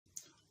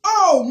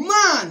Oh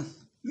man,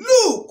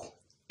 look,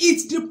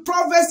 it's the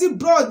prophecy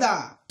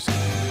brother.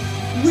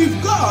 We've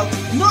got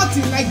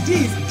nothing like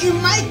this in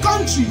my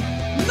country.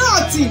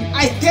 Nothing,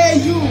 I tell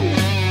you.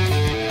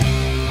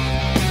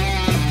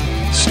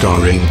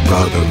 Starring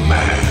Brother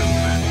Man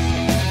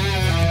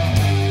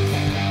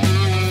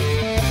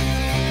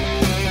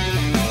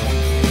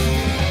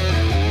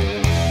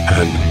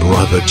and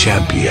Brother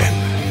Champion.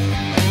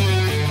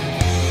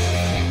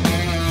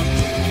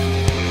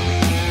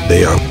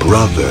 They are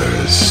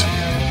brothers.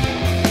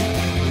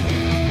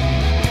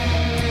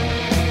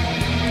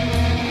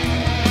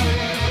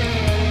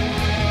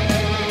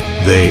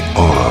 They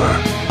are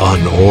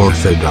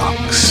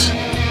unorthodox.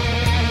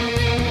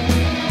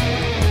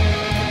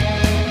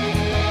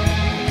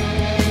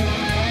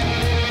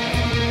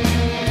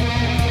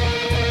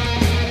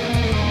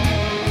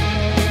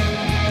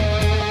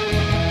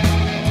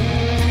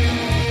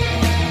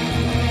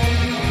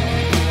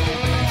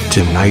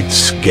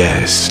 Tonight's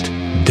guest,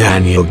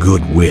 Daniel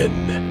Goodwin.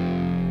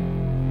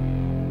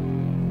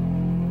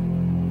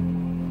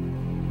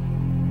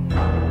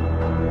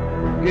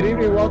 Good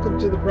evening. Welcome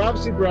to the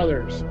Prophecy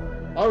Brothers.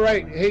 All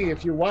right. Hey,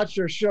 if you watched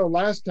our show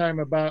last time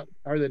about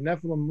Are the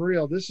Nephilim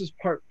Real? This is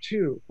part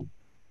 2.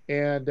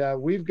 And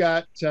we've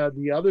got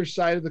the other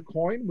side of the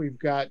coin. We've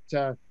got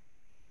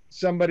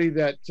somebody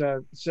that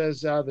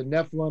says the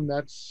Nephilim,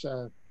 that's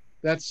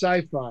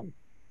sci-fi.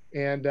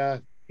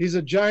 And he's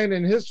a giant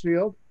in his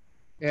field.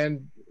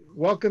 And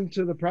welcome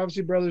to the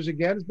Prophecy Brothers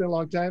again. It's been a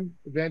long time.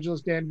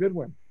 Evangelist Daniel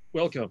Goodwin.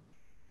 Welcome.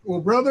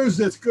 Well, brothers,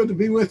 it's good to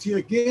be with you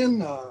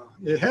again.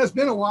 It has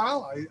been a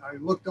while. I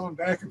looked on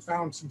back and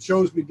found some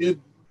shows we did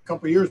a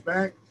couple of years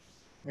back.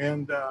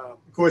 And of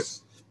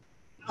course,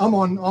 I'm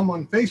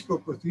on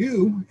Facebook with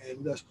you,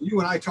 and you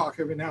and I talk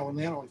every now and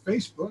then on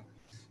Facebook.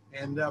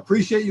 And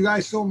appreciate you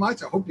guys so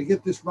much. I hope to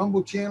get this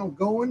Rumble channel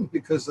going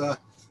because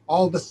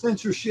all the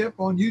censorship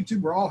on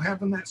YouTube, we're all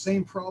having that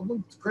same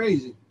problem. It's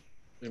crazy.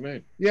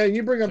 Amen. Yeah,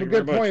 you bring up a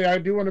good point. I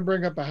do want to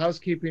bring up a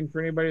housekeeping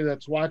for anybody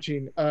that's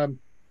watching.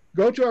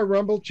 Go to our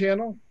Rumble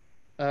channel.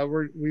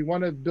 We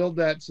want to build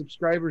that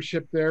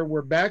subscribership there.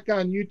 We're back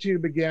on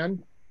YouTube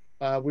again.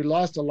 We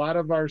lost a lot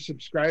of our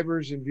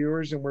subscribers and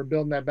viewers, and we're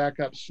building that back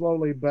up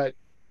slowly. But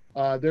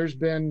there's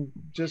been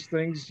just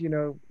things, you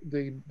know,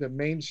 the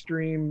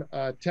mainstream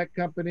tech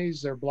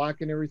companies, they're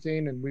blocking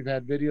everything, and we've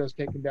had videos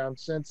taken down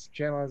since the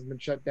channel has been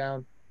shut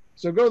down.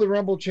 So go to the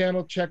Rumble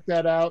channel, check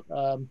that out.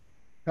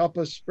 Help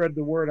us spread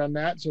the word on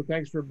that. So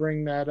thanks for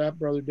bringing that up,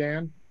 Brother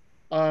Dan.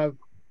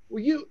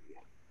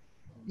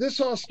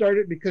 This all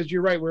started because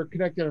you're right, we're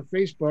connected on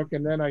Facebook,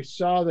 and then I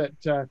saw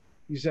that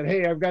you said,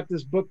 hey, I've got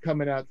this book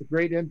coming out, The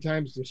Great End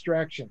Times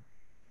Distraction,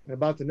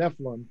 about the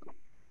Nephilim.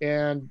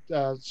 And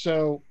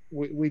so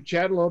we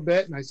chatted a little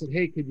bit, and I said,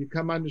 hey, could you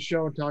come on the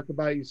show and talk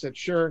about it? You said,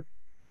 sure.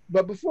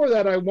 But before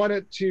that, I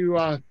wanted to,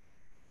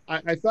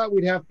 I thought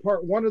we'd have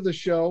part 1 of the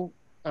show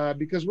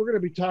because we're going to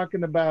be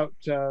talking about,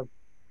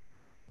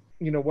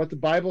 you know, what the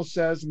Bible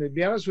says. And to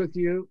be honest with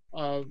you,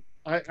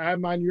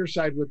 I'm on your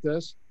side with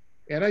this.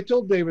 And I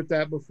told David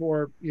that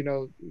before, you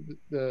know,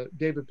 the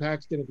David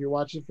Paxton, if you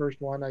watch the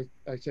first one,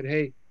 I said,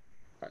 hey,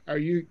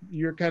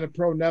 you're kind of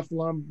pro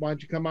Nephilim. Why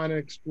don't you come on and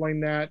explain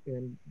that?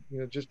 And, you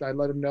know, just I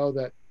let him know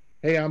that,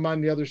 hey, I'm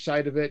on the other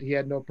side of it. He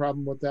had no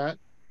problem with that.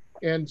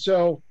 And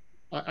so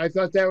I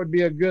thought that would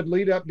be a good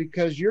lead up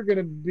because you're going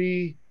to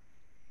be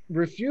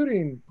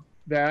refuting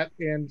that.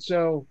 And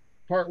so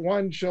part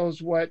 1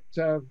 shows what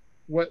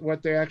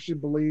they actually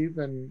believe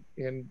and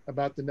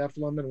about the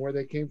Nephilim and where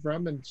they came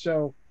from. And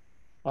so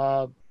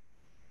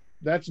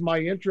that's my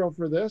intro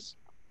for this.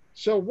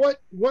 So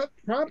what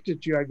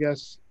prompted you, I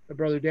guess,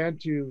 Brother Dan,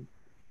 to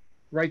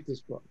write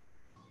this book?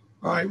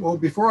 All right. Well,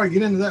 before I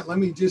get into that, let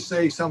me just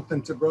say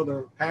something to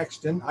Brother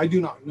Paxton. I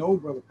do not know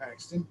Brother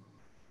Paxton.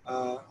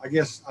 I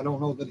guess I don't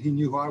know that he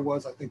knew who I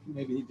was. I think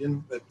maybe he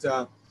didn't.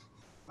 But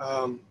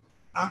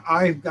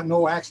I've got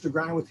no axe to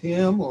grind with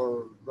him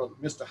or Brother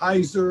Mr.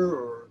 Heiser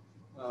or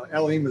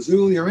L.A.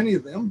 Mazzulli or any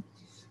of them.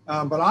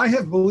 But I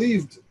have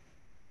believed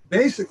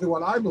basically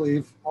what I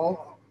believe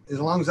all as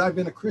long as I've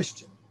been a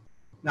Christian.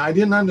 Now, I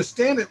didn't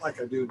understand it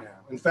like I do now.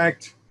 In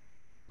fact,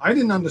 I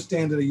didn't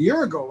understand it a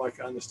year ago like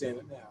I understand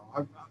it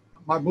now.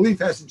 My belief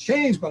hasn't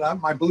changed,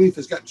 but my belief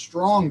has gotten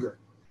stronger.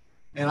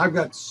 And I've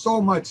got so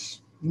much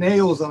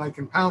nails that I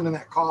can pound in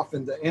that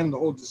coffin to end the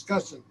whole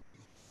discussion.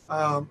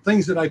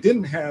 Things that I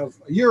didn't have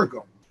a year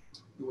ago.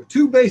 There were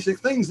 2 basic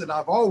things that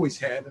I've always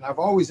had, and I've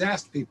always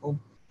asked people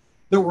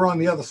that were on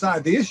the other side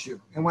of the issue.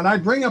 And when I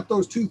bring up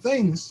those 2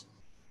 things,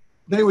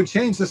 they would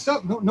change the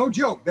subject. No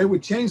joke. They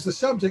would change the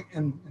subject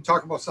and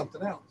talk about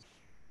something else.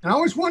 And I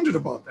always wondered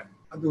about that.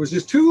 There was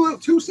just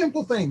two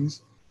simple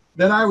things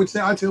that I would say.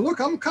 I'd say, look,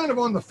 I'm kind of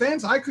on the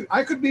fence. I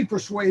could be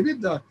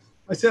persuaded. I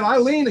said, I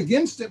lean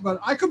against it,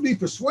 but I could be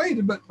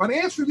persuaded. But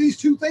answer these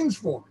 2 things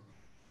for me.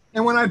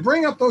 And when I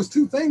bring up those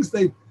 2 things,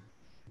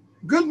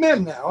 good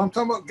men now. I'm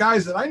talking about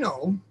guys that I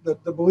know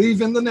that believe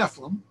in the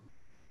Nephilim.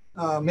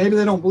 Maybe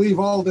they don't believe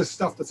all this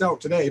stuff that's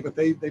out today, but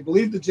they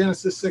believe the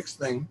Genesis 6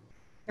 thing.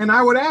 And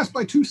I would ask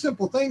by 2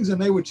 simple things, and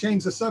they would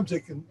change the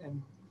subject and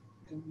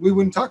we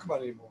wouldn't talk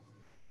about it anymore.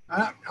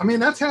 I mean,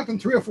 that's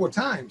happened 3 or 4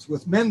 times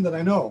with men that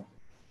I know.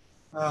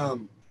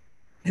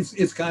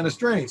 It's kind of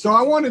strange. So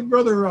I wanted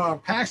Brother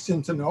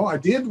Paxton to know I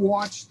did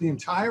watch the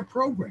entire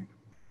program.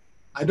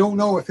 I don't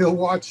know if he'll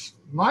watch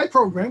my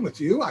program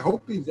with you. I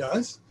hope he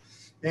does.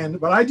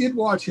 But I did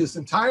watch his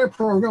entire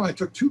program. I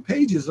took 2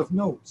 pages of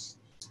notes.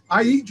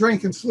 I eat,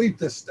 drink, and sleep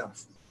this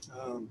stuff.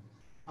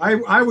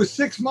 I was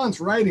 6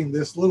 months writing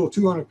this little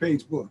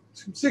 200-page book.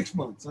 6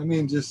 months. I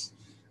mean,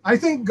 I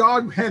think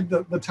God had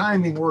the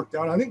timing worked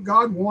out. I think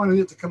God wanted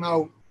it to come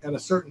out at a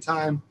certain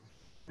time,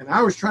 and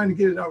I was trying to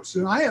get it out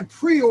soon. I had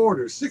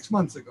pre-orders 6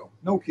 months ago.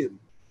 No kidding.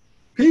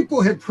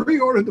 People had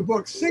pre-ordered the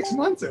book 6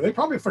 months ago. They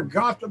probably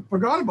forgot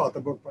about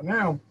the book by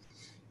now.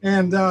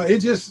 And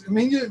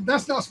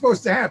that's not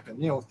supposed to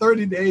happen.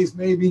 30 days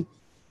maybe,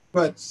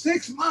 but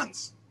 6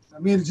 months. I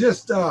mean, it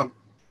just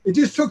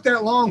took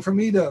that long for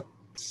me to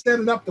set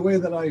it up the way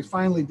that I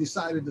finally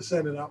decided to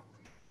set it up.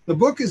 The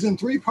book is in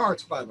 3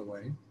 parts, by the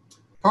way.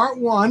 Part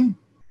 1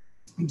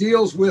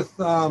 deals with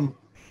the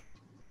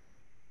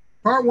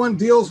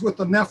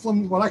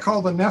Nephilim, what I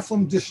call the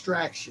Nephilim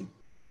distraction.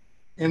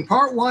 In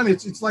part 1,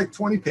 it's like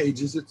 20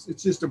 pages.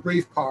 It's just a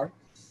brief part.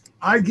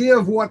 I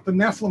give what the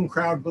Nephilim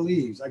crowd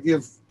believes. I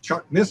give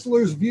Chuck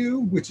Missler's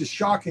view, which is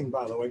shocking,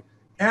 by the way,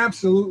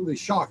 absolutely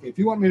shocking. If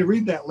you want me to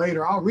read that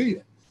later, I'll read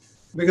it,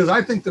 because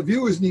I think the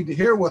viewers need to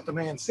hear what the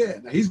man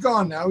said. Now, he's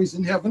gone now. He's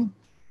in heaven,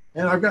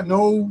 and I've got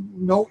no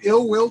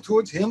ill will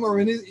towards him or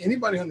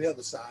anybody on the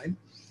other side.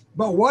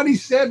 But what he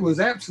said was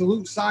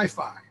absolute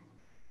sci-fi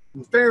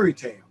and fairy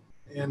tale.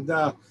 And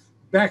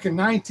back in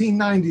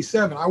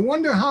 1997, I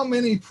wonder how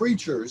many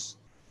preachers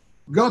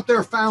got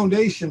their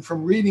foundation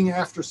from reading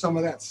after some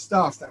of that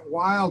stuff, that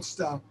wild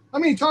stuff. I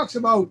mean, he talks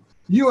about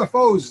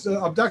UFOs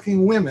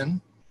abducting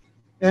women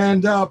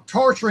and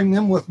torturing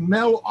them with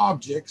metal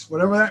objects,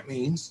 whatever that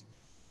means,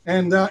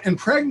 and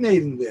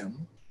impregnating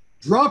them,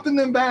 dropping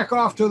them back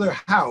off to their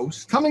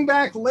house, coming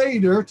back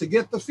later to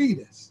get the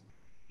fetus.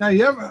 Now,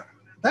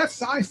 that's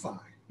sci-fi.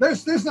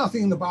 There's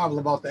nothing in the Bible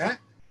about that.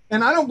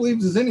 And I don't believe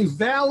there's any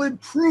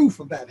valid proof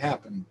of that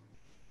happening.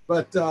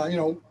 But,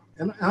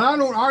 and I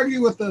don't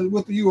argue with the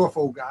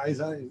UFO guys.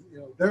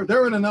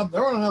 They're on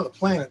another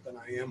planet than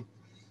I am.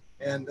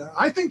 And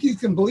I think you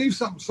can believe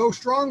something so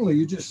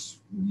strongly,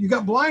 you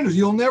got blinders.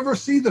 You'll never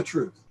see the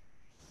truth.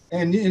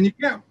 And you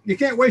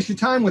can't waste your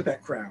time with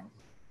that crowd.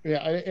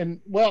 Yeah,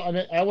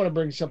 I want to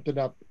bring something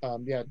up.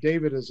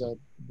 David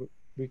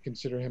we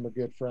consider him a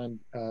good friend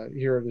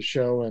here of the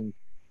show, and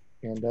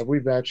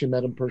we've actually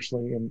met him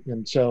personally,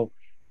 and so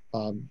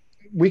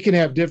we can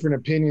have different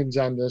opinions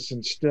on this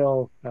and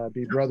still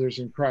be brothers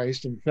in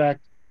Christ. In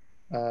fact,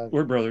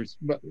 we're brothers.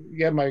 But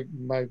yeah, my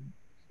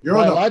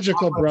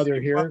biological brother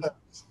here,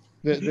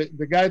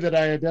 the guy that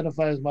I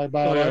identify as my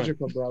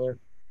biological brother.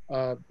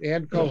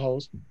 And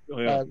co-host,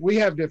 we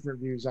have different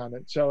views on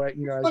it. So, as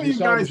one of you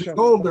guys is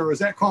older, or is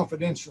that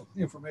confidential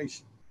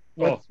information?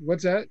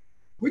 What's that?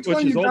 Which one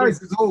of you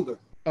guys is older?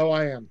 Oh,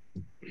 I am.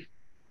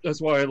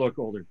 That's why I look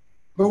older.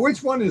 But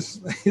which one is?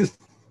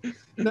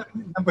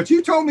 But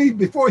you told me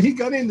before he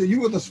got in that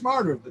you were the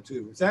smarter of the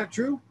two. Is that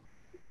true?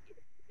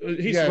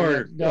 He's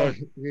smarter.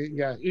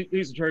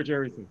 He's in charge of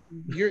everything.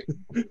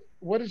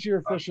 What is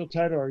your official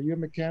title? Are you a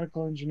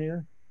mechanical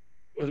engineer?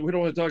 We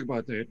don't want to talk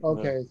about that.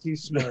 Okay,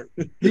 he's smart.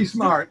 He's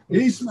smart.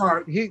 He's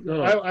smart.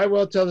 I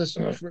will tell this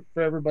for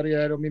everybody.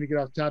 I don't mean to get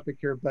off topic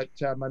here, but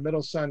my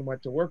middle son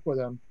went to work with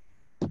him,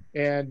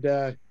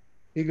 and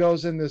he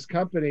goes in this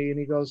company, and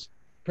he goes,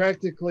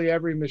 practically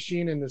every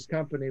machine in this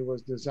company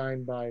was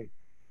designed by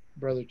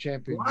Brother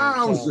Champion.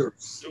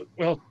 Wowzers.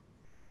 Well,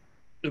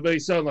 it may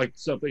sound like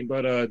something,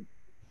 but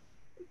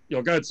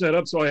God set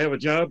up so I have a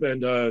job,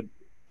 and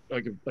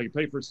I can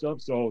pay for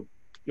stuff. So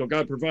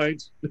God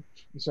provides.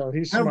 So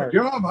he's smart. A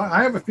job.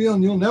 I have a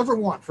feeling you'll never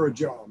want for a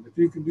job if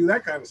you can do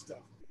that kind of stuff.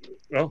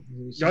 Well,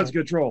 God's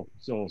control.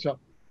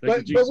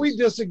 But we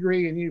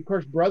disagree, and of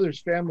course, brothers'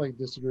 family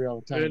disagree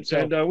all the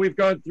time. And we've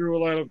gone through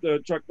a lot of the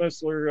Chuck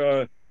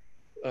Missler,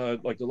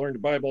 like to learn the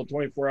Bible in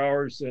 24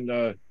 hours.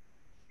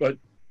 But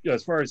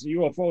as far as the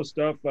UFO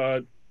stuff,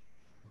 I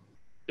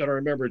don't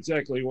remember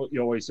exactly what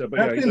you always said. But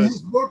that's in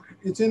his book.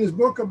 It's in his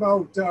book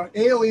about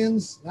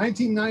aliens,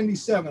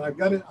 1997. I've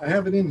got it. I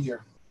have it in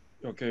here.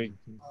 Okay.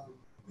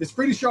 It's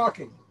pretty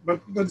shocking, but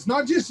it's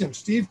not just him.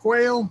 Steve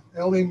Quayle,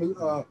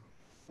 Tom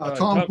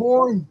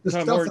Horn, the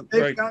Tom stuff Horn, that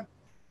they've got.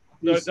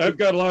 I've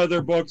got a lot of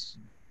their books,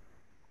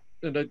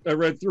 and I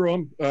read through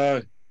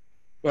them.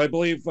 I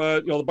believe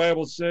the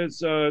Bible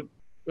says a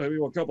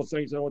couple of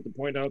things I want to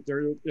point out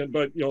there,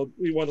 but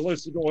we want to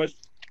listen to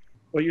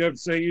what you have to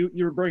say.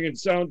 You're bringing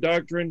sound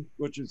doctrine,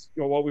 which is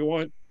what we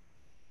want,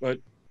 but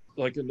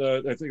like in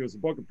I think it was the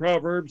book of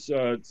Proverbs,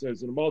 it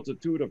says in a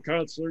multitude of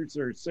counselors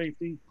there's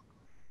safety.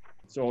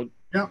 So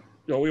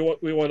we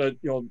want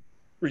to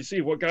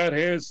receive what God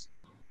has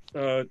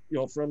from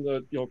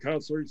the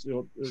counselors,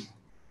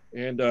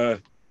 and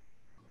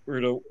we're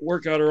to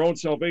work out our own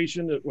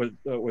salvation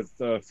with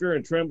fear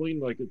and trembling,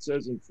 like it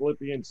says in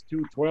Philippians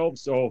 2:12.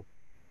 So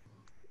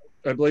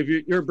I believe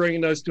you're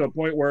bringing us to a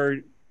point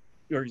where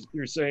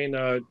you're saying,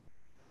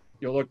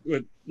 look,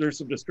 there's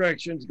some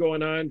distractions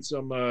going on,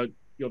 some,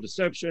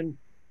 deception.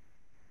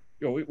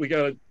 We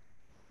got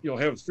to,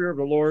 have fear of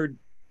the Lord,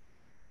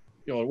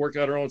 work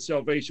out our own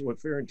salvation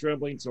with fear and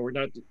trembling, so we're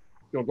not,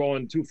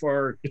 going too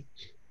far in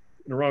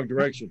the wrong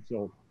direction.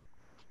 So,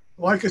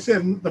 like I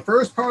said, in the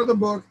first part of the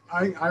book,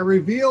 I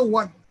reveal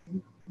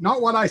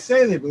not what I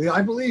say they believe.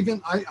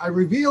 I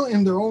reveal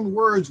in their own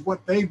words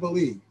what they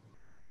believe.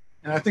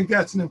 And I think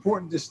that's an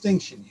important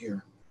distinction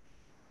here.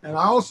 And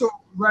I also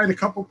write a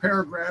couple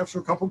paragraphs or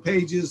a couple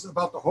pages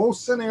about the whole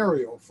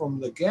scenario,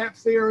 from the gap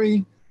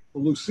theory, the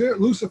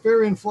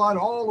Luciferian flood,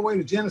 all the way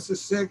to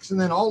Genesis 6,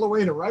 and then all the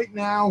way to right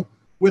now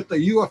with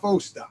the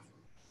UFO stuff.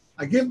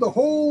 I give the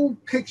whole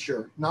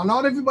picture. Now,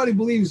 not everybody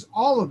believes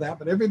all of that,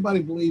 but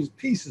everybody believes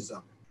pieces of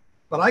it.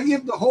 But I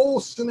give the whole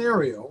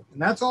scenario,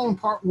 and that's all in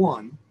part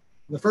 1,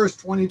 the first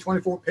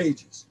 24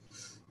 pages.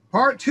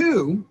 Part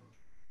 2,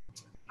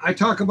 I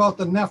talk about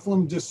the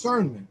Nephilim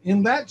discernment.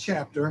 In that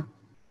chapter,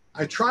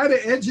 I try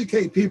to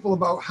educate people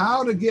about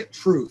how to get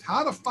truth,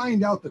 how to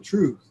find out the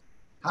truth,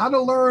 how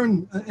to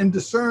learn and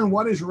discern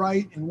what is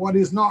right and what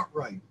is not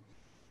right.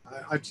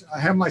 I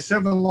have my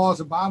 7 Laws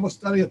of Bible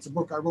Study. It's a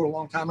book I wrote a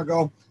long time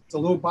ago. It's a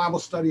little Bible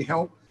study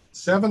help.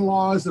 7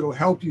 laws that will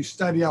help you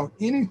study out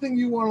anything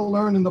you want to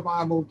learn in the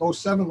Bible. Those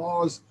 7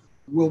 laws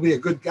will be a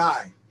good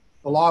guide.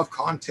 The law of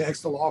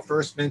context, the law of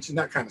first mention,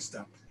 that kind of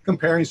stuff.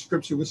 Comparing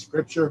scripture with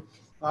scripture.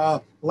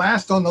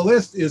 Last on the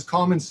list is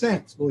common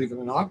sense, believe it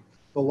or not.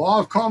 The law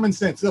of common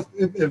sense.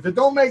 If it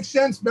don't make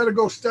sense, better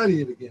go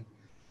study it again.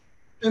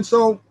 And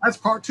so that's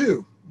part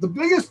 2. The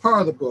biggest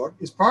part of the book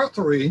is part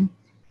 3,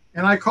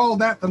 and I call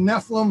that the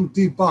Nephilim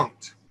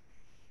Debunked.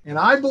 And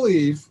I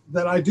believe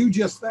that I do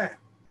just that.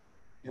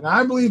 And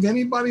I believe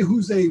anybody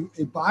who's a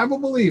Bible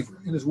believer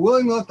and is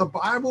willing to let the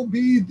Bible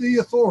be the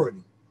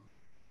authority,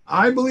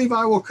 I believe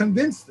I will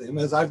convince them,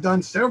 as I've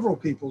done several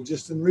people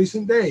just in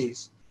recent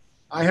days.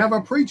 I have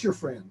a preacher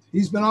friend.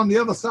 He's been on the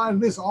other side of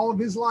this all of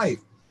his life.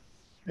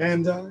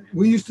 And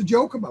we used to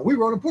joke about it. We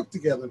wrote a book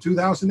together in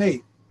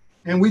 2008.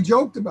 And we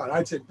joked about it.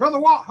 I'd say, Brother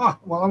Walt,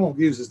 well, I won't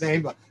use his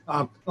name, but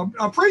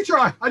a preacher,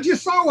 I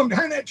just saw him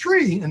behind that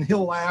tree. And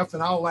he'll laugh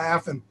and I'll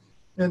laugh. And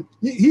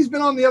he's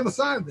been on the other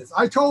side of this.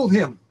 I told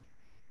him,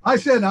 I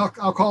said, I'll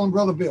call him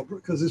Brother Bill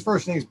because his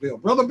first name's Bill.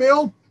 Brother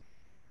Bill,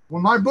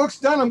 when my book's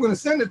done, I'm going to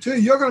send it to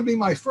you. You're going to be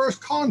my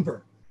first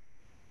convert.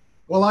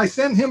 Well, I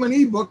sent him an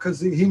ebook because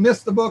he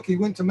missed the book. He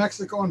went to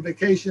Mexico on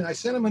vacation. I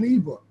sent him an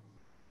ebook.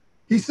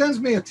 He sends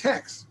me a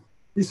text.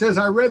 He says,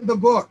 I read the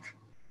book.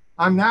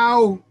 I'm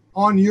now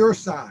on your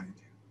side.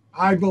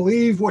 I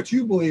believe what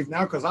you believe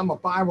now because I'm a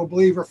Bible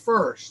believer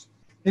first.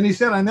 And he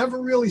said, I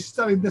never really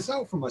studied this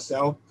out for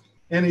myself.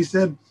 And he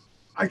said,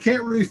 I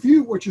can't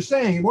refute what you're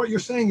saying. What you're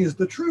saying is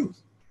the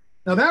truth.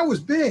 Now, that was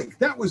big.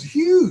 That was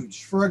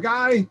huge for a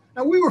guy.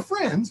 Now, we were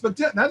friends, but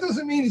that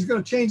doesn't mean he's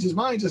going to change his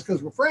mind just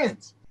because we're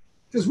friends.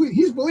 Because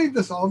he's believed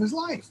this all of his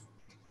life.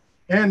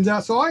 And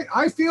so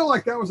I feel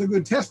like that was a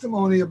good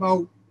testimony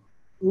about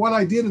what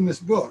I did in this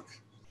book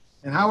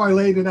and how I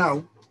laid it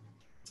out.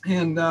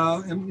 And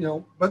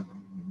but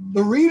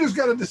the reader's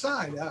got to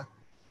decide.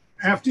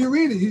 After you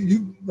read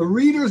it, the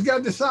reader's got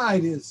to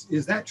decide,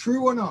 is that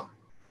true or not?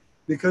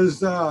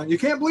 Because you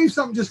can't believe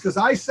something just because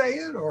I say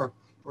it or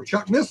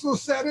Chuck Missler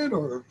said it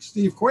or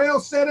Steve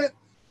Quayle said it.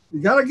 You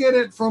got to get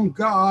it from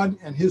God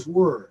and his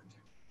word.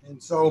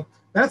 And so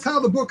that's how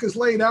the book is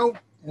laid out.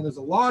 And there's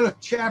a lot of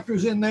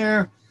chapters in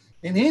there.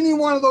 And any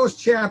one of those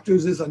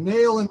chapters is a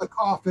nail in the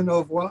coffin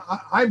of what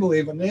I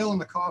believe, a nail in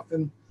the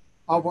coffin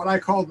of what I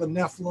call the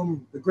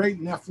Nephilim, the great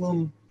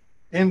Nephilim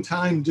end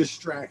time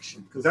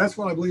distraction, because that's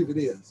what I believe it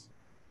is.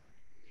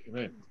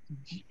 Amen.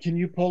 Can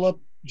you pull up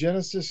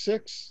Genesis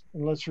 6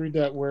 and let's read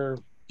that where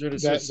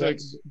Genesis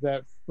 6.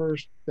 that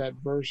verse,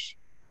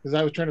 because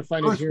I was trying to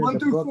find Verse it here 1 in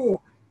the through book.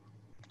 4.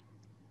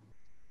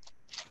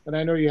 And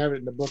I know you have it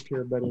in the book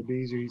here, but it'll be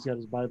easier. He's got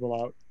his Bible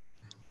out.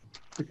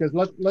 Because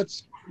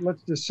let's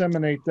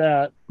disseminate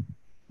that.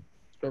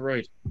 All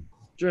right.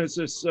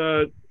 Genesis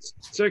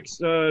 6,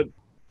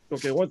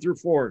 1 through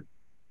 4.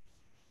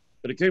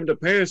 But it came to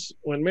pass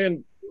when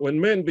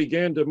men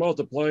began to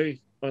multiply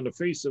on the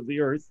face of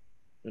the earth,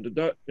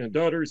 and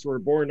daughters were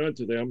born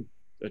unto them,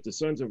 that the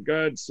sons of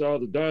God saw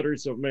the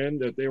daughters of men,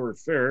 that they were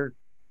fair,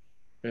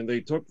 and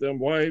they took them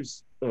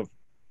wives of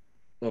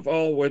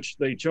all which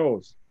they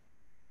chose.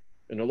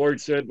 And the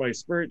Lord said, my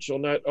spirit shall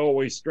not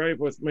always strive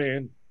with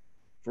man,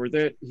 for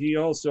that he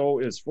also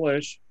is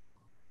flesh,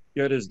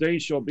 yet his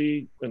days shall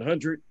be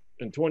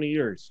 120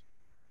 years.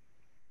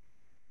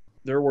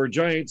 There were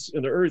giants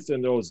in the earth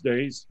in those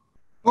days.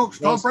 Folks,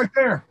 stop right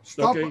there.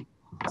 Stop. Okay.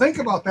 Think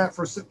about that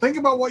think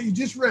about what you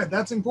just read.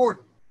 That's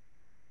important.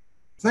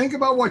 Think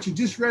about what you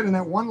just read in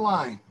that one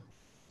line.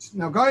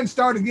 Now go ahead and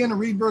start again and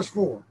read verse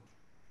 4.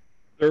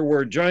 There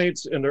were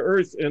giants in the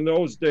earth in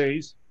those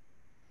days,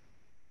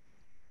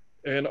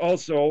 and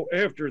also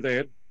after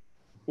that,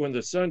 when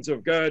the sons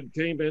of God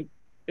came in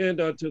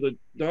unto the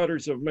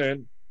daughters of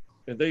men,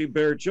 and they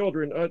bare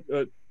children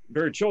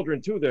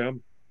to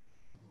them,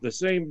 the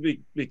same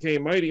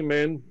became mighty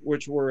men,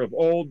 which were of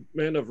old,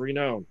 men of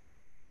renown.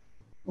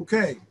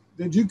 Okay,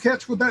 did you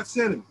catch what that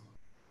said?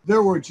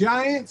 There were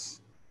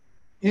giants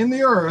in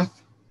the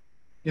earth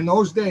in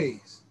those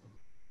days.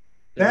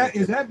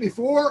 Is that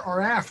before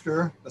or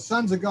after the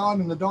sons of God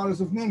and the daughters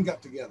of men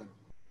got together?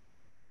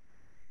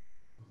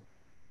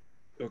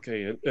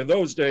 Okay, in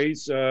those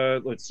days,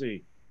 let's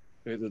see.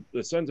 Okay,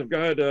 the sons of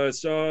God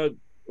saw,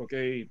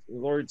 okay, the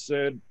Lord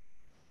said,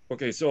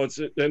 okay, so it's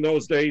in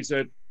those days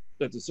that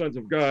the sons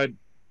of God,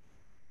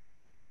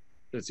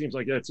 it seems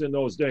like that's in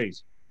those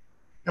days.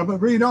 Yeah,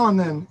 but read on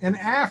then, and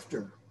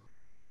after.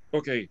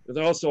 Okay, and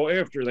also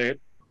after that,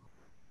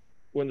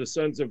 when the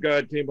sons of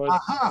God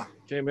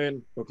came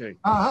in, okay.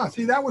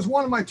 See, that was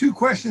one of my two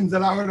questions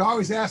that I would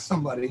always ask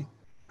somebody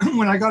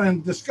when I got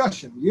in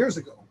discussion years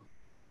ago.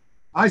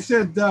 I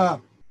said,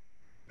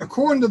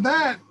 according to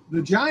that,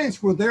 the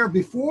giants were there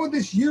before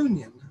this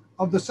union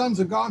of the sons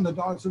of God and the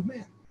daughters of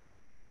men.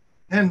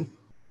 And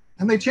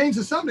they changed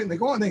the subject. They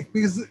go on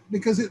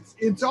because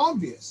it's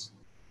obvious.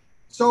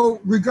 So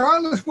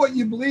regardless what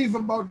you believe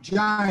about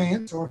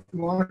giants, or if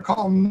you want to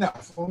call them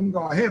Nephilim,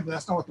 go ahead, but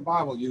that's not what the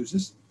Bible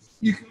uses.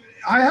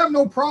 I have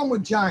no problem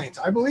with giants.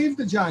 I believe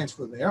the giants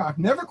were there. I've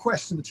never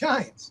questioned the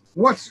giants.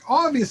 What's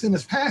obvious in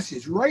this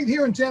passage, right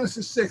here in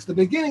Genesis 6, the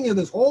beginning of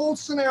this whole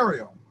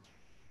scenario,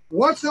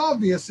 what's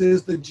obvious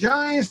is the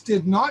giants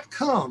did not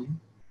come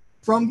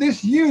from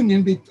this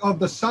union of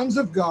the sons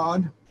of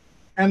God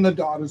and the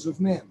daughters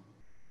of men.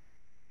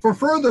 For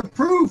further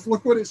proof,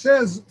 look what it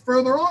says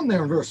further on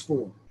there in verse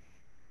 4.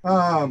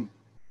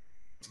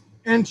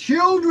 And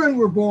children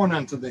were born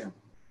unto them.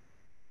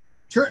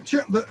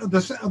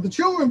 The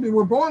children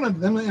were born unto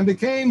them and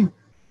became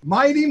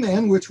mighty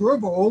men, which were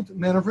of old,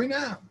 men of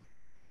renown.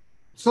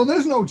 So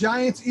there's no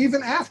giants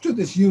even after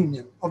this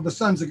union of the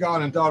sons of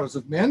God and daughters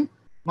of men.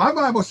 My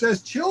Bible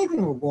says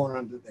children were born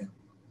unto them.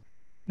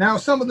 Now,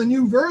 some of the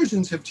new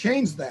versions have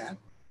changed that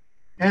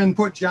and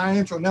put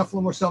giants or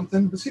Nephilim or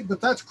something,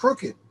 but that's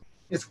crooked.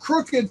 It's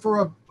crooked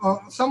for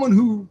someone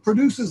who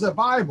produces a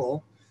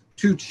Bible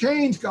to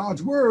change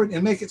God's word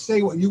and make it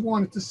say what you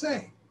want it to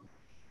say.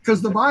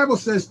 Because the Bible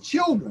says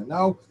children.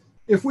 Now,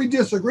 if we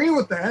disagree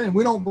with that and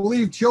we don't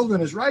believe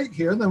children is right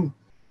here, then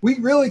we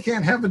really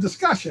can't have a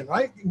discussion,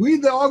 right? We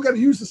all got to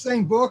use the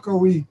same book, or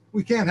we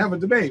can't have a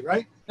debate,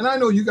 right? And I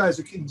know you guys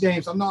are King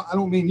James. I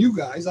don't mean you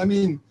guys. I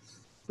mean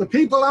the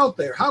people out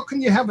there. How can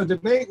you have a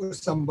debate with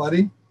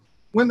somebody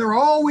when they're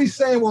always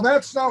saying, well,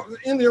 that's not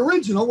in the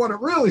original what it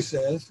really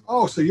says?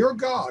 Oh, so you're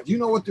God. You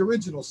know what the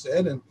original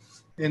said, and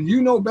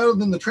you know better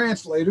than the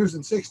translators in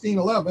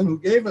 1611 who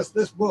gave us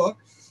this book.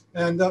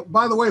 And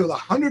by the way, with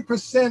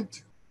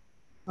 100%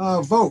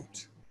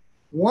 vote,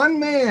 one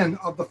man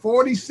of the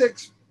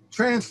 46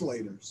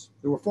 translators,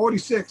 there were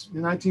 46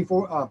 in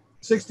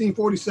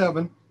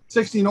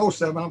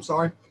 1607, I'm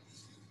sorry,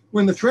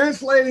 when the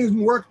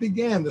translating work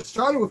began, it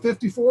started with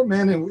 54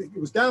 men, and it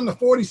was down to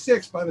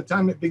 46 by the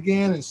time it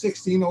began in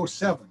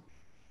 1607.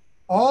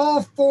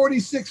 All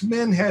 46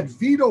 men had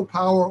veto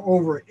power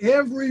over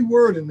every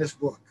word in this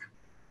book.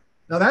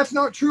 Now, that's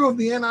not true of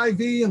the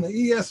NIV and the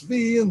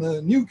ESV and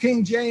the New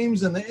King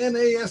James and the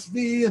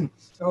NASV and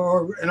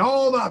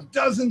all the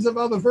dozens of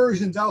other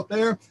versions out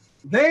there.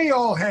 They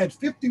all had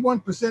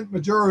 51%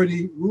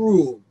 majority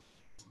rule.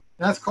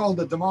 That's called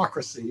a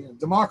democracy, and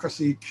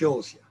democracy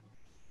kills you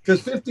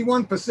because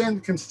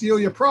 51% can steal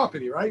your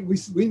property, right?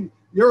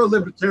 You're a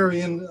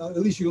libertarian, at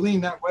least you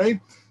lean that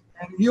way,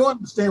 and you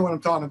understand what I'm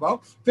talking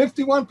about.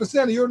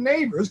 51% of your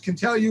neighbors can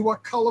tell you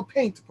what color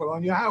paint to put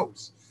on your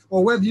house,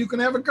 or whether you can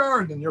have a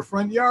garden in your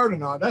front yard or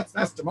not.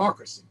 That's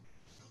democracy.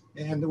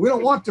 And we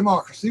don't want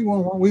democracy.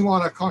 We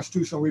want a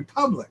constitutional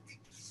republic.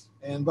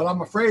 But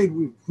I'm afraid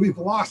we've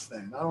lost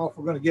that. I don't know if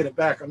we're going to get it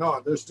back or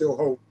not. There's still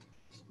hope.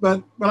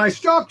 But I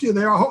stopped you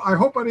there. I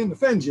hope I didn't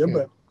offend you.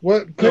 Yeah.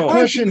 But quick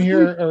question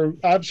here, or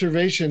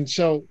observation.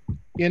 So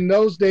in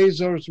those days,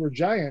 those were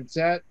giants.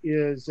 That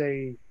is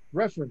a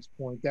reference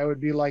point. That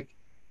would be like,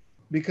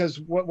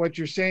 because what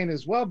you're saying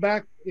is, well,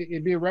 back,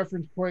 it'd be a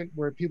reference point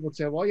where people would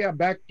say, well, yeah,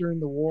 back during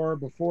the war,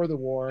 before the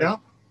war. Yeah.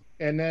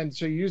 And then,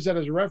 so you use that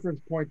as a reference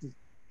point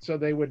so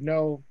they would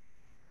know,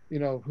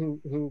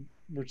 who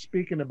we're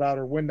speaking about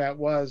or when that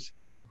was.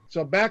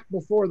 So back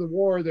before the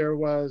war, there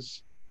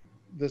was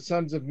the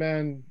sons of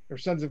men, or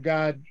sons of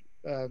God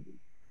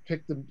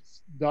picked the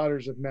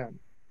daughters of men.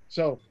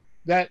 So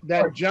that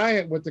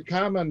giant with the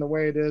comma and the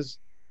way it is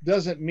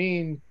doesn't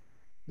mean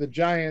the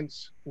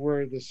giants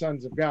were the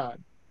sons of God.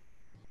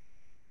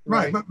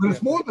 Right, but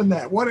it's more than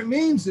that. What it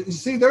means is,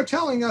 see, they're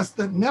telling us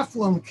that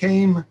Nephilim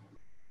came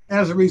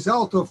as a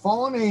result of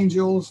fallen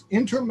angels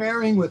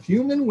intermarrying with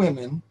human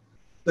women.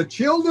 The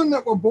children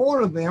that were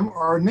born of them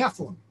are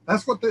Nephilim.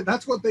 That's what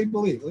they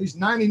believe, at least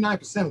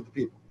 99% of the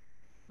people.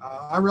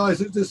 I realize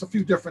there's a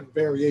few different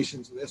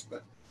variations of this,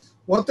 but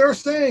what they're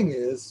saying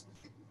is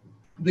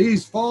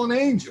these fallen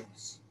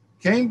angels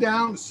came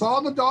down, saw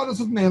the daughters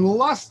of men,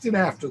 lusted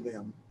after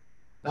them.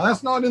 Now,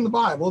 that's not in the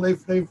Bible.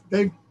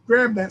 They've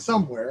grabbed that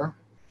somewhere.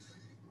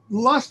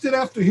 Lusted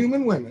after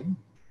human women,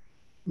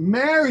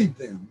 married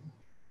them,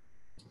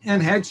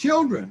 and had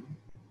children.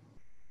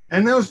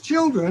 And those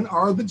children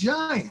are the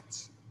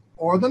giants,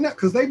 or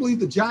because they believe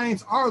the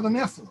giants are the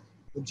Nephilim.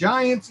 The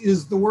giants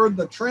is the word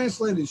the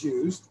translators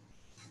used.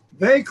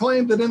 They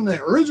claim that in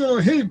the original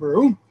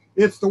Hebrew,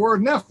 it's the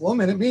word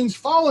Nephilim, and it means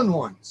fallen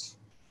ones.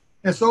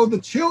 And so the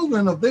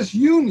children of this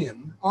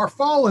union are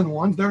fallen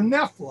ones. They're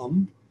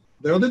Nephilim.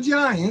 They're the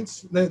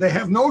giants. They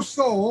have no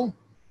soul.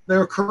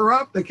 They're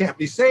corrupt. They can't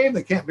be saved.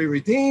 They can't be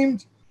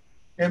redeemed.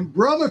 And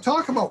brother,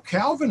 talk about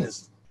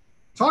Calvinism.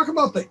 Talk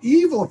about the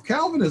evil of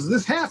Calvinism.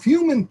 This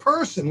half-human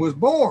person was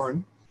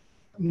born,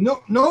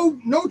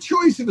 no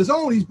choice of his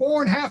own. He's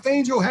born half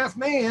angel, half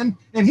man,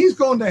 and he's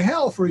going to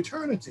hell for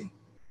eternity.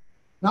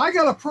 Now, I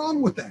got a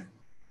problem with that.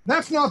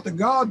 That's not the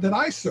God that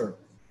I serve.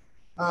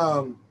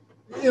 Of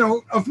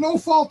no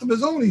fault of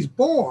his own, he's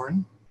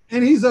born,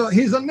 and he's a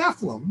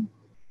Nephilim,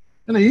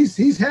 and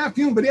he's half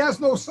human, but he has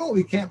no soul.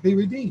 He can't be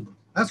redeemed.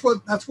 That's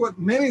what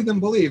many of them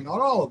believe,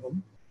 not all of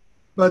them.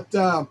 But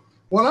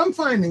what I'm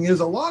finding is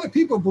a lot of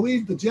people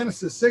believe the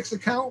Genesis 6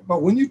 account,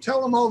 but when you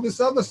tell them all this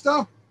other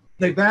stuff,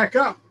 they back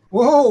up.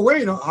 Whoa,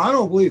 wait, I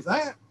don't believe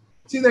that.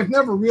 See, they've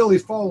never really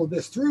followed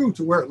this through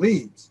to where it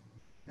leads.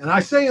 And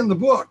I say in the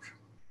book,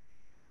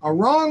 a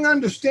wrong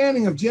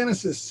understanding of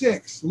Genesis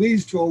 6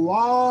 leads to a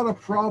lot of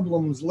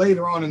problems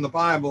later on in the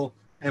Bible,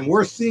 and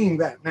we're seeing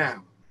that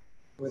now.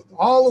 With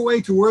all the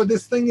way to where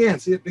this thing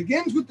ends. It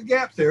begins with the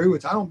gap theory,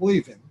 which I don't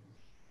believe in,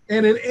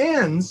 and it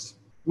ends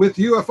with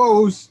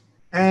UFOs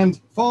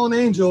and fallen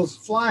angels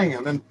flying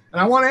them. And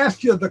I want to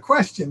ask you the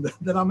question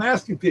that I'm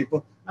asking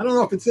people. I don't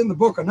know if it's in the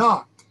book or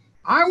not.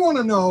 I want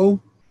to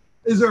know,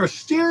 is there a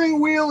steering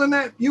wheel in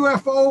that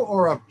UFO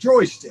or a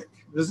joystick?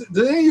 Does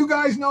any of you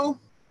guys know?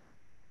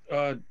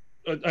 I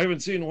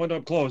haven't seen one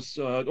up close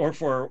or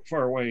far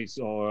away.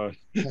 So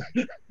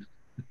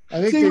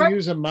I think they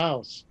use a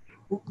mouse.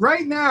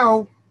 Right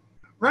now,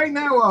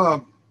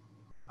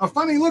 a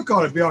funny look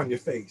ought to be on your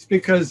face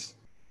because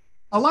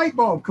a light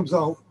bulb comes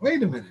on.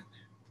 Wait a minute.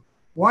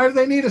 Why do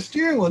they need a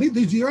steering wheel?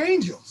 These are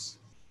angels.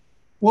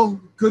 Well,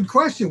 good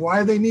question. Why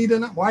do they need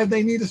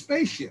a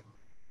spaceship?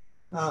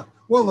 The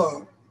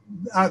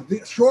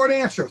short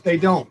answer: they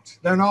don't.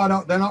 They're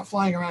not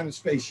flying around in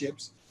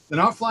spaceships. They're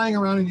not flying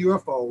around in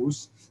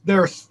UFOs.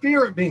 They're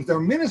spirit beings. They're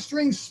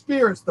ministering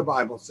spirits. The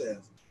Bible says.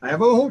 I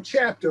have a whole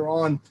chapter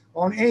on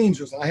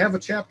angels. I have a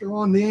chapter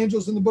on the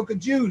angels in the book of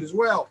Jude as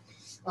well.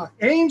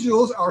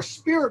 Angels are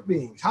spirit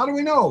beings. How do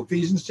we know?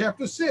 Ephesians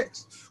chapter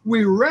 6.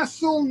 We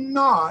wrestle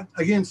not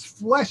against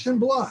flesh and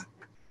blood.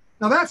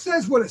 Now that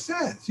says what it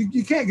says.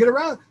 You can't get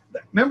around.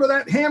 Remember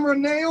that hammer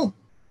and nail?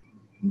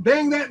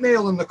 Bang that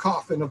nail in the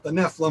coffin of the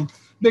Nephilim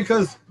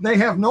because they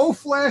have no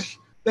flesh.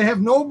 They have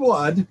no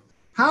blood.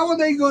 How are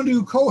they going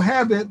to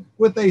cohabit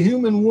with a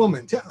human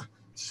woman?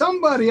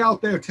 Somebody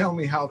out there tell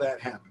me how that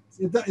happens.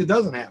 It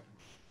doesn't happen.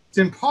 It's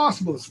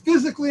impossible. It's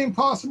physically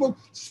impossible,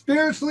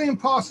 spiritually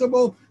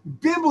impossible,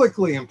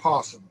 biblically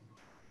impossible.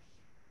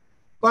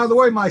 By the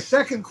way, my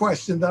second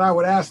question that I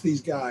would ask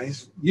these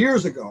guys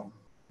years ago,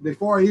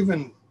 before I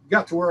even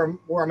got to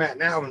where I'm at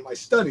now in my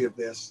study of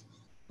this,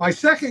 my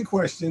second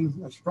question,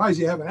 I'm surprised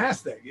you haven't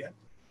asked that yet.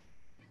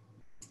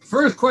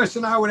 First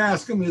question I would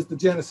ask them is the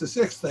Genesis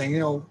 6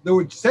 thing.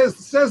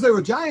 Says there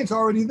were giants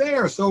already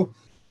there, so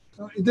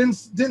it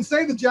didn't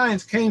say the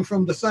giants came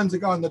from the sons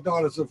of God and the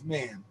daughters of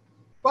man.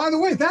 By the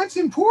way, that's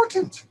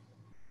important.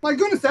 My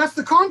goodness, that's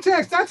the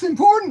context. That's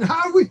important.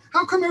 How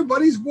come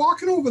everybody's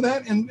walking over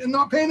that and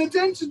not paying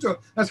attention to it?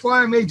 That's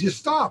why I made you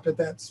stop at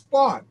that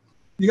spot.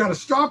 You got to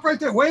stop right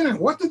there. Wait a minute.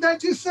 What did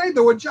that just say?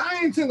 There were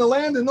giants in the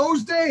land in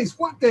those days.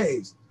 What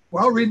days?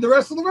 Well, read the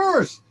rest of the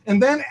verse.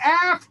 And then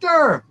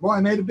after. Boy,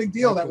 I made a big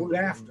deal of that word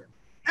after.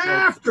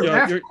 After. Yeah,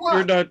 after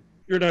what?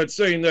 You're not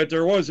saying that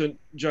there wasn't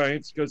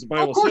giants because the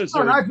Bible Of course says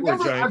not. there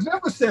were giants. I've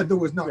never said there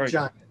was not Right.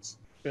 giants.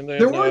 And then,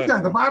 There were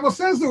giants. The Bible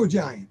says there were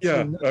giants.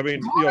 Yeah, And, I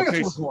mean,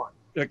 Goliath was one.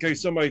 in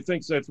case somebody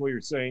thinks that's what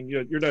you're saying,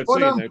 you're not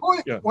What saying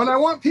that. Yeah. what I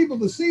want people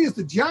to see is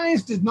the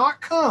giants did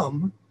not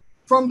come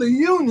from the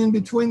union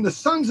between the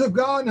sons of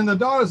God and the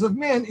daughters of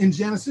men in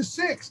Genesis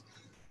 6.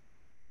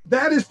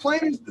 That is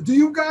plain. Do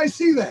you guys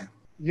see that?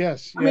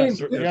 Yes. I mean,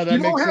 yes. Yeah, that you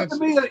don't makes have sense. to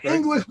be an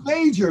English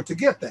major to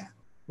get that.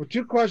 Well,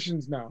 two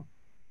questions now.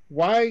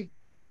 Why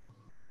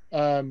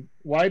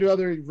do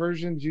other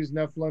versions use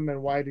Nephilim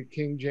and why did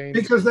King James?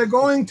 Because they're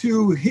going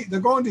to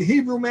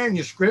Hebrew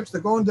manuscripts. They're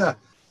going to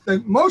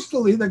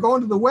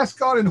the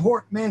Westcott and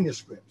Hort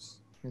manuscripts.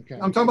 Okay.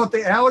 I'm talking about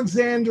the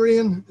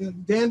Alexandrian.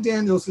 Dan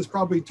Daniels has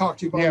probably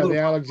talked to you about. Yeah, a the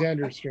little.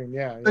 Alexander stream.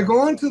 Yeah. They're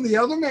going to the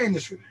other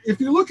manuscript. If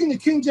you look in the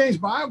King James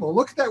Bible,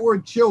 look at that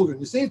word children.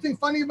 You see anything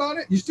funny about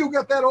it? You still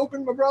got that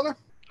open, my brother?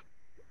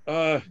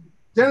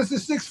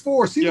 Genesis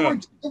 6:4. See the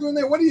word children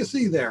there? What do you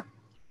see there?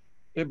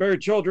 They bear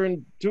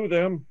children to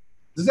them.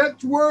 Does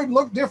that word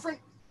look different?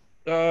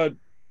 And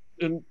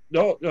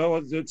no,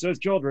 it says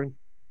children.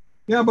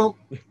 Yeah, but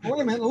wait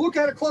a minute. Look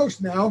at it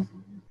close now.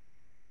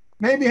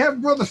 Maybe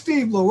have Brother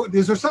Steve look.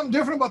 Is there something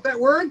different about that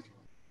word?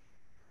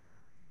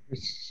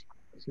 Let's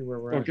see where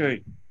we're at.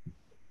 Okay.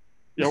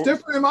 It's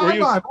different in my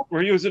Bible.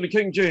 We're using the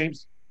King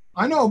James.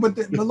 I know, but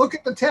look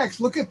at the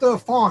text. Look at the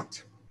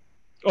font.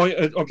 Oh,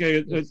 yeah,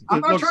 okay. I'm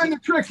not trying to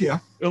trick you.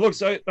 It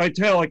looks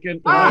italic.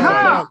 I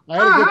had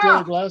to get the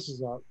other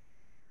glasses out.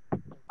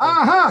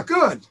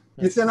 Good.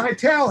 It's in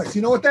italics.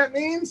 You know what that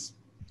means?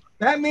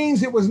 That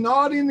means it was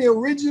not in the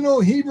original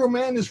Hebrew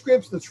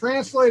manuscripts the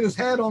translators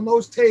had on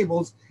those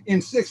tables in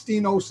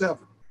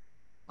 1607.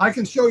 I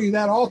can show you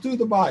that all through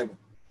the Bible.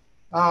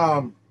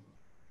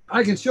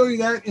 I can show you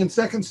that in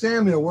 2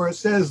 Samuel where it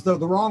says the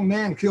wrong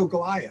man killed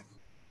Goliath.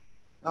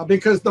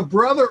 Because the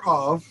brother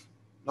of,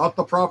 not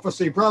the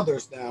prophecy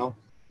brothers now,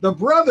 the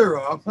brother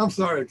of, I'm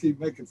sorry to keep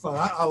making fun.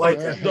 I like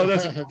that. No,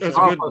 that's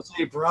prophecy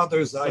good.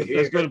 brothers, I hear.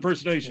 That's good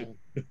impersonation.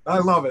 I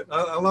love it.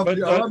 I love it.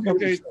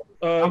 Okay,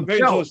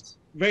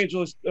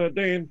 Evangelist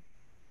Dane.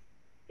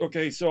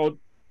 Okay, so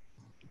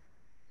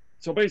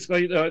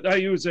basically, I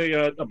use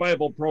a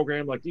Bible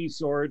program like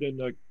eSword and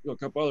a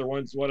couple other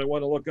ones when I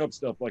want to look up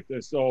stuff like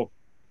this. So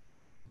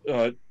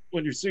when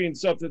you're seeing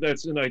something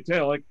that's in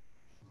italic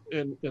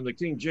in the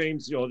King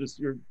James,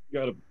 you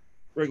got a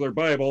regular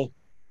Bible,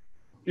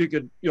 you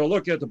could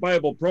look at the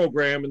Bible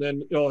program, and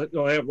then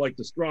it'll have like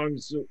the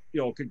Strong's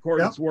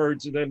concordance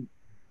words, and then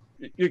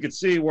you could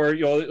see where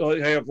you'll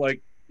have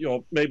like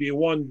maybe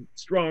one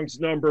Strong's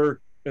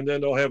number, and then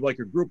they'll have like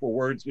a group of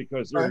words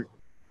because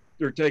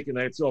they're taking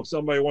that. So if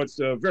somebody wants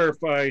to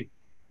verify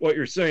what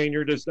you're saying,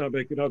 you're just not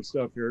making up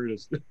stuff here.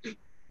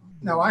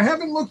 Now, I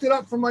haven't looked it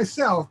up for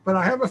myself, but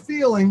I have a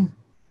feeling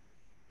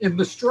in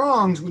the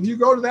Strong's, when you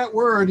go to that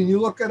word and you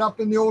look it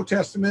up in the Old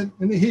Testament,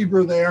 in the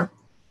Hebrew there,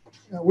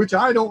 which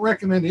I don't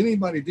recommend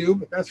anybody do,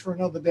 but that's for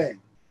another day.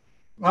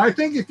 But I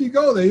think if you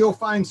go there, you'll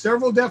find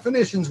several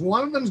definitions.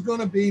 One of them is going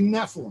to be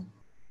Nephilim.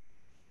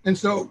 And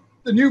so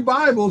the new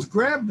Bibles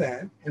grabbed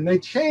that and they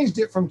changed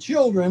it from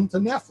children to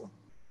Nephilim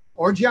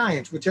or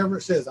giants, whichever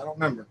it says. I don't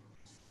remember.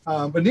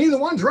 But neither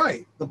one's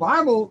right. The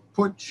Bible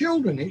put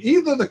children in.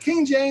 Either the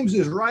King James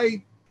is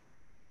right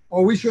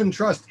or we shouldn't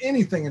trust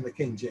anything in the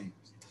King James.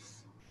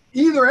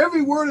 Either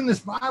every word in this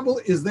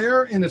Bible is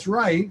there and it's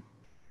right,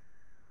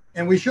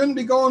 and we shouldn't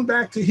be going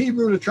back to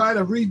Hebrew to try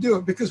to redo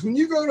it, because when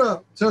you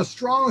go to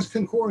Strong's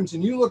Concordance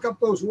and you look up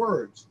those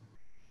words,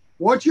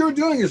 what you're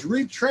doing is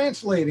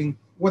retranslating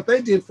what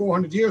they did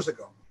 400 years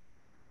ago.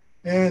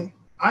 And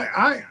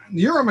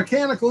you're a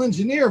mechanical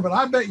engineer, but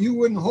I bet you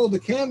wouldn't hold a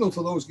candle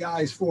to those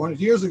guys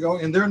 400 years ago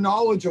in their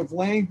knowledge of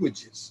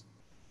languages.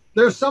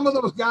 There's some of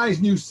those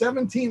guys knew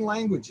 17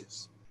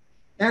 languages.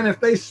 And if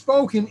they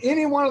spoke in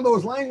any one of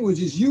those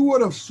languages, you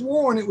would have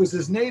sworn it was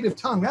his native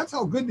tongue. That's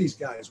how good these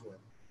guys were.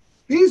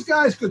 These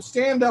guys could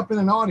stand up in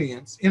an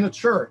audience in a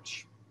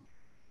church,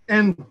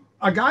 and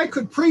a guy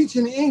could preach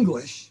in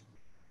English,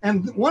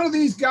 and one of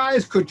these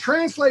guys could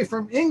translate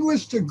from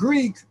English to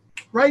Greek,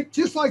 right?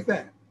 Just like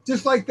that,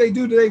 just like they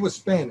do today with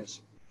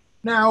Spanish.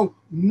 Now,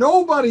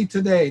 nobody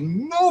today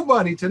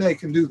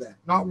can do that.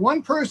 Not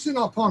one person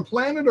upon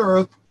planet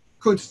Earth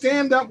could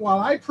stand up while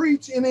I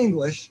preach in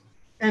English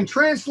and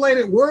translate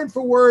it word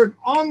for word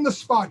on the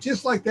spot,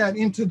 just like that,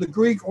 into the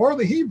Greek or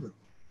the Hebrew.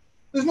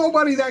 There's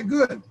nobody that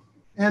good.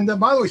 And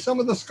by the way, some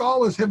of the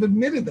scholars have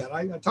admitted that.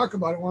 I talk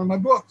about it in one of my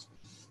books.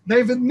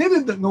 They've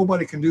admitted that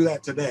nobody can do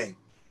that today.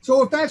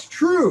 So if that's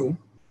true,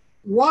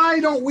 why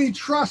don't we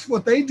trust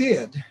what they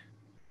did?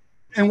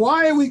 And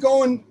why are we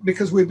going?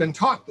 Because we've been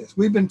taught this.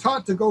 We've been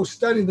taught to go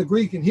study the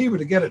Greek and Hebrew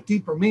to get a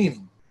deeper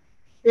meaning.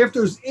 If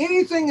there's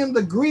anything in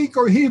the Greek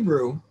or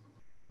Hebrew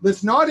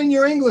that's not in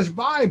your English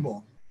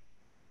Bible,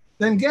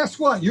 then guess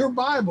what? Your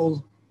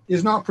Bible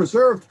is not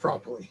preserved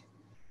properly.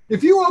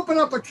 If you open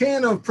up a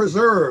can of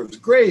preserves,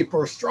 grape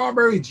or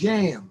strawberry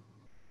jam,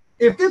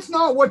 if it's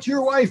not what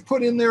your wife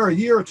put in there a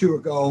year or two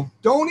ago,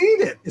 don't eat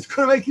it. It's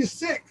going to make you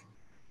sick.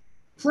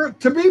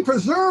 To be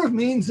preserved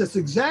means it's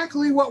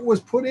exactly what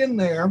was put in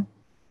there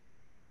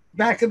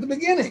back at the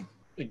beginning.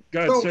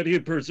 God said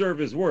he'd preserve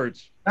his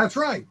words. That's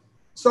right.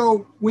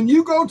 So when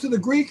you go to the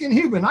Greek and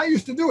Hebrew, and I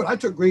used to do it. I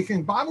took Greek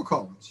in Bible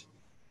college.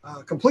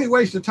 Complete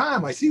waste of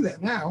time. I see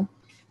that now.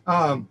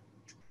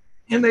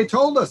 And they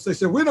told us, they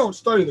said, we don't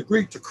study the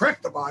Greek to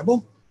correct the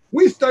Bible.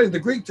 We study the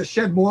Greek to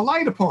shed more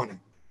light upon it.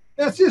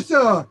 That's just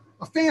a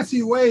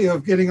fancy way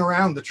of getting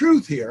around the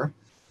truth here,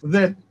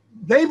 that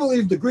they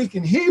believe the Greek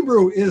and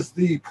Hebrew is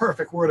the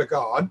perfect word of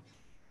God.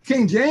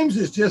 King James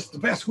is just the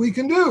best we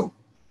can do.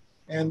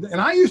 And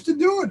I used to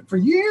do it for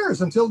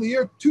years until the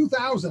year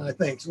 2000, I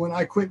think, when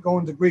I quit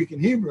going to Greek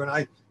and Hebrew and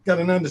I got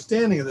an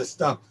understanding of this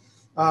stuff.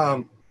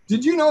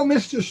 Did you know,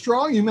 Mr.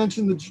 Strong, you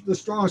mentioned the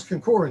Strong's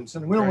Concordance,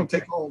 and we don't want to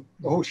take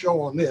the whole show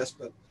on this,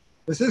 but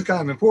this is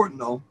kind of important,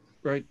 though.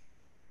 Right.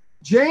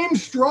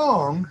 James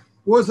Strong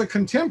was a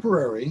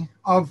contemporary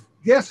of,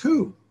 guess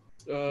who?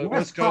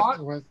 Westcott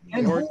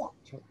and Hort.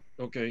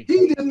 Okay.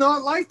 He did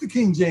not like the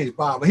King James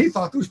Bible. He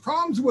thought there was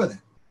problems with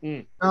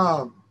it.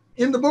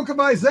 In the book of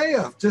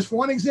Isaiah, just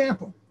one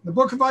example. The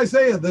book of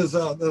Isaiah, there's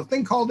a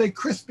thing called a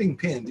crisping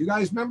pin. Do you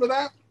guys remember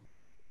that?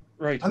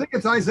 Right. I think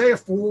it's Isaiah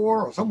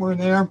 4 or somewhere in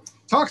there.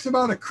 Talks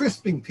about a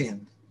crisping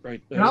pin.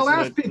 Right. And I'll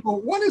ask people,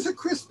 what is a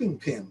crisping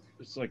pin?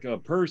 It's like a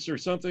purse or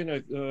something,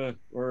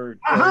 or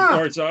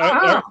it's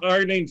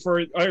ironing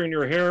for iron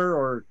your hair,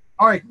 or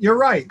All right, you're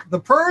right. The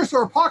purse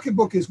or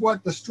pocketbook is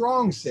what the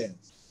Strong says.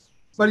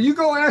 But you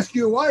go ask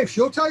your wife,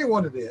 she'll tell you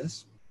what it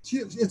is.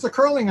 It's a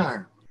curling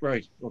iron.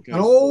 Right. Okay. An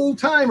old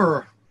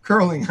timer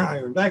curling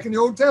iron back in the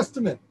Old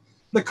Testament.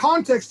 The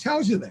context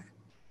tells you that.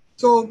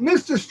 So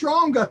Mr.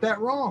 Strong got that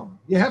wrong.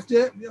 You have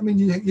to, I mean,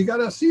 you got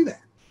to see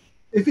that.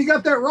 If he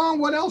got that wrong,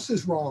 what else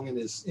is wrong in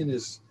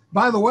his,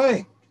 by the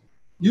way,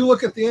 you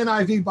look at the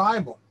NIV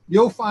Bible,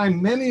 you'll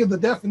find many of the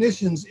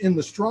definitions in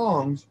the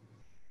Strongs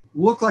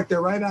look like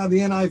they're right out of the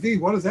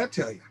NIV. What does that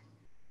tell you?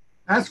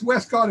 That's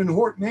Westcott and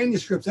Hort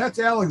manuscripts. That's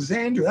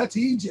Alexandria. That's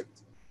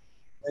Egypt.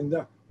 And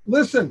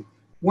listen,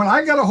 when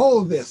I got a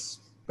hold of this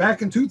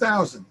back in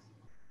 2000,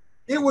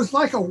 it was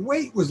like a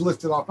weight was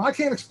lifted off. I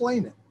can't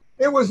explain it.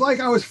 It was like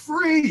I was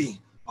free.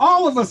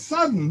 All of a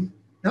sudden,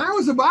 and I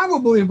was a Bible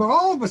believer, but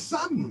all of a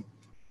sudden,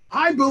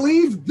 I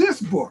believed this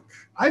book.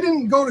 I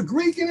didn't go to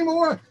Greek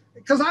anymore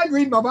because I'd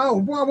read my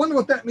Bible. Boy, I wonder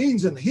what that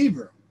means in the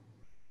Hebrew.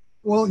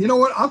 Well, you know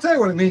what? I'll tell you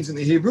what it means in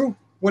the Hebrew.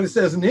 What it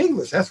says in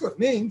English, that's what it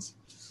means.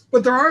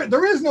 But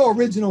there is no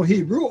original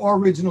Hebrew or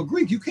original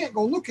Greek. You can't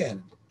go look at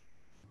it.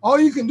 All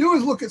you can do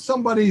is look at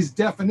somebody's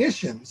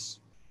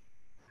definitions.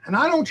 And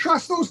I don't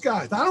trust those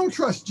guys. I don't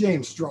trust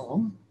James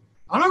Strong.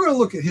 I'm not going to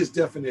look at his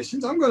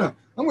definitions. I'm going to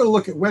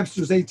look at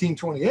Webster's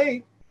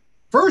 1828.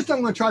 First, I'm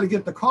going to try to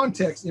get the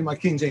context in my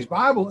King James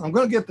Bible. I'm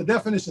going to get the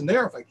definition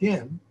there if I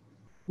can,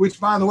 which,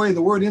 by the way,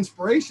 the word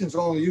inspiration is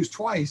only used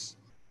twice.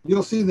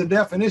 You'll see the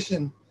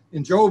definition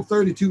in Job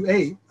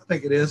 32:8, I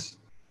think it is.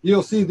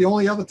 You'll see the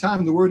only other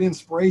time the word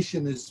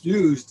inspiration is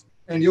used,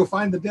 and you'll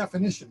find the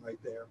definition right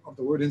there of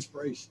the word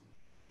inspiration.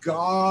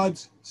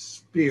 God's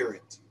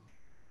Spirit.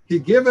 He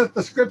giveth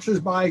the scriptures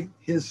by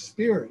his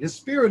Spirit. His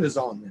Spirit is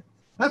on them.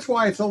 That's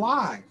why it's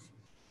alive.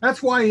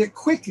 That's why it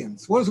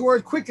quickens. What does the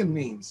word quicken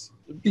means?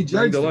 He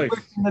judged the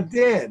quick and the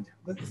dead.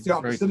 That's the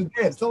opposite of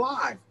dead. It's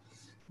alive.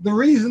 The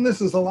reason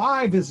this is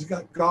alive is it's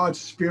got God's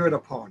Spirit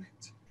upon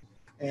it.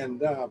 And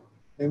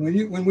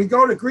when we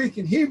go to Greek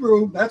and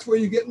Hebrew, that's where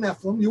you get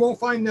Nephilim. You won't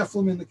find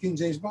Nephilim in the King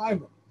James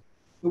Bible.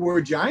 The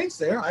word giants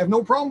there, I have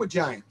no problem with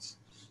giants.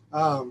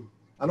 I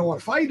don't want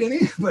to fight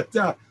any, but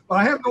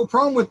I have no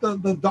problem with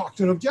the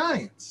doctrine of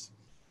giants.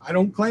 I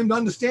don't claim to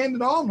understand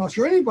it all. I'm not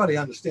sure anybody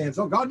understands.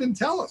 Oh, God didn't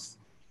tell us.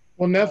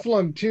 Well,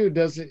 Nephilim too,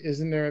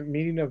 isn't there a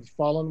meeting of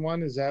fallen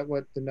one? Is that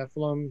what the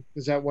Nephilim,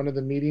 is that one of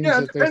the meetings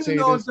that they say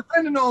it is?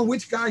 Depending on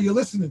which guy you're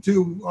listening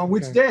to, on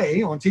which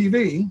day on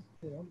TV.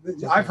 You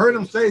know, I've heard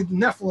them say the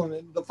Nephilim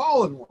and the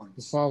fallen ones.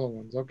 The fallen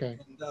ones, okay.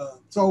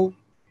 And,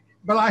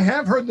 but I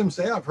have heard them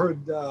say, I've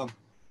heard,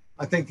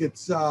 I think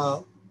it's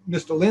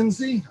Mr.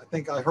 Lindsay, I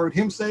think I heard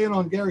him say it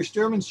on Gary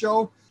Stearman's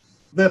show,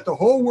 that the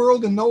whole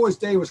world in Noah's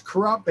day was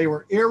corrupt. They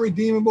were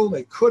irredeemable.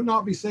 They could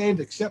not be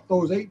saved except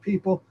those 8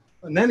 people.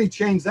 And then he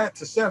changed that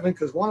to 7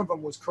 because one of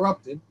them was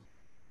corrupted.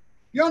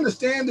 You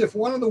understand, if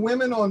one of the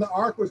women on the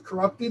ark was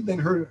corrupted, then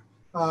her,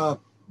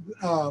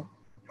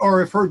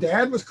 or if her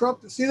dad was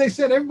corrupted. See, they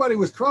said everybody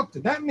was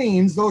corrupted. That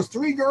means those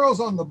 3 girls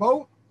on the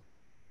boat,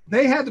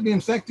 they had to be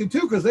infected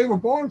too because they were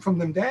born from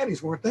them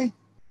daddies, weren't they?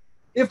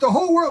 If the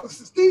whole world,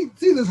 see,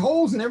 there's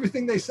holes in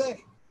everything they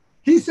say.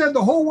 He said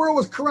the whole world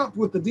was corrupt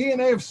with the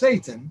DNA of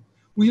Satan.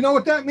 Well, you know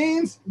what that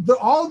means?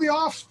 All the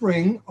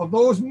offspring of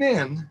those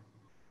men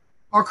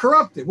are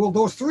corrupted. Well,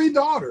 those 3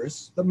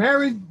 daughters that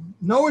married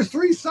Noah's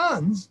 3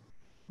 sons,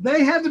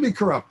 they had to be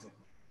corrupted.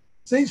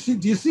 See,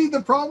 do you see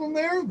the problem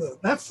there?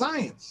 That's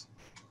science.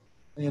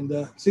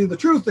 And see, the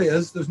truth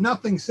is, there's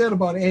nothing said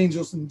about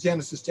angels in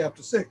Genesis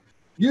chapter 6.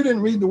 You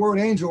didn't read the word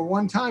angel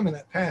one time in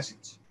that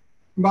passage.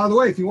 And by the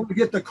way, if you want to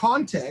get the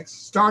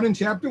context, start in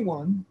chapter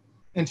 1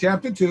 and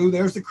chapter 2.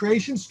 There's the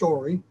creation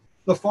story,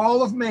 the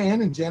fall of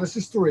man in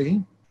Genesis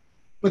 3.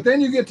 But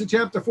then you get to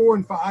chapter 4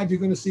 and 5, you're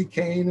going to see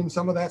Cain and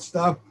some of that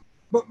stuff.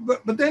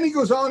 But then he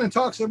goes on and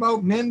talks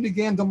about men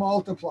began to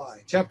multiply.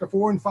 Chapter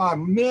 4 and 5,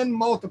 men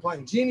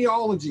multiplying,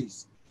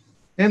 genealogies.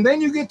 And then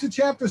you get to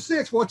chapter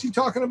 6. What's he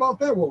talking about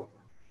there? Well,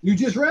 you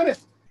just read it.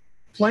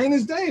 Plain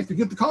as day. If you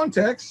get the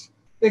context,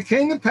 it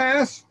came to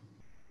pass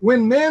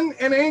when men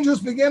and angels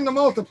began to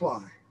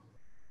multiply.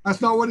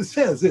 That's not what it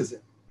says, is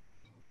it?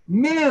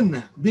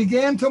 Men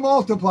began to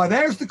multiply.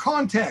 There's the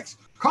context.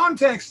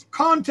 Context.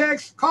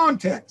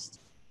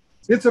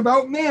 It's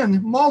about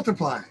men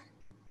multiplying.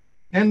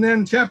 And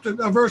then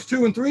verse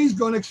 2 and 3 is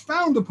going to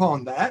expound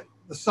upon that.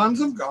 The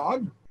sons of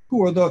God,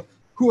 who are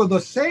the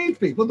saved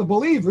people, the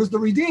believers, the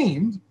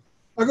redeemed,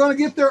 are going to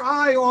get their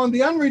eye on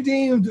the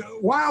unredeemed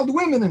wild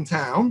women in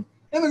town,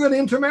 and they're going to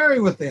intermarry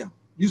with them.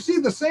 You see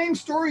the same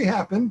story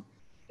happen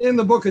in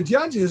the book of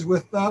Judges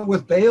with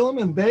Balaam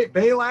and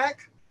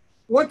Balak.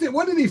 What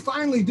did he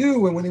finally do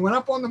when he went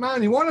up on the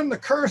mountain? He wanted them to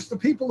curse the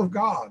people of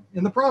God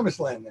in the promised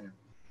land there.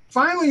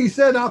 Finally, he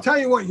said, I'll tell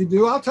you what you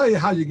do. I'll tell you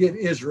how you get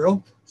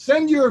Israel.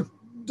 Send your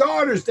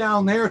daughters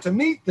down there to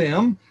meet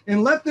them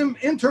and let them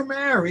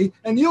intermarry,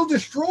 and you'll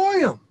destroy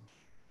them.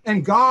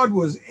 And God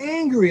was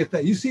angry at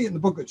that. You see it in the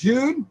book of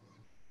Jude.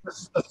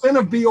 The sin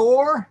of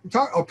Peor,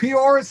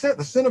 it said,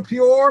 the sin of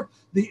Peor,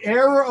 the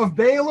error of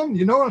Balaam.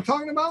 You know what I'm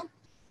talking about?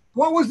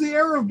 What was the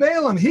error of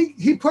Balaam? He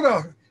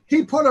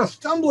he put a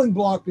stumbling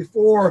block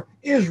before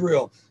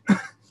Israel.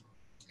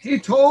 He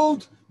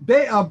told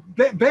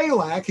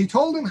Balak, he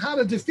told him how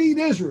to defeat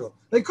Israel.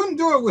 They couldn't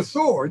do it with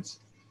swords.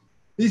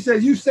 He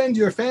said, you send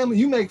your family,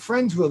 you make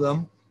friends with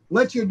them,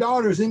 let your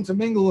daughters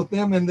intermingle with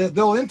them, and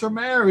they'll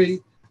intermarry.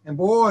 And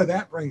boy,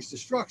 that brings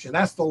destruction.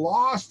 That's the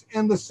lost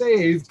and the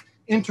saved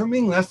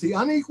intermingle. That's the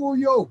unequal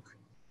yoke.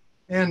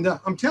 And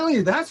I'm telling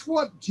you, that's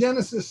what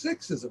Genesis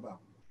 6 is about.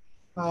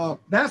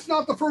 That's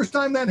not the first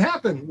time that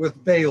happened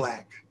with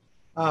Balak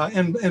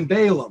and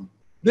Balaam.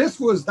 That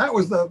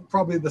was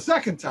probably the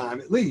second time,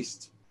 at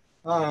least.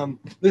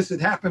 This had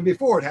happened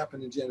before it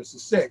happened in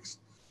Genesis 6.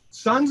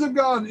 Sons of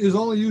God is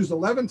only used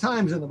 11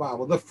 times in the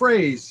Bible. The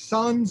phrase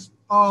sons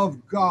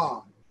of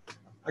God.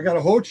 I got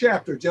a whole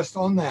chapter just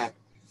on that.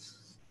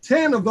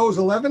 10 of those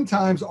 11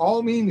 times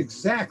all mean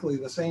exactly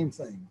the same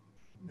thing.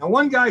 Now,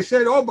 one guy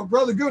said, oh, but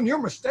Brother Goodwin,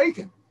 you're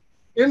mistaken.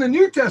 In the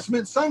New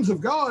Testament, sons of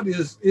God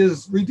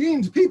is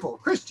redeemed people,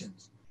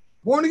 Christians,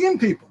 born again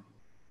people.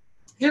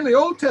 In the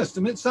Old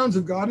Testament, sons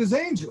of God is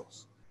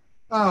angels.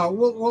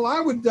 Well,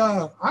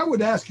 I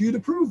would ask you to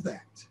prove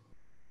that.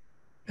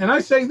 And I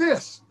say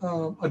this,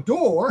 a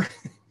door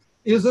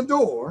is a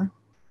door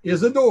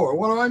is a door.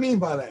 What do I mean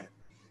by that?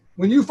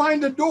 When you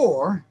find a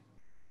door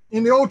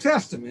in the Old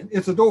Testament,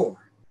 it's a door.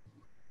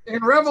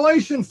 In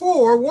Revelation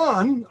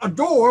 4:1, a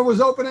door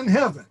was open in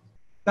heaven.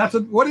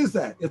 What is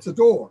that? It's a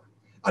door.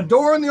 A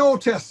door in the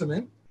Old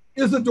Testament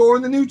is a door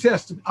in the New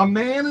Testament. A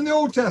man in the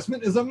Old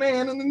Testament is a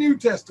man in the New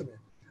Testament.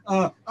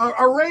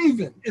 A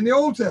raven in the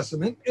Old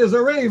Testament is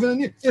a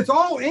raven. It's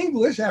all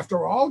English,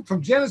 after all.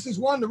 From Genesis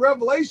 1 to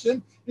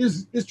Revelation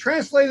is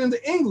translated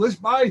into English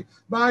by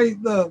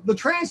the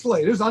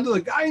translators under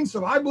the guidance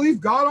of, I believe,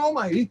 God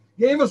Almighty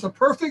gave us a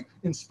perfect,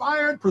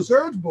 inspired,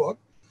 preserved book.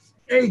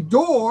 A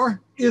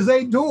door is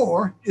a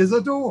door is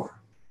a door.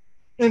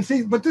 And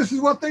see, but this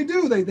is what they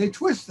do. They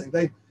twist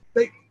things.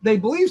 They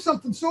believe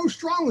something so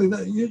strongly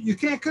that you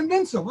can't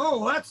convince them.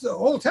 Oh, that's the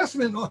Old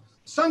Testament.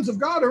 Sons of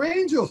God are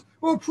angels.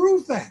 Well,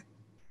 prove that.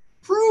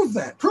 Prove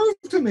that. Prove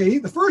to me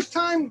the first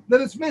time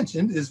that it's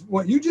mentioned is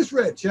what you just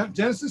read,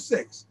 Genesis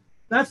 6.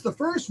 That's the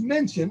first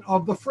mention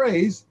of the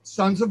phrase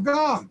sons of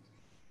God.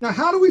 Now,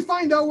 how do we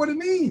find out what it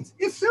means?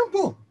 It's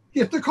simple.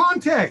 Get the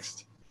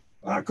context.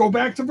 Go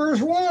back to verse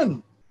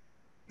 1.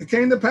 It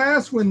came to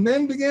pass when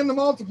men began to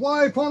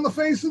multiply upon the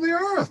face of the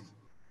earth.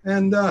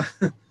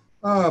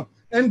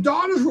 And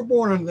daughters were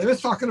born unto them.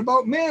 It's talking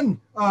about men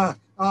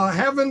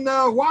having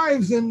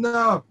wives and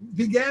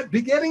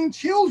begetting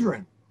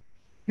children.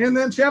 And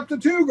then chapter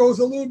 2 goes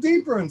a little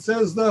deeper and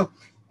says that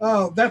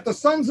the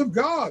sons of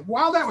God,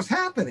 while that was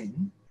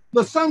happening,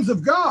 the sons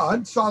of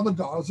God saw the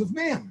daughters of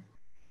men.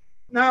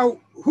 Now,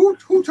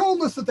 who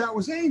told us that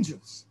was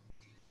angels?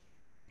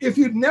 If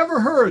you'd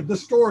never heard the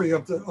story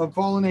of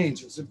fallen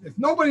angels, if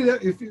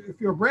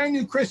you're a brand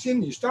new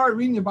Christian, you start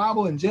reading your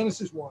Bible in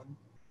Genesis 1,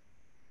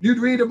 you'd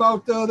read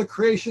about the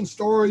creation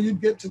story. You'd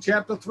get to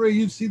chapter 3,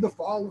 you'd see the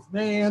fall of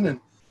man,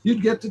 and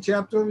you'd get to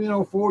chapter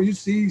 4, you'd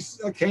see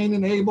Cain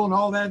and Abel and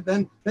all that.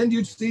 Then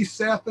you'd see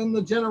Seth and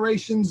the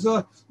generations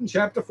in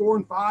chapter 4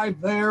 and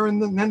 5 there,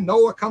 and then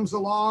Noah comes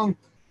along,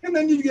 and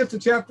then you get to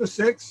chapter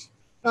 6.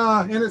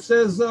 And it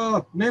says,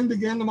 men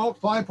began to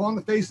multiply upon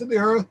the face of the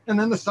earth, and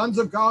then the sons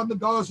of God, the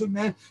daughters of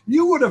men.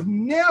 You would have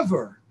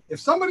never, if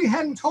somebody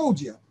hadn't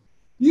told you,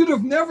 you'd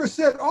have never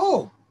said,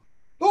 oh,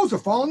 those are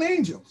fallen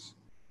angels.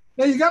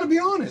 Now, you got to be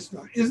honest.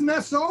 Isn't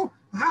that so?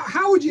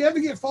 How would you ever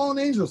get fallen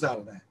angels out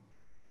of that?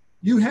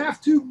 You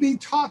have to be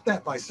taught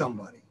that by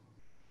somebody.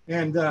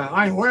 And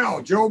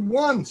Job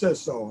 1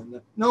 says so.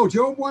 And no,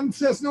 Job 1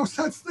 says no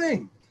such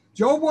thing.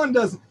 Job 1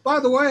 doesn't. By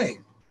the way,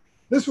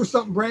 this was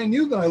something brand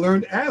new that I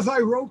learned as I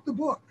wrote the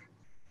book.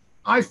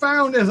 I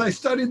found, as I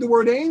studied the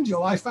word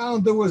angel, I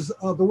found there was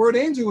the word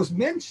angel was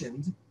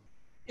mentioned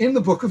in the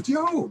book of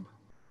Job,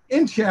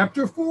 in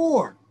chapter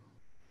 4.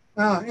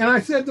 And I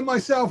said to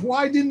myself,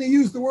 why didn't he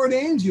use the word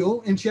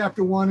angel in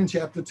chapter 1 and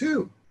chapter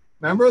 2?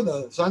 Remember,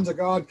 the sons of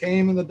God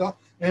came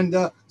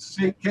and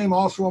Satan came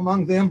also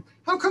among them.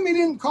 How come he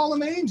didn't call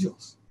them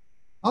angels?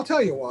 I'll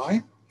tell you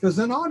why. Because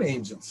they're not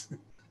angels.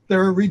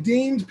 They're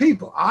redeemed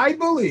people. I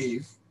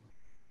believe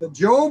that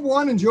Job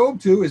 1 and Job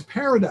 2 is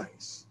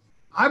paradise.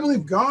 I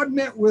believe God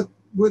met with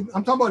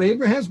I'm talking about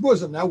Abraham's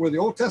bosom now, where the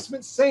Old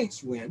Testament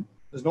saints went.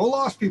 There's no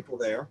lost people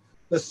there.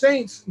 The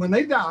saints, when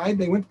they died,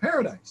 they went to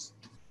paradise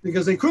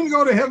because they couldn't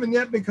go to heaven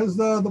yet because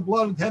the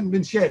blood hadn't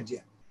been shed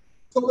yet.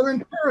 So they're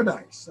in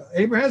paradise.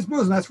 Abraham's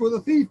bosom, that's where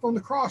the thief on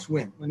the cross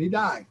went when he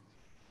died.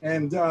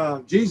 And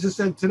Jesus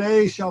said,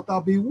 today shalt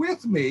thou be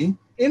with me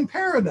in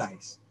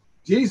paradise.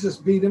 Jesus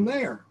beat him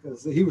there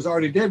because he was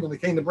already dead when they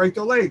came to break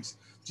their legs.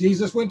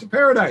 Jesus went to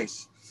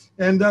paradise,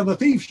 and the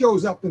thief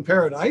shows up in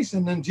paradise,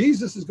 and then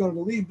Jesus is going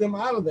to lead them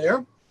out of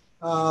there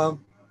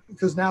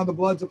because now the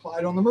blood's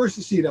applied on the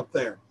mercy seat up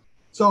there.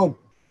 So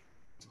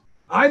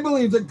I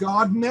believe that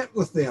God met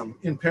with them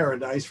in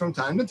paradise from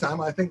time to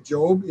time. I think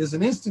Job is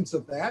an instance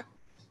of that.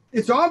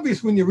 It's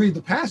obvious when you read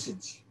the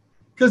passage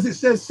because it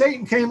says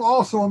Satan came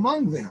also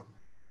among them.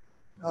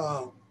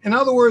 In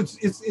other words,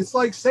 it's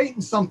like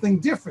Satan's something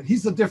different.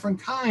 He's a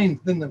different kind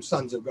than the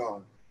sons of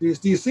God. Do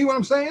you see what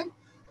I'm saying?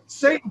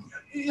 Satan,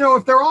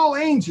 if they're all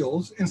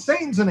angels and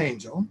Satan's an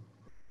angel,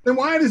 then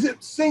why does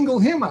it single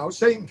him out?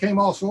 Satan came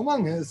also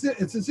among them.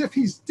 It's as if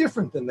he's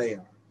different than they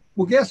are.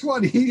 Well, guess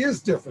what? He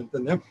is different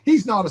than them.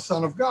 He's not a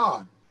son of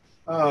God.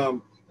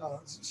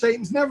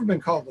 Satan's never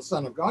been called the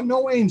son of God.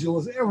 No angel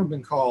has ever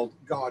been called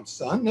God's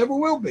son. Never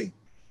will be.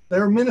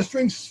 They're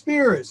ministering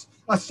spirits.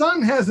 A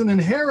son has an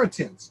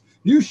inheritance.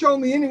 You show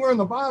me anywhere in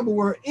the Bible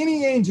where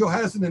any angel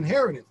has an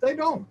inheritance. They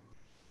don't.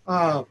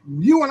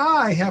 You and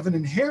I have an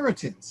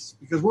inheritance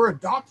because we're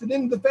adopted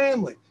into the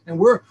family, and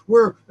we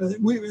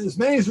as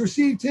many as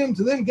received him,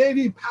 to them gave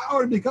he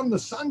power to become the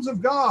sons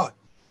of God.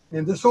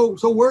 And so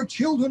we're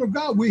children of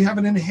God. We have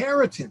an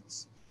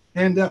inheritance,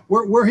 and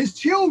we're his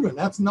children.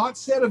 That's not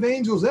said of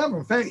angels ever.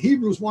 In fact,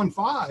 Hebrews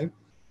 1:5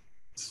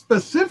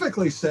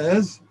 specifically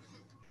says,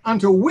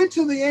 unto which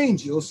of the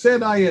angels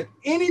said I at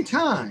any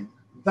time,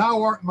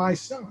 thou art my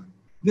son,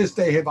 this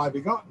day have I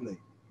begotten thee.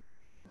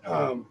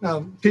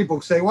 Now,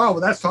 people say, well,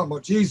 that's talking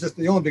about Jesus,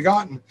 the only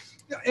begotten.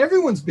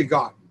 Everyone's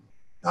begotten.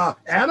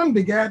 Adam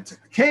begat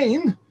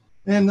Cain,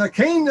 and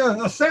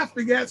Seth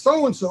begat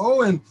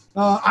so-and-so, and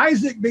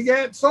Isaac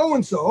begat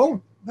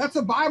so-and-so. That's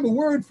a Bible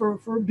word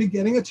for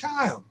begetting a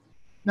child.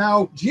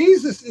 Now,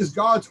 Jesus is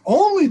God's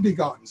only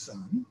begotten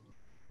son,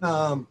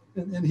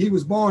 and he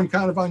was born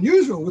kind of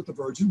unusual with the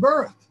virgin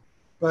birth.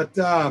 But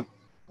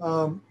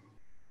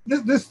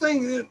this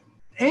thing...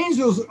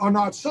 Angels are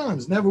not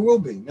sons, never will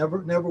be, never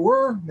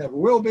were, never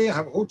will be. I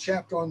have a whole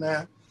chapter on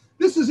that.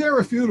 This is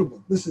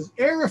irrefutable. This is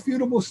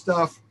irrefutable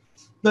stuff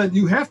that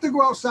you have to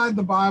go outside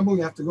the Bible.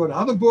 You have to go to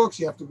other books.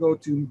 You have to go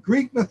to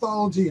Greek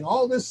mythology and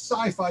all this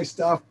sci-fi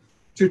stuff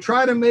to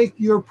try to make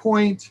your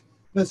point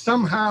that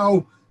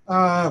somehow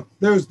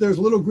there's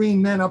little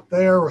green men up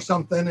there or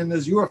something, and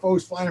there's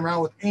UFOs flying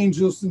around with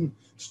angels and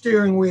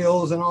steering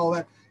wheels and all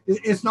that.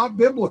 It's not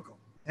biblical,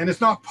 and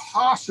it's not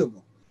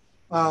possible.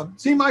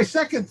 See, my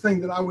second thing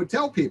that I would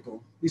tell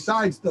people,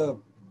 besides the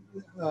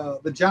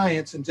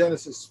giants in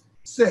Genesis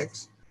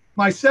 6,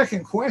 my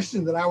second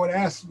question that I would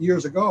ask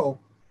years ago,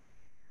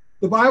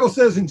 the Bible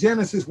says in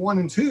Genesis 1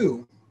 and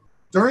 2,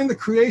 during the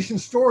creation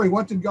story,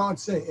 what did God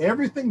say?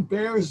 Everything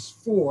bears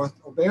forth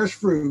or bears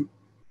fruit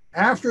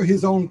after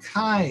his own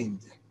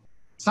kind.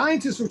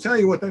 Scientists will tell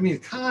you what that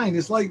means. Kind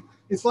is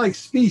it's like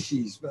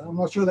species, but I'm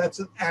not sure that's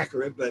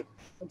accurate, but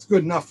that's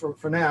good enough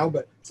for now.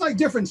 But it's like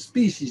different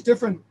species,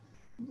 different.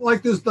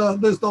 Like there's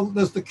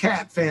the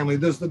cat family,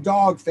 there's the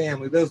dog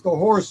family, there's the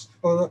horse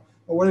or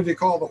whatever you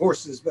call the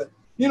horses, but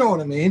you know what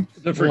I mean.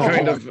 Different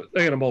kind of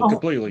animal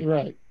completely.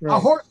 Right. A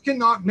horse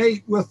cannot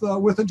mate with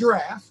a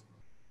giraffe.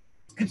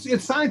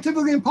 It's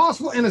scientifically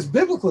impossible, and it's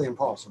biblically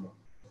impossible.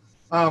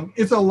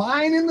 It's a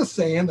line in the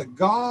sand that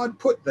God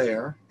put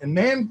there, and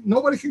man,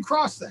 nobody can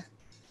cross that.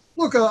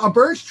 Look, a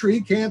birch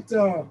tree can't.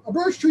 A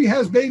birch tree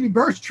has baby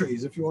birch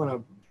trees, if you want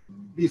to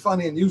be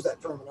funny and use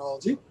that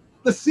terminology.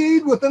 The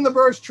seed within the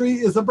birch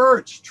tree is a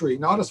birch tree,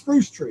 not a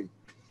spruce tree.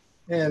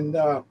 And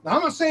I'm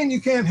not saying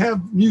you can't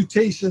have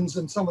mutations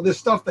and some of this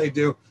stuff they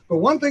do, but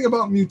one thing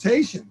about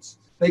mutations,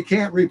 they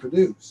can't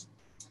reproduce.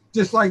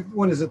 Just like,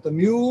 what is it, the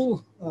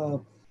mule?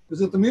 Is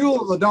it the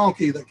mule or the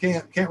donkey that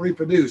can't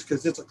reproduce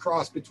because it's a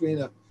cross between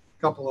a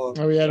couple of...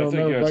 Oh, yeah, I don't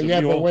know.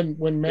 But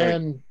when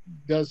man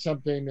does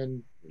something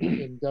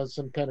and does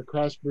some kind of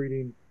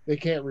crossbreeding, they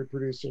can't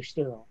reproduce. They're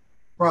sterile.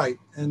 Right.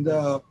 And...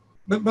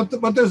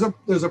 But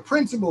there's a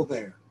principle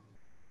there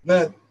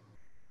that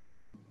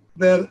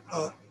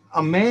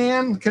a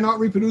man cannot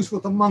reproduce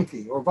with a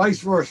monkey, or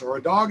vice versa, or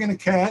a dog and a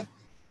cat,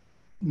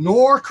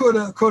 nor could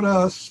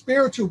a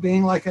spiritual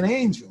being like an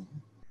angel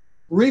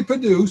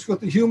reproduce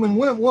with a human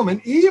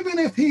woman, even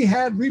if he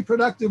had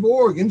reproductive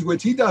organs,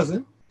 which he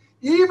doesn't,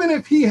 even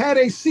if he had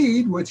a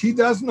seed, which he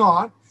does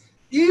not,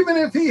 even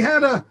if he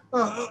had a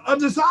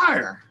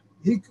desire,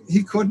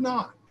 he could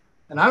not.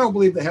 And I don't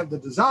believe they have the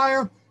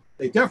desire.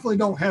 They definitely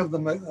don't have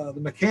the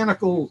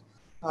mechanical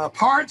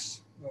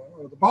parts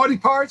or the body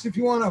parts, if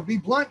you want to be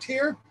blunt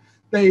here.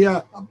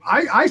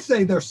 I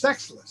say they're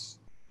sexless.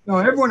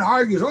 Everyone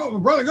argues, oh,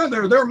 brother, God,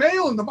 they're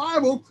male in the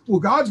Bible. Well,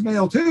 God's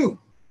male too.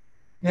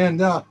 And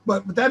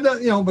but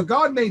that but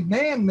God made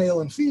man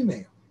male and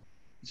female.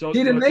 So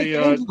he didn't make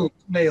angels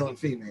male and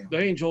female.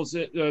 The angels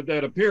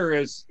that appear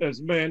as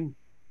men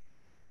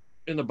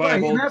in the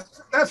Bible. Right, and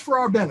that's for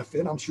our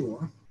benefit, I'm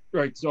sure.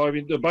 Right. So, I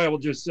mean, the Bible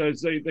just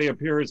says they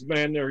appear as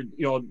men. They're,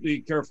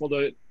 be careful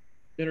to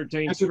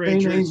entertain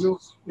strangers.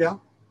 Angels. Yeah.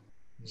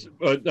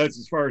 But that's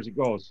as far as it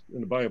goes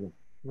in the Bible.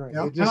 Right.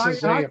 Yeah. It just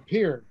says they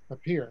appear.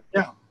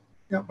 Yeah.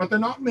 Yeah. But they're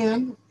not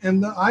men.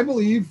 And I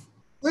believe,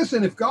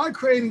 listen, if God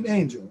created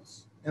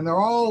angels and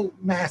they're all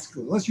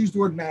masculine, let's use the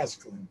word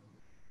masculine,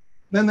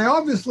 then they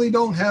obviously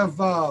don't have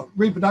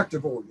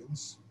reproductive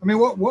organs. I mean,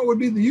 what would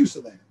be the use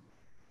of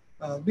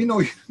that? Be no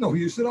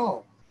use at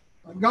all.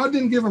 God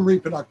didn't give them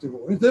reproductive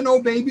organs. There are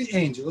no baby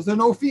angels. There are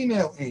no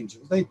female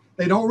angels. They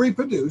don't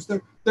reproduce.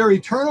 They're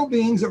eternal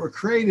beings that were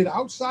created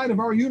outside of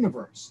our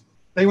universe.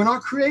 They were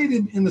not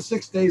created in the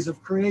 6 days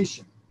of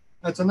creation.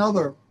 That's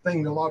another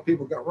thing that a lot of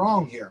people got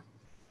wrong here.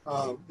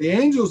 The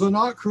angels are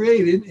not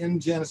created in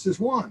Genesis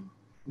 1.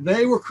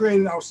 They were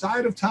created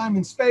outside of time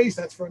and space.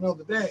 That's for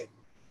another day.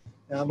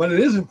 But it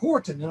is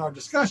important in our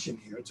discussion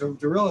here to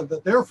realize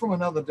that they're from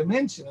another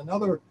dimension,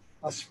 another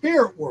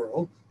spirit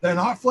world. They're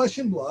not flesh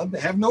and blood. They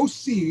have no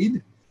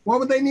seed. What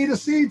would they need a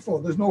seed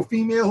for? There's no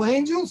female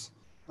angels.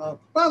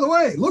 By the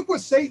way, look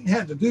what Satan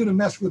had to do to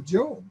mess with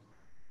Job.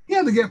 He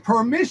had to get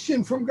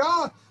permission from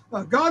God.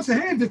 God said,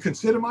 hey, have you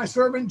consider my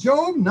servant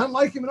Job? None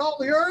like him in all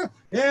the earth.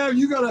 Yeah,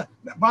 you got to.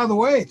 By the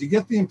way, did you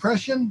get the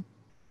impression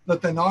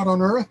that they're not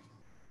on earth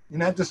in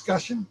that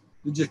discussion?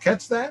 Did you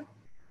catch that?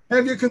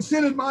 Have you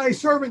considered my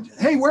servant?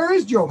 Hey, where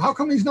is Job? How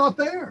come he's not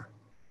there?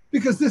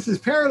 Because this is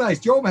paradise.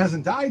 Job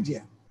hasn't died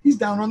yet. He's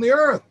down on the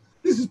earth.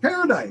 This is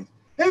paradise.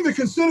 Have you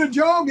considered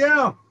Job?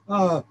 Yeah.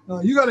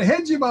 You got a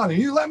hedge about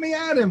him. You let me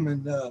at him.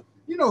 And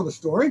you know the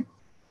story.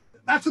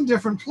 That's a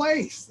different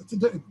place.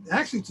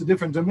 Actually, it's a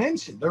different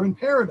dimension. They're in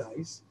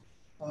paradise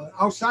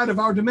outside of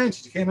our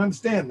dimension. You can't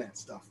understand that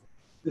stuff.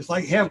 It's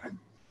like heaven.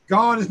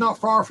 God is not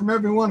far from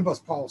every one of us,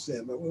 Paul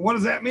said. But what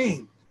does that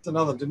mean? It's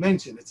another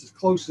dimension. It's as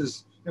close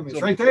as, I mean,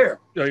 it's right there.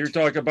 Yeah, you're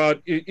talking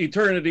about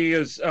eternity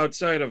is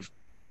outside of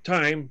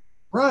time.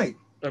 Right.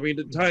 I mean,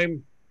 the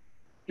time,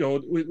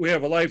 we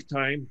have a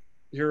lifetime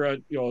here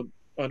on,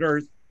 on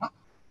earth,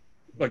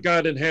 but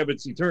God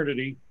inhabits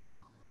eternity.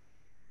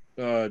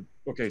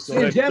 Okay, so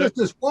in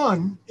Genesis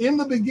 1, in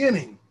the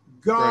beginning,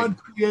 God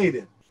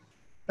created.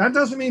 That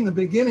doesn't mean the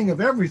beginning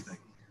of everything.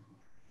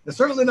 It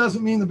certainly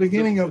doesn't mean the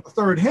beginning of the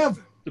third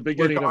heaven. The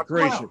beginning of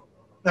creation.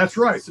 That's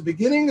right. It's the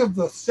beginning of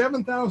the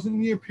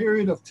 7,000-year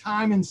period of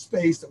time and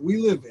space that we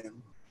live in.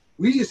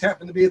 We just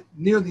happen to be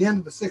near the end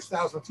of the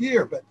 6,000th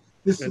year, but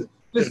this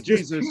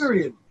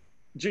period.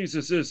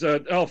 Jesus is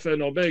Alpha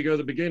and Omega,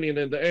 the beginning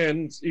and the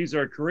end. He's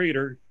our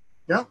creator.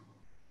 Yep.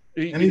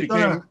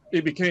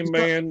 He became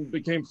man,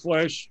 became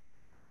flesh.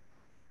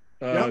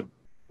 Yep.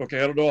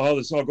 Okay, I don't know how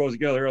this all goes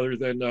together other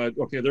than,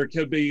 there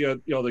could be,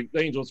 the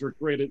angels were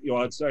created,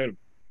 outside of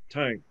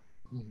time.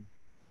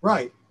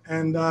 Right.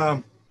 And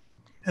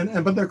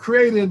but they're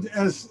created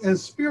as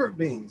spirit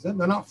beings. They're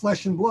not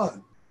flesh and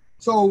blood.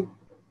 So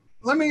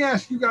let me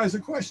ask you guys a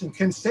question.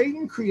 Can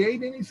Satan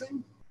create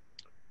anything?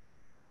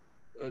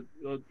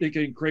 He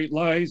can create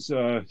lies.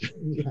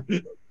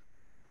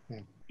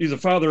 He's a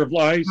father of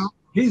lies.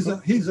 He's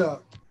a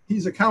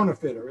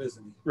counterfeiter,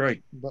 isn't he?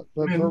 Right. But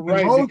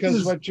right,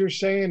 because what you're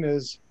saying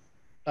is,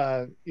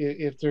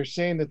 if they're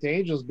saying that the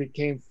angels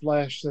became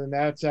flesh, then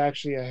that's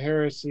actually a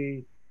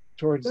heresy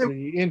towards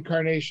the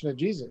incarnation of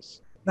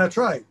Jesus. That's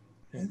right.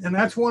 And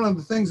that's one of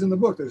the things in the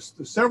book. There's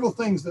several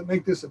things that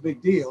make this a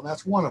big deal, and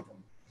that's one of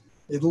them.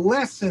 It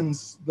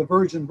lessens the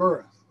virgin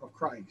birth of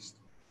Christ.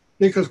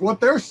 Because what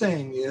they're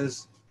saying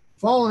is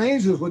fallen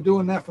angels were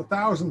doing that for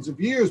thousands of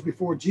years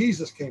before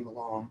Jesus came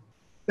along.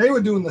 They were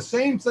doing the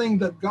same thing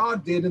that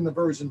God did in the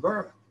virgin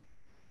birth.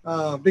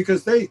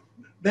 Because they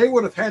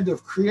would have had to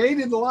have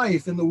created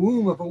life in the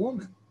womb of a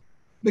woman.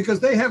 Because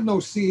they have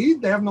no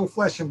seed, they have no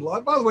flesh and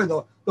blood. By the way,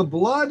 the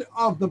blood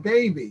of the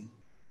baby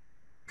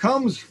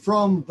comes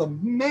from the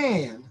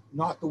man,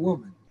 not the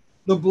woman.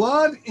 The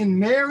blood in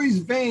Mary's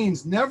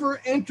veins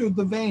never entered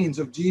the veins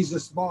of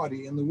Jesus'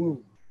 body in the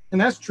womb.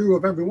 And that's true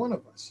of every one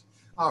of us.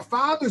 Our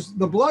fathers,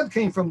 the blood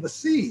came from the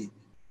seed,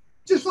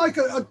 just like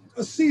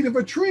a seed of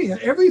a tree.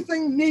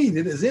 Everything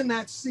needed is in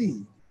that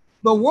seed.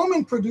 The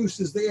woman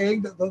produces the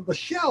egg, the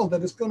shell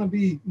that it's going to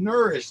be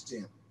nourished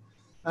in.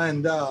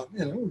 And,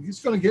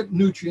 it's going to get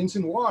nutrients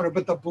and water.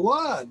 But the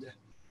blood,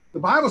 the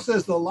Bible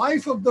says the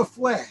life of the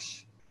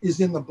flesh is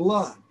in the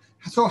blood.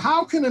 So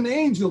how can an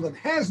angel that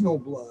has no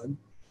blood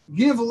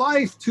give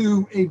life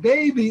to a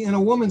baby in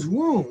a woman's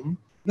womb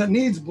that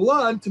needs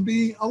blood to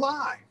be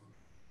alive?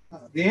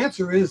 The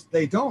answer is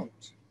they don't.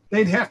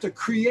 They'd have to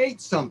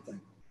create something.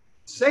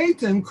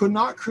 Satan could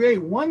not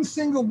create one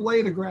single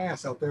blade of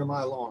grass out there in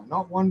my lawn.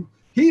 Not one.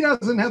 He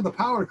doesn't have the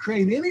power to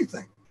create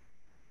anything.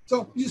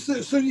 So you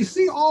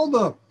see all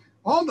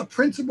the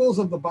principles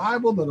of the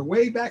Bible that are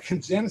way back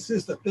in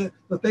Genesis that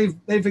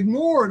they've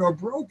ignored or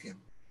broken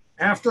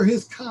after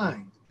his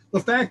kind. The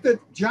fact that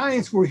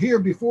giants were here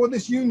before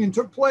this union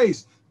took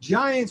place.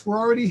 Giants were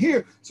already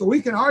here. So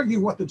we can argue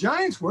what the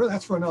giants were.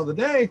 That's for another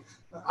day.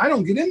 I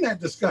don't get in that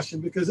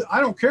discussion because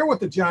I don't care what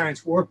the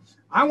giants were.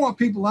 I want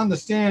people to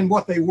understand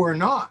what they were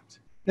not.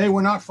 They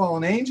were not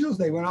fallen angels.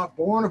 They were not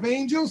born of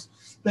angels.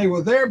 They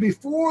were there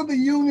before the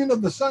union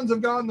of the sons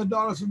of God and the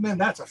daughters of men.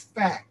 That's a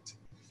fact.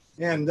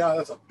 And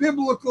that's a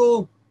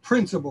biblical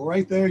principle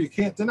right there. You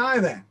can't deny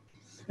that.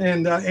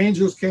 And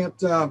angels can't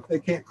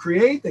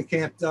create.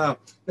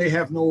 They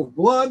have no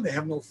blood. They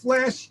have no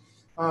flesh.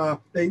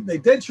 They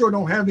dead sure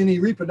don't have any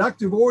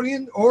reproductive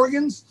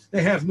organs.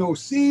 They have no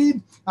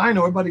seed. I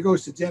know everybody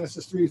goes to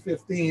Genesis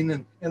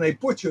 3:15 and they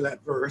butcher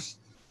that verse.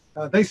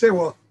 They say,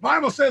 well,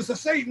 Bible says that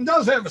Satan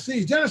does have a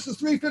seed. Genesis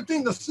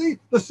 3:15,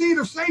 the seed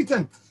of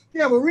Satan.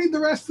 Yeah, well, read the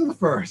rest of the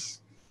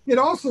verse. It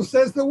also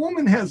says the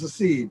woman has a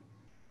seed.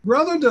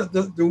 Brother,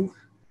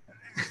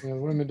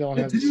 women don't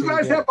have. Did you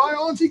guys have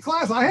biology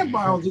class? I had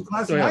biology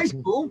class in high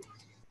school.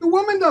 The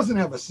woman doesn't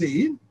have a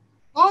seed.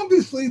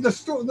 Obviously,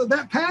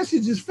 that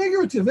passage is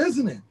figurative,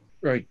 isn't it?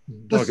 Right.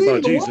 The Talk seed about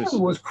of the Jesus.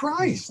 woman was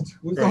Christ,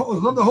 was Right.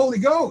 of the Holy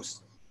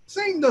Ghost.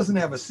 Satan doesn't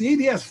have a seed.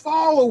 He has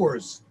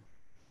followers.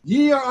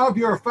 Ye are of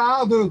your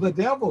father, the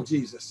devil,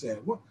 Jesus said.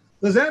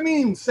 Does that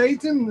mean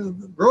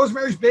Satan,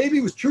 Rosemary's Baby,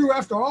 was true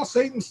after all?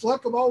 Satan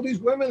slept with all these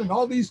women and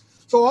all these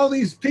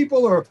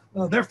people are,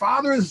 their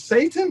father is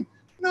Satan?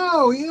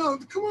 No,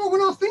 come on, we're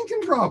not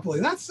thinking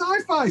properly. That's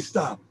sci-fi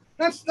stuff.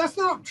 That's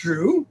not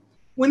true.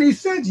 When he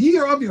said ye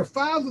are of your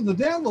father the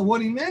devil,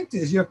 what he meant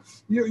is you're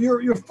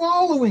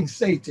following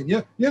Satan.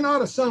 You're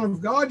not a son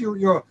of God.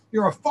 You're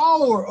a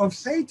follower of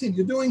Satan.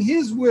 You're doing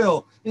his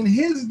will and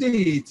his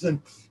deeds,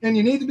 and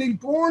you need to be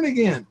born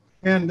again.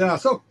 And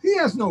so he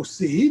has no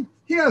seed.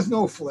 He has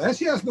no flesh.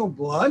 He has no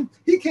blood.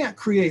 He can't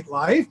create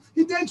life.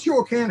 He dead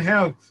sure can't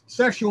have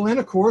sexual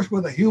intercourse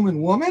with a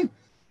human woman.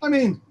 I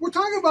mean, we're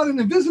talking about an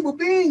invisible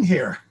being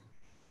here.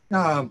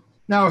 Now,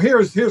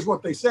 here's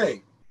what they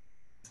say.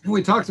 And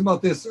we talked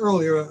about this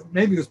earlier.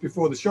 Maybe it was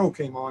before the show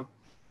came on.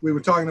 We were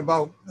talking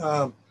about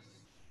a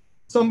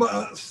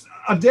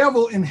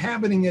devil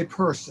inhabiting a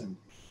person.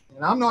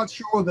 And I'm not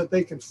sure that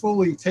they can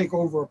fully take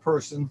over a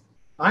person.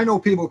 I know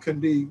people can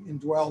be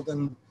indwelled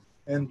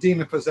and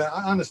demon possessed.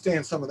 I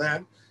understand some of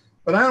that,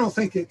 but I don't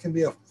think it can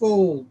be a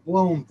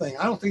full-blown thing.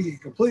 I don't think it can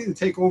completely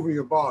take over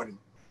your body.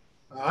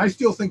 I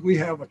still think we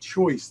have a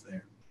choice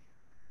there.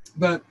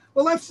 But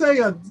let's say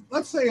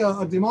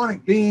a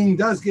demonic being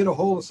does get a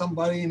hold of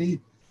somebody and he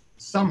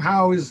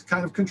somehow is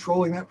kind of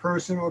controlling that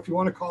person, or if you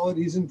want to call it,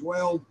 he's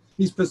indwelled,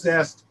 he's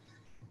possessed.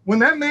 When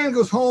that man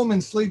goes home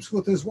and sleeps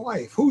with his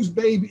wife, whose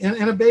baby,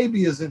 and a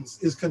baby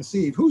is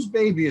conceived, whose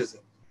baby is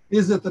it?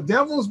 Is it the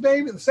devil's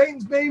baby, the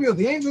Satan's baby, or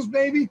the angel's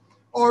baby,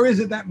 or is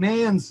it that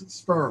man's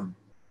sperm?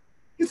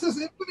 It's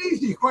an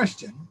easy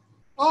question.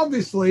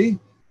 Obviously,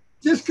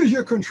 just because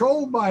you're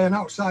controlled by an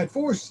outside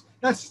force,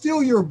 that's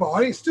still your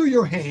body, it's still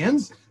your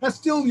hands, that's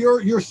still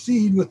your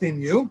seed within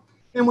you.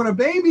 And when a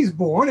baby's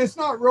born, it's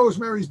not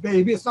Rosemary's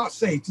baby, it's not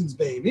Satan's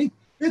baby,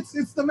 it's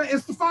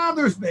the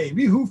father's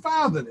baby who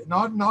fathered it,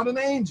 not an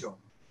angel.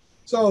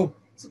 So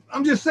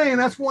I'm just saying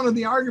that's one of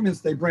the arguments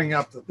they bring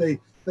up, that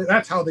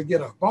that's how they get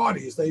a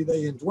body, is they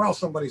indwell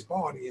somebody's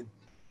body,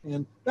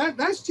 and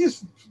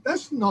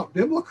that's not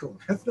biblical.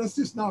 That's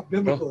just not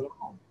biblical at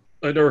all.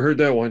 I never heard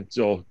that one.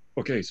 So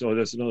okay, so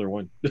that's another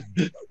one.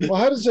 Well,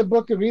 how does the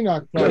Book of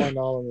Enoch fall into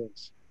all of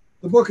this?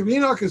 The Book of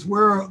Enoch is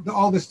where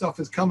all this stuff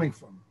is coming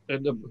from.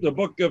 And the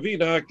Book of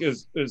Enoch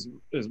is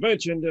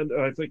mentioned in,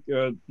 I think,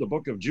 the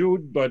Book of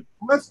Jude, but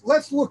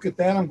let's look at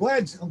that. I'm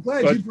glad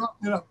you brought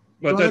it up.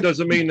 But that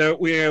doesn't mean that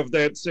we have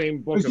that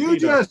same Book of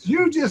Enoch.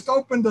 You just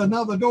opened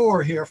another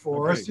door here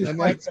for us. And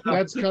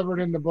that's covered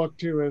in the book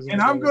too, isn't it?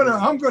 And I'm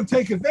gonna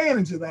take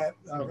advantage of that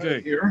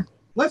right here.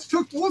 Let's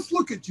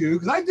look at you,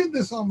 because I did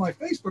this on my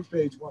Facebook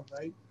page one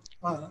night.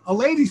 A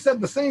lady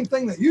said the same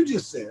thing that you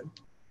just said,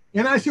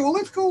 and I said, well,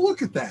 let's go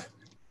look at that.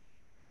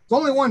 It's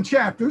only one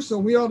chapter, so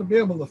we ought to be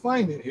able to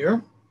find it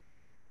here.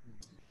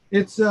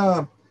 It's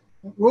we'll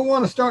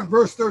want to start in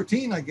verse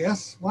 13, I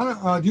guess.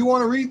 Do you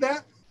want to read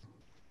that?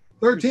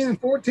 13 and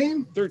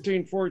 14?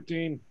 13,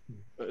 14.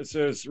 It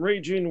says,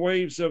 raging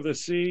waves of the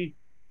sea,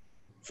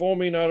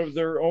 foaming out of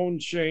their own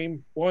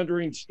shame,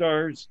 wandering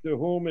stars, to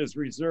whom is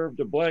reserved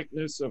the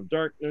blackness of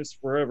darkness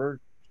forever.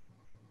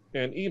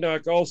 And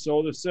Enoch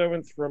also, the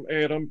seventh from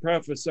Adam,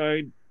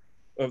 prophesied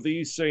of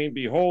these, saying,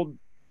 behold,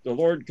 the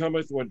Lord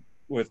cometh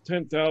with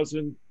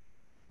 10,000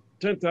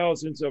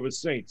 of his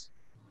saints.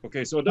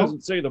 Okay, so it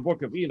doesn't say the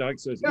Book of Enoch, it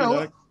says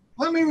Enoch.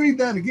 Let me read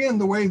that again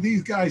the way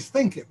these guys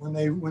think it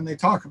when they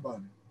talk about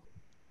it.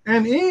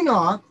 And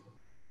Enoch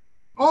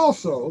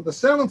also, the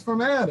seventh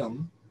from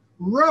Adam,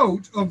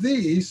 wrote of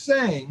these,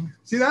 saying,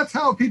 see, that's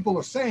how people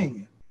are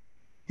saying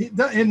it.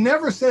 It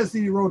never says that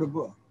he wrote a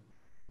book.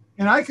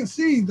 And I can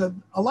see that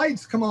a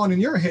light's come on in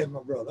your head,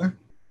 my brother,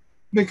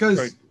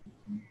 because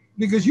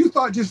you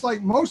thought, just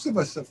like most of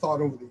us have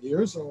thought over the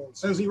years, so it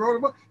says he wrote a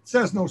book. It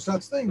says no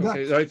such thing.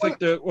 Okay, I think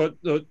that what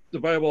the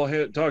Bible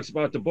talks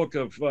about, the book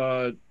of,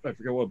 I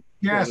forget what.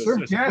 Jasher.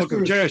 Book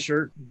of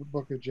Jasher. The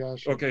Book of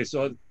Jasher. Okay,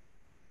 so,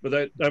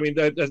 but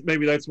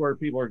maybe that's where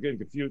people are getting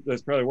confused.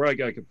 That's probably where I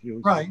got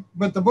confused. Right,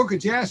 but the Book of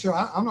Jasher,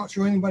 I'm not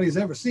sure anybody's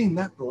ever seen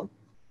that book.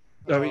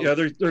 I mean, yeah,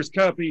 there's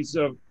copies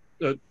of.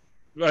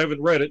 I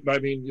haven't read it, but I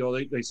mean,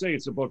 they say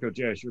it's a Book of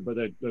Jasher, but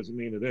that doesn't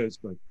mean it is.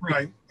 But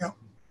right, yeah.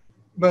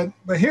 But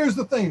here's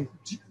the thing: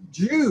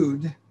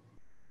 Jude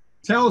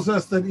tells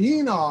us that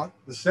Enoch,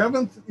 the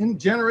seventh in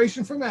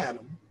generation from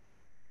Adam,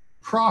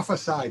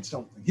 prophesied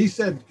something. He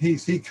said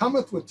he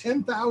cometh with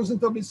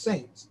 10,000 of his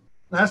saints.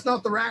 That's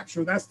not the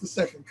rapture, that's the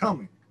second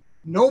coming.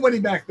 Nobody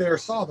back there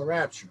saw the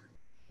rapture.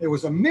 It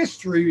was a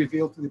mystery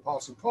revealed to the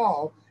Apostle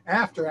Paul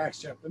after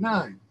Acts chapter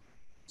 9.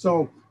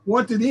 So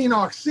what did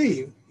Enoch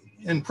see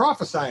and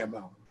prophesy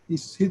about? He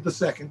see the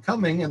second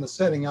coming and the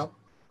setting up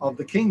of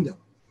the kingdom.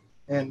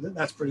 And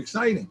that's pretty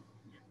exciting.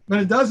 But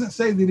it doesn't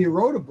say that he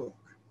wrote a book.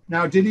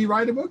 Now, did he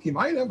write a book? He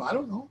might have, I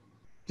don't know.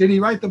 Did he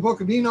write the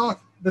Book of Enoch?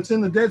 that's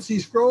in the Dead Sea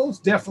Scrolls?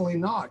 Definitely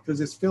not,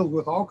 because it's filled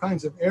with all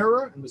kinds of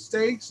error and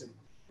mistakes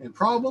and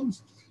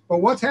problems. But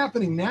what's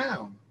happening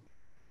now,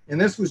 and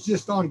this was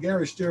just on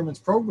Gary Stearman's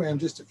program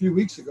just a few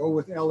weeks ago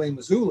with L.A.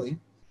 Mazzulli,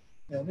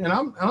 and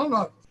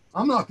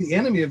I'm not the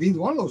enemy of either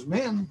one of those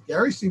men.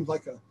 Gary seems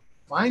like a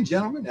fine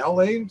gentleman.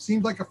 L.A.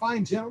 seems like a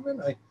fine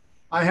gentleman.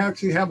 I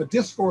actually have a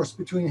discourse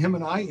between him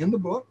and I in the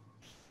book.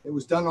 It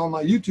was done on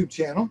my YouTube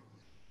channel,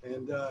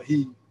 and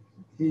he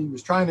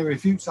was trying to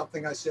refute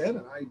something I said,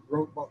 and I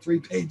wrote about 3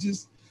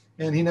 pages,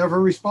 and he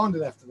never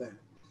responded after that.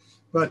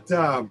 But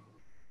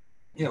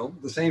you know,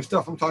 the same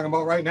stuff I'm talking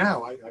about right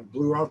now, I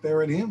blew out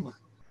there at him.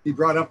 He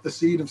brought up the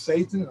seed of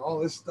Satan and all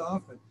this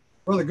stuff, and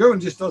Brother Goodwin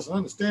just doesn't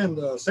understand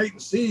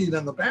Satan's seed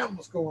and the battle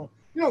that's going on.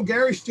 You know,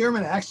 Gary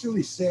Stearman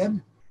actually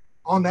said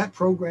on that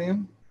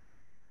program,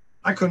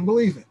 I couldn't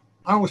believe it.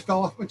 I almost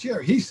fell off my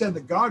chair. He said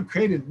that God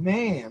created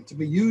man to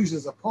be used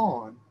as a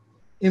pawn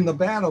in the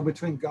battle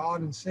between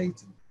God and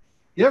Satan.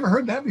 You ever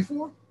heard that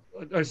before?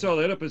 I saw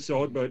that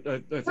episode, but I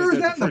think Where's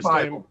that's that in the the first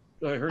time Bible?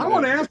 I heard I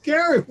want to that. ask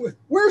Gary,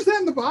 where's that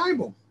in the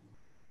Bible?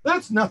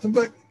 That's nothing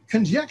but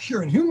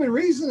conjecture and human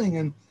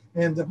reasoning.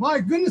 And my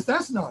goodness,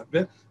 that's not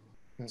bit.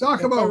 Talk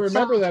If about. I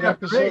remember that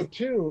chapter episode 8.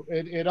 too.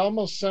 It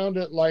almost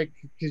sounded like,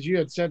 because you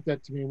had sent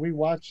that to me, we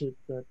watched it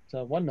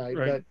that one night,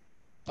 Right.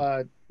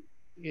 but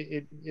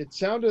it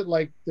sounded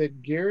like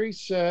that Gary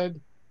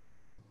said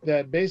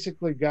that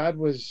basically God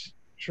was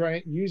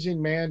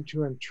using man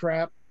to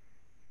entrap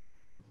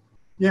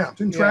Yeah,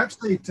 to entrap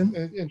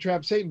Satan.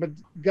 entrap Satan, but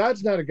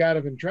God's not a God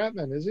of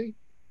entrapment, is he?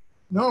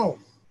 No.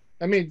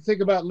 I mean,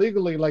 think about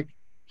legally, like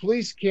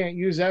police can't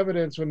use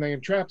evidence when they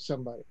entrap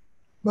somebody.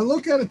 But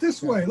look at it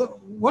this way. Look,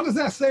 what does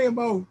that say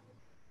about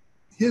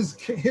his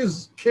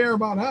care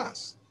about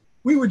us?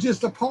 We were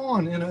just a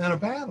pawn in a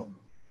battle.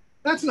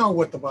 That's not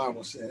what the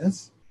Bible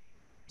says.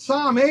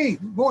 Psalm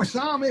 8,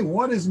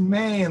 what is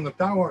man that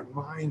thou art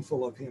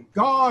mindful of him?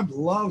 God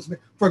loves me.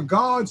 For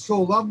God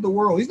so loved the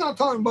world. He's not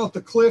talking about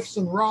the cliffs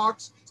and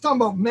rocks. He's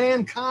talking about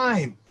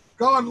mankind.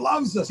 God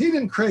loves us. He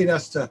didn't create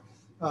us to.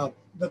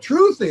 The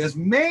truth is,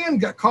 man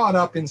got caught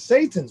up in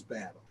Satan's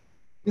battle.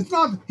 It's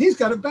not, he's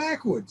got it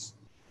backwards.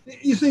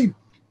 You see,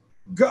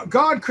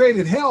 God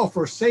created hell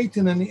for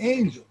Satan and the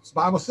angels. The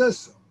Bible says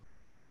so.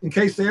 In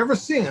case they ever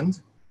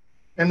sinned,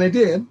 and they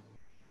did,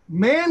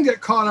 man got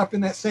caught up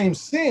in that same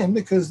sin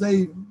because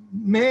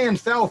man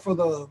fell for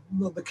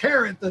the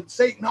carrot that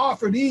Satan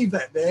offered Eve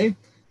that day.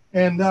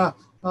 And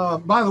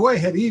by the way,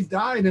 had Eve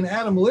died and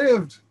Adam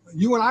lived,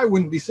 you and I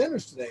wouldn't be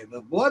sinners today.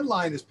 The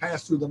bloodline is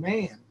passed through the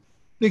man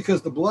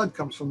because the blood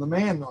comes from the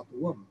man, not the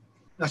woman.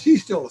 Now,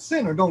 she's still a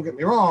sinner, don't get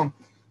me wrong,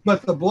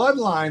 but the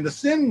bloodline,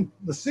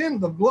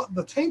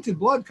 the tainted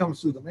blood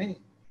comes through the man.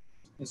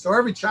 And so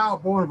every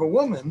child born of a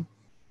woman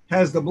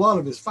has the blood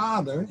of his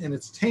father, and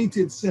it's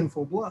tainted,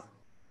 sinful blood.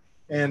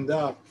 And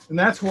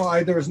that's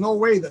why there is no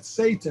way that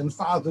Satan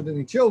fathered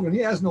any children. He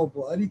has no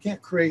blood. He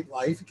can't create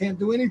life. He can't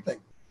do anything.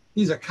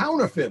 He's a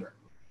counterfeiter.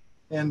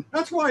 And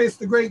that's why it's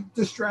the great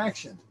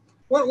distraction.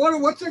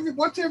 What's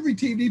every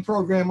TV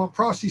program on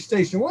Prosty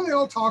Station? What are they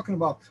all talking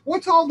about?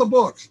 What's all the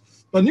books?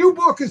 The new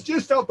book is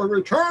just out, The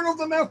Return of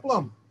the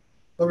Nephilim.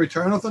 The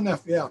Return of the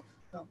Nephilim, yeah.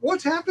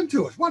 What's happened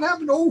to us? What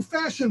happened to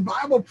old-fashioned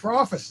Bible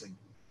prophecy?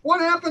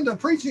 What happened to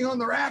preaching on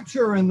the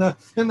rapture and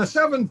the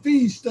seven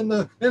feast and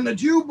the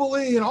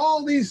Jubilee and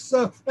all these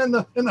and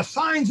the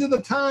signs of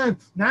the time?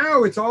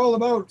 Now it's all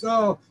about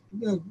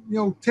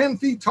 10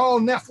 feet tall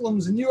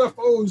Nephilims and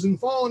UFOs and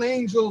fallen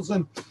angels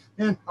and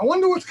I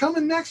wonder what's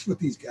coming next with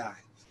these guys.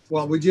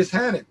 Well, we just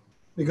had it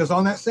because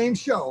on that same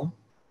show,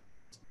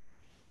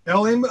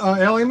 L.A.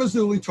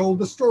 Mazzulli told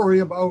the story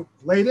about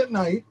late at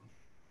night.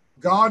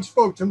 God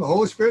spoke to him. The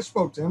Holy Spirit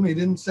spoke to him. He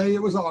didn't say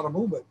it was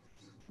audible, but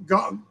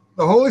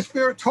the Holy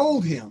Spirit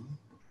told him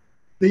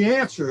the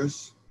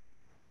answers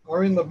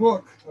are in the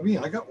book.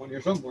 I got one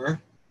here somewhere.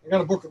 I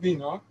got a book of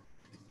Enoch.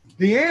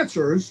 The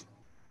answers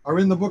are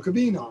in the book of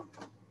Enoch.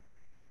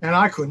 And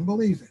I couldn't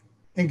believe it.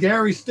 And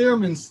Gary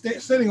Stearman's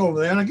sitting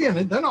over there. And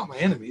again, they're not my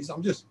enemies.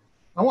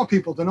 I want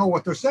people to know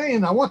what they're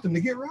saying. I want them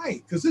to get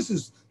right because this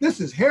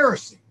is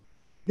heresy.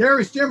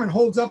 Gary Stearman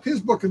holds up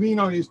his book of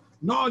Enoch. He's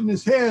nodding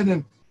his head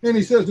and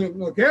he says,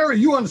 Gary,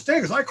 you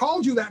understand because I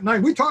called you that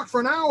night. We talked for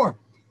an hour.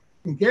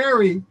 And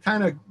Gary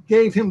kind of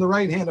gave him the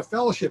right hand of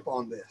fellowship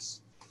on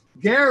this.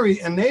 Gary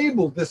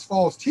enabled this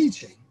false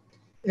teaching.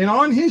 And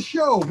on his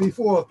show,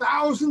 before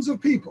thousands of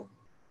people,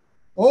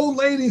 old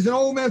ladies and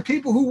old men,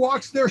 people who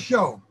watched their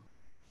show,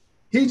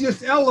 he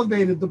just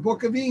elevated the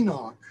book of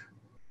Enoch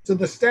to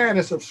the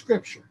status of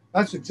Scripture.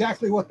 That's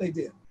exactly what they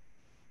did.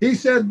 He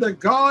said that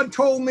God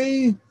told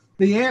me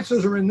the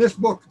answers are in this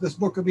book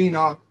of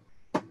Enoch.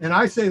 And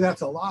I say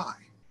that's a lie.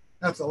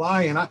 That's a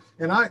lie.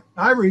 And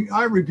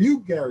I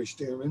rebuke Gary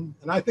Stearman,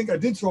 and I think I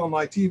did so on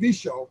my TV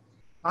show.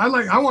 I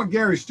want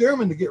Gary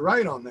Stearman to get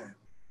right on that.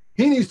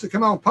 He needs to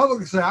come out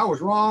publicly and say, I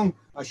was wrong.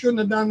 I shouldn't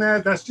have done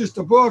that. That's just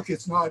a book.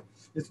 It's not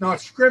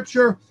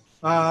Scripture.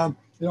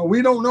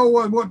 We don't know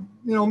what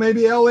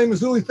maybe L.A.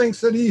 Mazzulli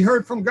thinks that he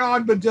heard from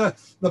God, but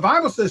the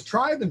Bible says,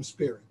 try them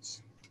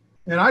spirits.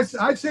 And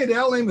I'd say to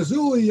L.A.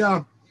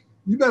 Mazzulli,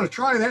 you better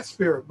try that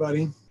spirit,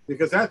 buddy,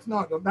 because that's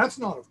not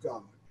of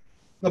God.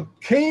 The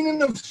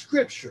canon of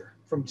Scripture,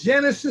 from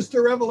Genesis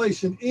to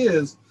Revelation,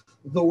 is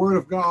the Word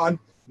of God,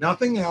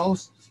 nothing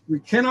else. We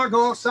cannot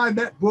go outside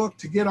that book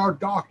to get our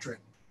doctrine.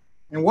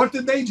 And what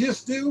did they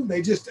just do?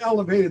 They just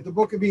elevated the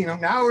Book of Enoch.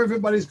 Now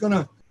everybody's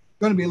gonna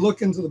be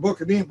looking to the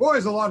Book of Enoch. Boy,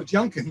 there's a lot of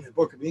junk in the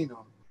Book of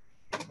Enoch.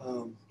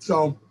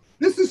 So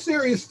this is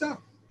serious stuff.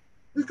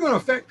 It's going to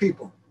affect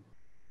people.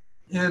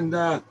 And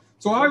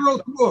so I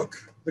wrote the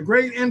book, The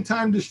Great End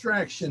Time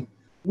Distraction.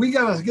 We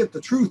got to get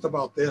the truth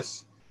about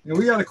this, and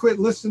we got to quit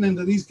listening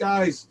to these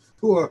guys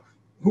who are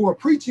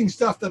preaching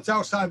stuff that's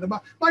outside the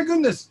Bible. My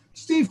goodness,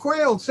 Steve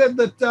Quayle said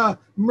that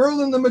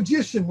Merlin the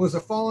magician was a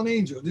fallen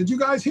angel. Did you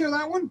guys hear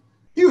that one?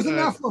 He was a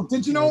Nephilim.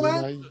 Did you know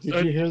that?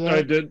 Did you hear that?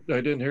 I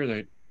didn't hear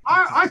that.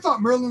 I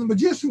thought Merlin the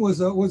magician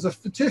was a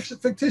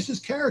fictitious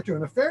character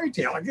in a fairy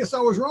tale. I guess I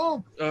was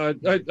wrong.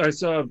 I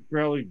saw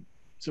probably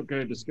some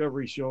kind of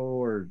Discovery show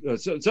or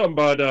something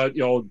about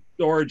the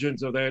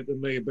origins of that. It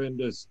may have been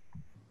this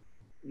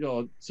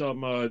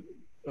some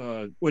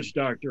witch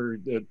doctor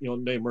that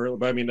named Merlin.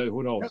 But I mean,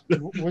 who knows?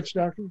 Witch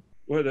doctor?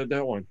 What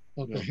that one?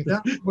 Okay.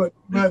 Yeah, but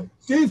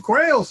Steve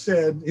Quayle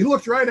said, he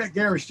looked right at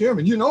Gary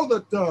Stearman. You know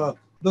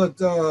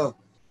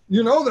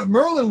that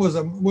Merlin was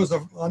a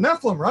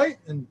Nephilim, right?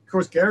 And of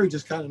course, Gary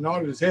just kind of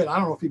nodded his head. I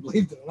don't know if he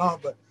believed it or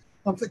not, but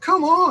I'm thinking,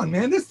 come on,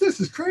 man, this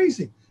is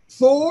crazy.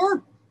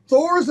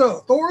 Thor's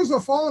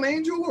a fallen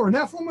angel or a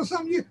Nephilim or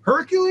something.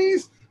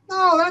 Hercules?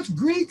 No, that's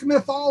Greek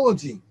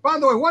mythology. By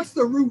the way, what's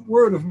the root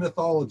word of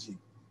mythology?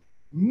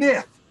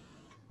 Myth.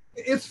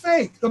 It's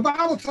fake. The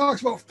Bible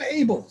talks about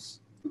fables.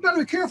 We've got to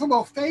be careful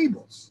about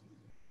fables.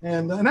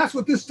 And that's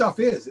what this stuff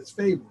is. It's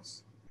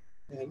fables.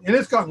 And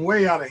it's gotten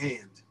way out of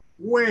hand.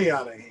 Way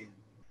out of hand.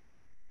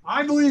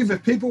 I believe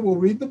if people will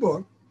read the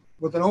book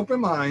with an open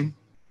mind,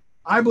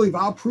 I believe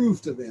I'll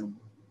prove to them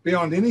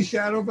beyond any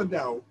shadow of a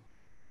doubt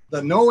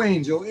that no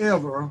angel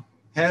ever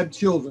had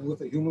children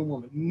with a human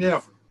woman.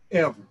 Never,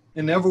 ever,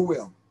 and never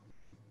will.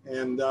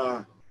 And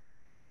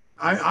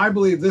I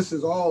believe this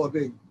is all a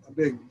big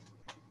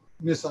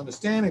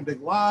misunderstanding,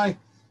 big lie.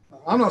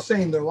 I'm not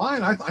saying they're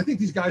lying. I think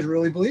these guys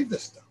really believe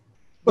this stuff,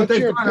 but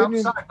they've gone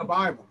outside the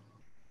Bible.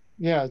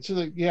 Yeah,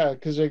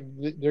 because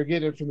they're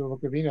getting it from the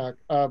Book of Enoch.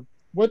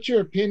 What's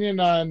your opinion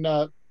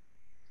on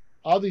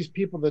all these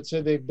people that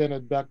say they've been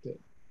abducted?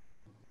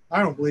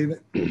 I don't believe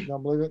it. You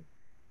don't believe it?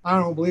 I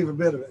don't believe a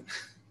bit of it.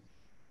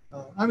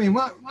 I mean,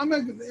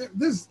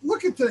 there's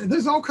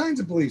all kinds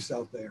of beliefs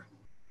out there.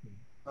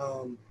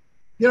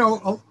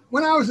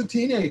 When I was a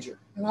teenager,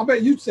 and I'll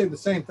bet you'd say the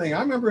same thing.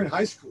 I remember in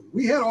high school,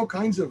 we had all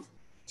kinds of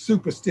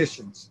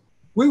superstitions.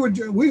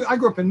 I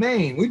grew up in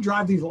Maine. We'd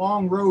drive these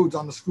long roads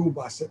on the school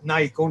bus at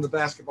night, going to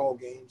basketball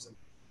games,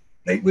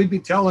 and we'd be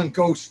telling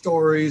ghost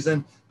stories.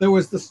 And there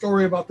was the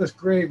story about this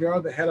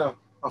graveyard that had a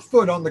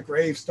foot on the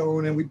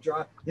gravestone, and we'd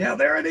drive. Yeah,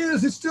 there it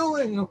is. It's still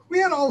there. We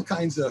had all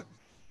kinds of,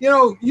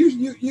 you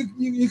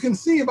can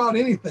see about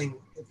anything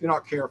if you're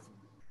not careful.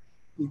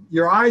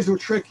 Your eyes will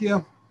trick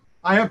you.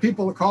 I have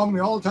people that call me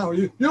all the time.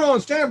 You don't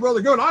understand, Brother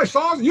Good. I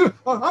saw it.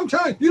 I'm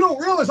telling you, you don't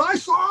realize I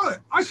saw it.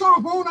 I saw it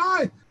with my own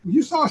eye.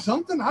 You saw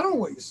something? I don't know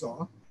what you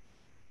saw.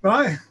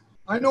 But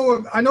I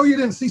know you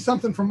didn't see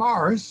something from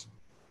Mars.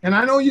 And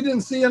I know you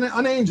didn't see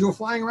an angel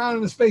flying around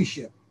in a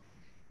spaceship.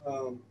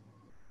 But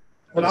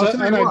it's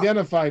an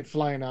unidentified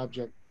flying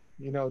object.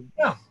 Yeah.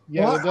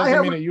 Well,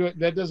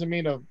 that doesn't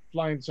mean a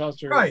flying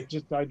saucer. Right.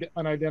 Just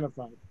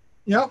unidentified.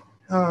 Yep.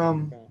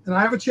 And I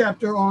have a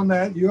chapter on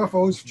that,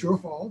 UFOs, true or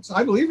false.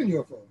 I believe in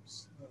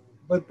UFOs,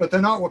 but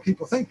they're not what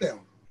people think they are.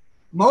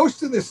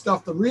 Most of this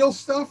stuff, the real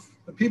stuff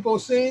that people are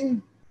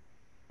seeing,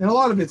 and a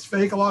lot of it's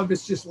fake, a lot of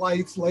it's just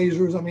lights,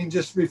 lasers,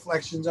 just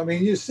reflections.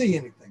 You see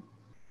anything.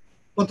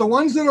 But the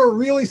ones that are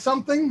really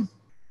something,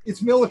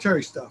 it's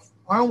military stuff.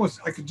 I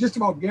could just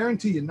about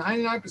guarantee you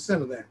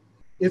 99% of that.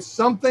 It's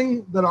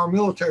something that our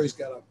military's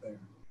got up there.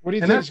 What do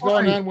you think's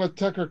going on with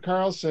Tucker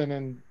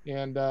Carlson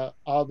and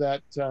all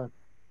that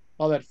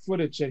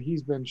footage that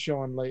he's been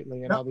showing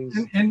lately, and all these.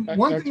 And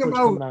one thing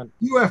about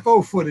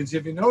UFO footage,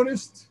 if you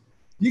noticed,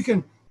 you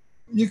can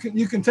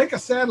take a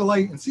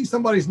satellite and see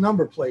somebody's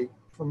number plate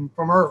from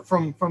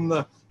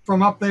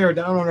up there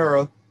down on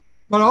Earth.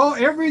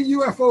 But every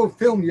UFO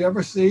film you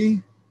ever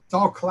see, it's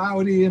all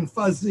cloudy and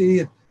fuzzy.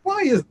 And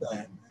why is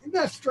that? Isn't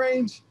that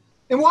strange?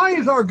 And why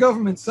is our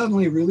government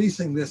suddenly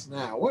releasing this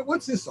now?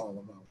 What's this all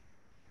about?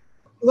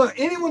 Look,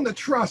 anyone that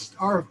trusts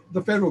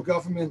the federal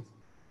government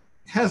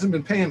hasn't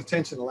been paying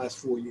attention the last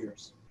 4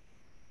 years.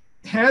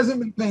 Hasn't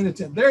been paying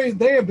attention.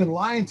 They have been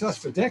lying to us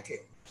for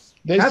decades.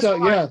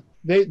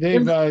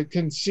 They've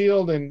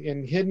concealed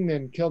and hidden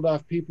and killed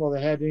off people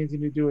that had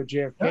anything to do with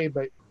JFK,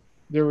 but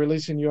they're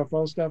releasing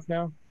UFO stuff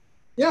now.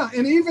 Yeah,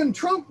 and even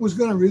Trump was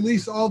going to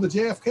release all the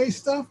JFK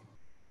stuff.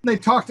 They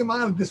talked him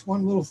out of this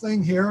one little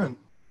thing here, and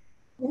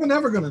we're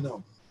never going to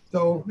know.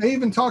 So they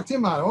even talked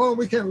him out. Oh,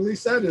 we can't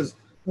release that as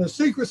the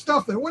secret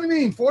stuff. What do you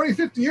mean, 40,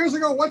 50 years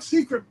ago? What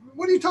secret?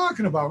 What are you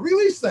talking about?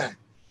 Release that.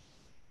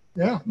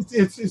 Yeah,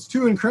 it's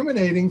too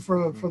incriminating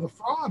for the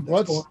fraud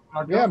that's going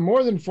on. Yeah,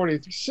 more than 40,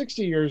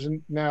 60 years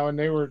now, and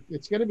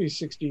it's going to be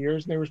 60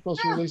 years, and they were supposed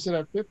to release it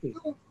at 50.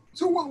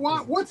 So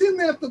what's in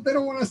that they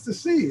don't want us to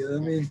see? I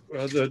mean,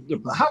 how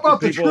the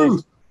about the people,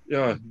 truth?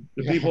 Yeah,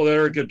 the people that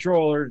are in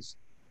control are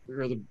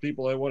the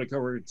people that want to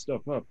cover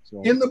stuff up.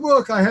 So In the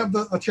book, I have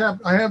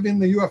I have in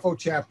the UFO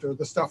chapter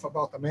the stuff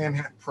about the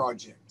Manhattan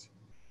Project.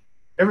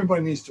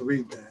 Everybody needs to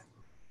read that.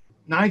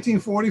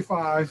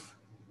 1945.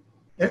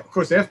 Of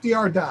course,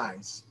 FDR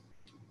dies.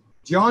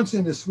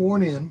 Johnson is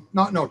sworn in.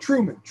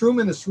 Truman.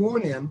 Truman is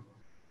sworn in,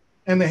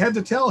 and they had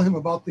to tell him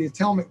about the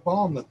atomic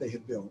bomb that they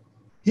had built.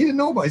 He didn't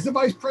know about it. He's the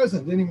vice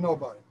president. Didn't even know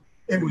about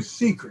it. It was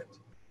secret.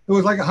 There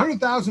was like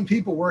 100,000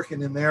 people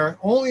working in there.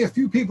 Only a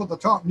few people at the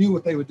top knew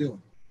what they were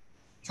doing.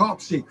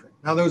 Top secret.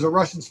 Now, there was a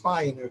Russian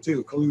spy in there,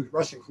 too.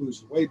 Russian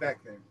collusion way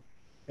back there.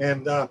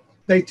 And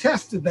they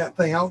tested that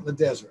thing out in the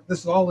desert. This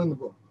is all in the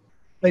book.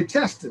 They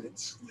tested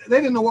it. They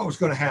didn't know what was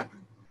going to happen.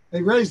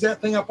 They raised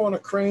that thing up on a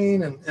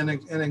crane and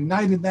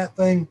ignited that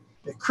thing.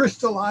 It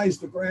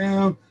crystallized the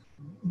ground,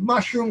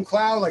 mushroom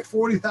cloud like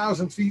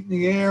 40,000 feet in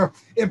the air.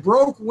 It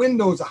broke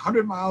windows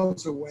 100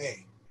 miles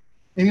away.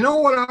 And you know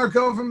what our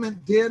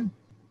government did?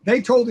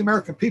 They told the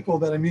American people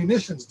that a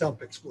munitions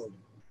dump exploded.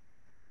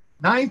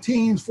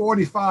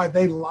 1945,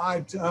 they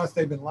lied to us.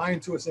 They've been lying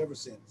to us ever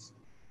since.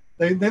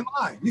 They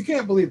lied. You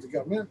can't believe the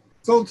government.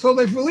 So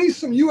they've released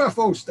some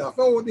UFO stuff.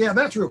 Oh, yeah,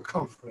 that's real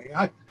comforting.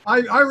 I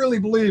really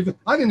believe.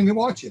 I didn't even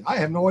watch it. I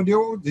have no idea.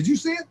 Did you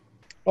see it?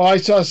 Oh, I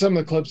saw some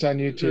of the clips on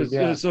YouTube.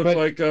 It looks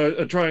like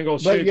a triangle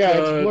shape. But yeah,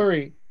 it's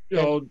blurry.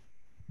 Could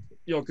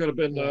have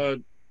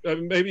been.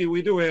 Maybe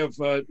we do have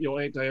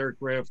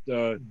anti-aircraft.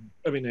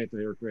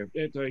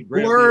 Anti-gravity.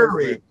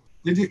 Blurry.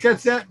 Did you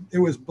catch that? It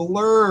was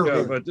blurry.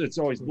 Yeah, but it's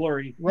always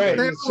blurry. Right.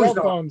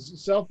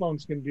 Cell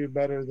phones can do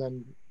better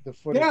than the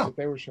footage that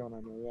they were showing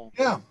on there.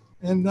 Yeah.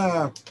 And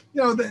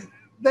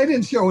they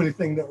didn't show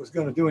anything that was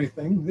going to do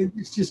anything.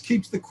 It just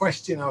keeps the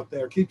question out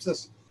there, keeps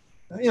us,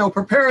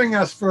 preparing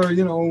us for,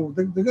 they're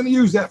going to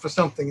use that for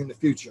something in the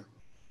future.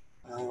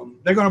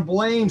 They're going to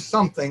blame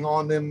something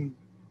on them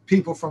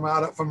people from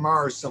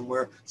Mars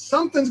somewhere.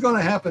 Something's going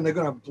to happen. They're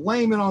going to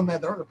blame it on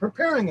that. They're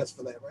preparing us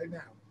for that right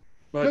now.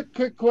 But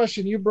quick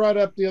question. You brought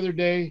up the other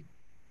day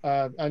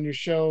on your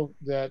show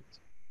that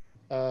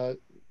the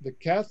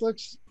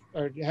Catholics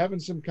are having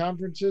some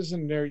conferences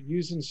and they're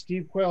using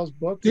Steve Quayle's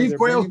book. Steve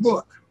Quayle's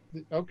book.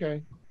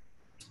 Okay.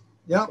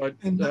 Yeah.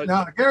 And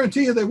now I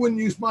guarantee you they wouldn't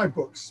use my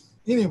books,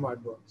 any of my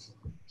books.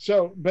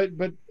 So, but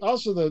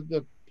also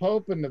the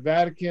Pope and the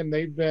Vatican,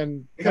 they've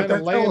been kind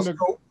of laying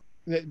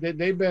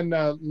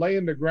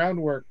the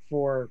groundwork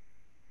for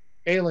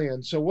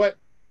aliens. So what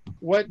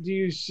do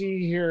you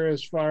see here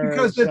as far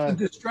because as it's a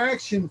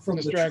distraction from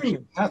the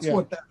truth. That's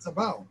what that's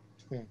about.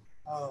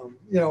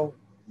 Yeah.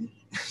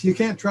 You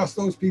can't trust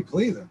those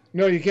people either.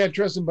 No, you can't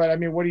trust them. But I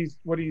mean, what do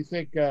you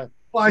think?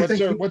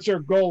 What's their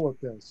goal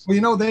with this?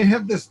 Well, they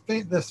have this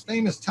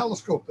famous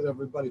telescope that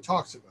everybody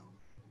talks about.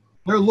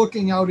 They're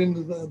looking out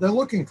into they're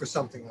looking for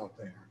something out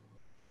there,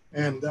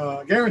 and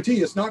I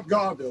guarantee it's not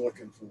God they're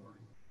looking for.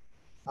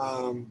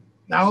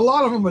 Now, a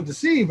lot of them are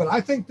deceived, but I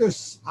think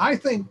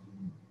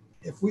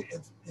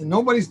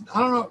nobody's, I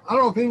don't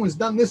know if anyone's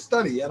done this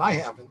study yet. I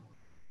haven't.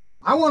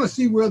 I want to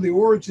see where the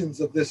origins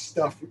of this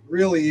stuff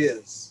really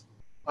is.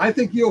 I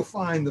think you'll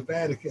find the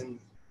Vatican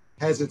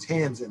has its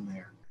hands in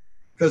there,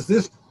 because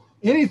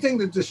anything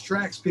that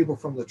distracts people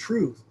from the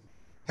truth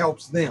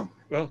helps them.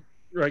 Well,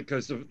 right,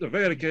 because the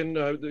Vatican,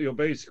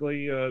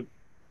 basically,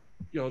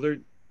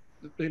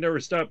 they never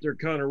stopped their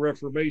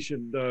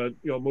Counter-Reformation,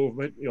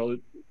 movement.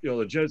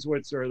 The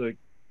Jesuits are the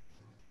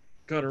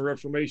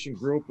Counter-Reformation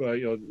group.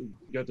 You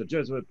got the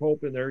Jesuit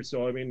Pope in there,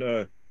 so I mean,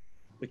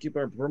 they keep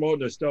on promoting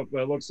this stuff,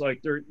 but it looks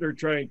like they're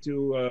trying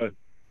to,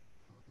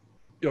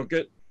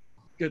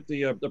 get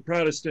the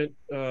Protestant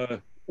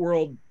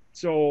world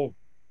so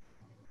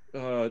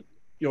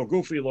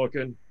goofy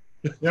looking.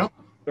 Yeah.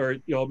 Or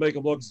make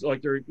them look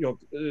like they're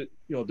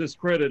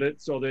discredit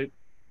it so they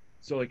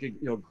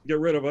can get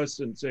rid of us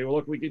and say, well,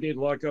 look, we need to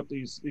lock up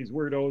these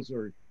weirdos.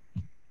 Or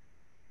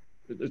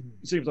it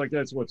seems like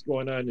that's what's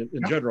going on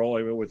in general.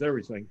 I mean, with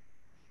everything.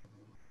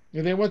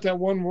 And they want that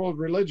one world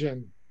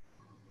religion,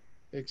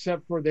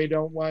 except for they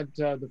don't want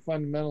the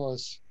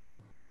fundamentalists.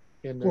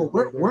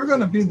 We're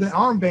going to be the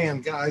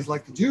armband guys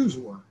like the Jews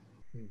were.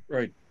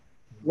 Right.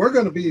 We're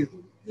going to be,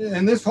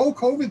 and this whole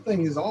COVID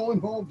thing is all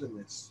involved in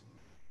this.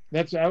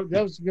 That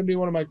was going to be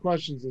one of my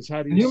questions: is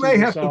how do you? You may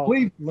have to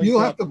bleep. You'll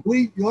have to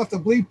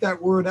bleep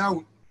that word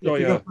out if you're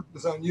going to put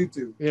this on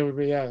YouTube. It would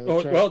be right.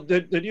 Well,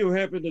 did you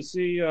happen to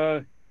see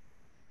what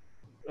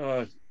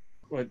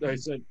I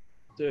sent?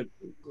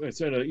 I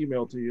sent an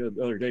email to you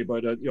the other day,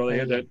 but they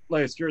had that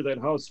last year, that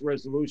House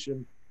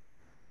Resolution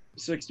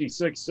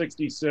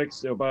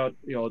 6666 about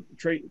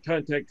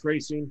contact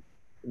tracing,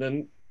 and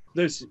then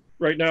this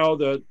right now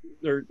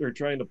they're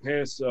trying to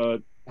pass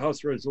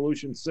House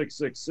Resolution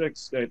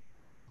 666 that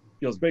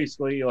is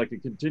basically like a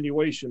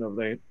continuation of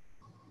that,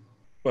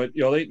 but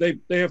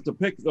they have to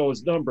pick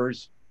those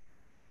numbers,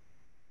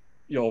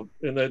 and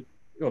that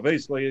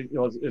basically,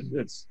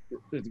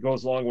 it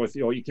goes along with,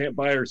 you can't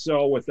buy or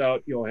sell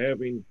without,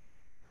 having,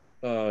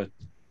 we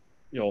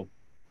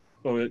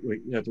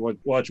have to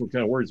watch what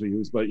kind of words we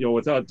use, but,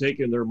 without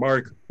taking their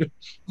mark.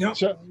 Yep.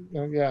 So,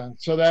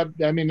 so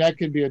that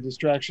could be a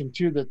distraction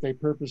too, that they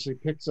purposely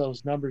pick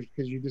those numbers,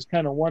 because you just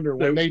kind of wonder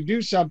when they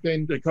do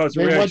something, they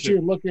want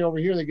you looking over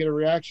here, they get a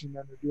reaction,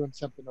 then they're doing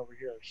something over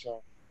here.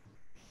 So,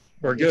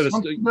 or get us to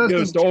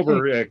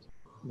overreact.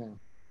 No.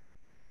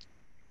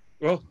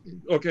 Well,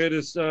 okay, I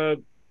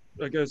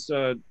guess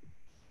I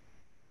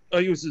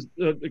use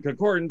the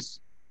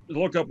concordance to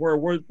look up where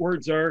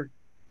words are.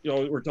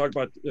 We're talking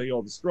about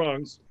the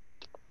Strongs,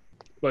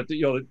 but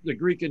the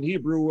Greek and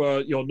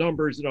Hebrew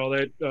numbers and all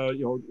that.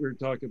 We're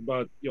talking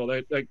about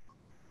that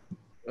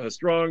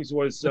Strongs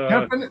was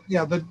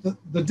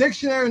the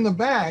dictionary in the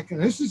back,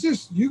 and this is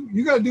just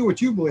you got to do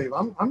what you believe.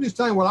 I'm just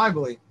telling you what I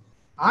believe.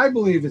 I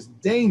believe it's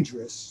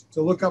dangerous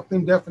to look up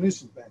them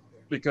definitions back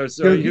there, because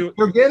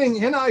you're getting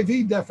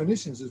NIV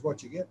definitions is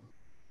what you get.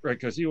 Right,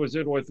 because he was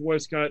in with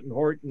Westcott and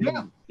Horton.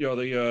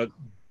 Yeah.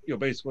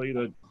 Basically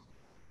the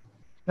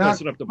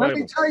messing up the Bible.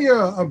 Let me tell you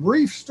a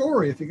brief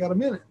story if you got a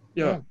minute.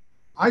 Yeah.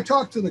 I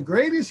talked to the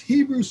greatest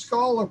Hebrew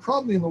scholar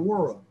probably in the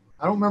world.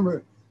 I don't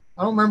remember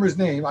his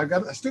name. I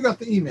still got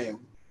the email.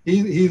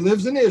 He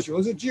lives in Israel.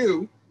 He's a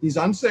Jew. He's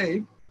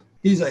unsaved.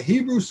 He's a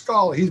Hebrew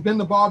scholar. He's been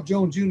to Bob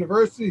Jones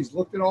University. He's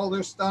looked at all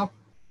this stuff.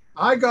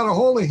 I got a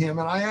hold of him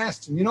and I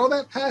asked him,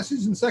 that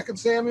passage in 2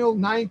 Samuel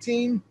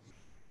 19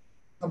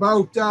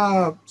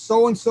 about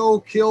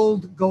so-and-so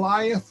killed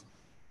Goliath?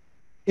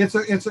 It's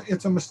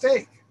a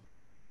mistake.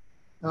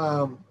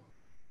 And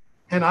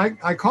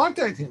I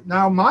contacted him.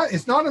 Now,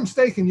 it's not a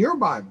mistake in your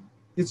Bible.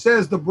 It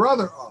says the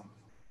brother of.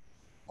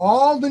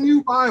 All the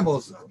new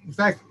Bibles, in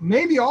fact,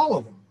 maybe all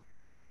of them,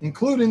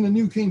 including the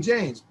New King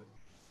James,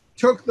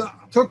 took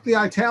the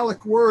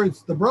italic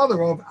words, the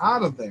brother of,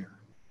 out of there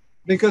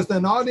because they're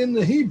not in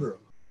the Hebrew.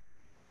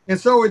 And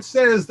so it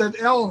says that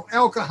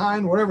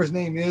Elkahan, whatever his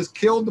name is,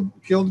 killed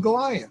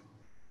Goliath.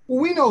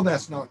 Well, we know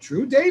that's not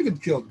true. David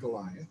killed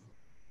Goliath.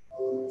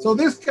 So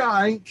this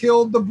guy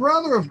killed the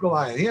brother of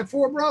Goliath. He had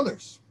 4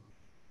 brothers.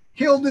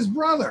 Killed his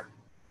brother.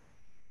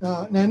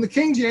 Now in the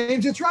King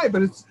James, it's right,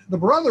 but it's the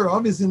brother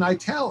of is in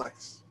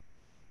italics.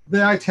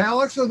 The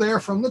italics are there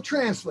from the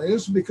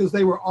translators because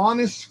they were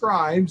honest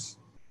scribes,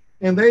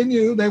 and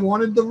they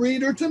wanted the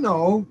reader to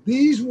know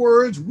these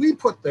words we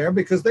put there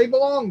because they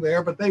belong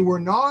there, but they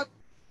were not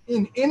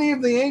in any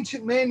of the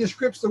ancient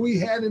manuscripts that we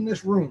had in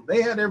this room.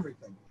 They had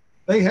everything.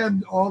 They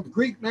had all the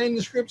Greek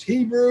manuscripts,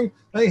 Hebrew.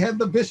 They had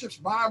the Bishop's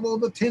Bible,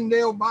 the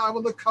Tyndale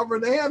Bible, the cover.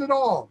 They had it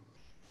all.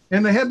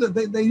 And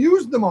they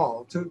used them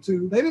all to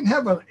they didn't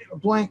have a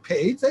blank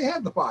page. They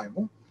had the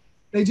Bible.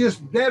 They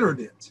just bettered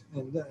it.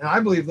 And I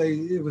believe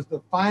it was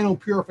the final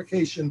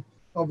purification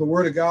of the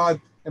Word of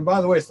God. And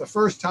by the way, it's the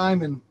first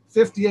time in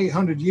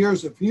 5,800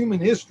 years of human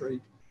history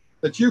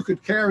that you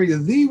could carry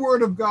the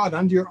Word of God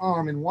under your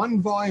arm in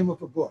one volume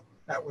of a book.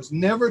 That was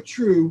never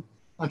true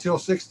until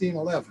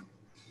 1611.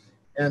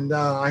 And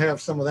I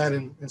have some of that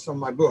in some of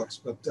my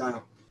books. But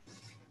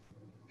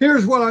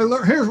here's what I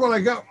learned. Here's what I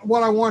got.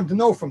 What I wanted to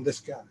know from this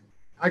guy.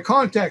 I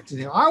contacted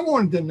him. I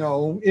wanted to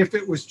know if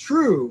it was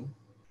true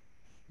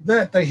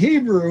that the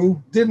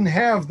Hebrew didn't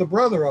have the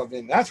brother of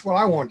him. That's what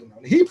I wanted to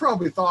know. He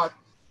probably thought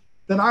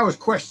that I was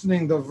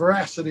questioning the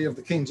veracity of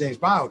the King James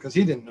Bible because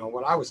he didn't know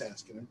what I was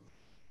asking him.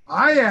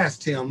 I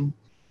asked him,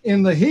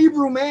 in the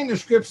Hebrew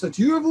manuscripts that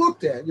you have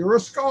looked at, you're a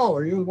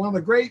scholar, you're one of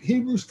the great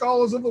Hebrew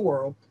scholars of the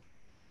world,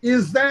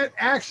 is that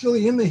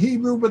actually in the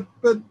Hebrew? But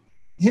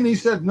and he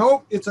said,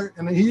 nope,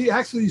 and he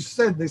actually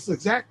said this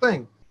exact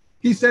thing.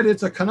 He said,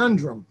 it's a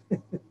conundrum.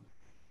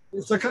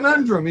 It's a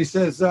conundrum. He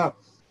says,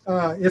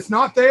 it's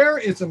not there.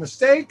 It's a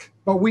mistake,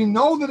 but we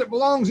know that it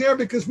belongs there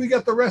because we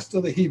got the rest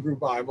of the Hebrew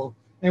Bible.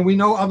 And we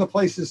know other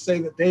places say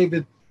that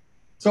David.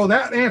 So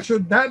that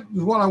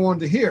is what I wanted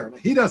to hear.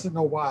 He doesn't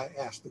know why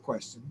I asked the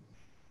question.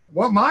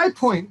 What my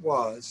point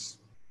was,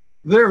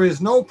 there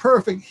is no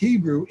perfect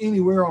Hebrew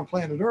anywhere on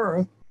planet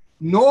Earth,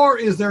 nor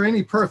is there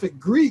any perfect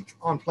Greek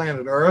on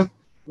planet Earth.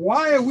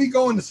 Why are we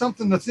going to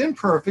something that's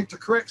imperfect to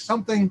correct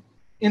something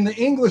in the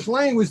English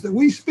language that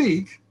we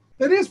speak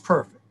that is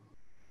perfect?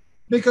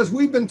 Because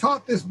we've been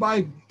taught this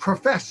by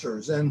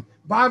professors and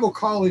Bible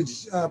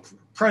college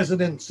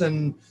presidents,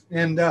 and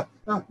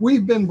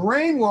we've been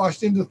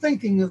brainwashed into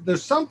thinking that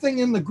there's something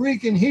in the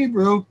Greek and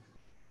Hebrew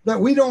that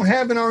we don't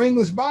have in our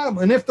English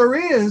Bible. And if there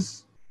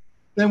is,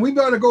 then we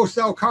better go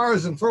sell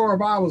cars and throw our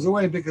Bibles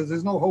away because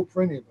there's no hope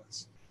for any of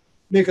us.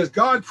 Because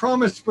God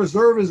promised to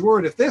preserve his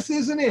word. If this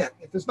isn't it,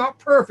 if it's not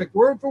perfect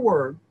word for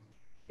word,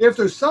 if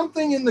there's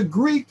something in the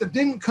Greek that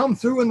didn't come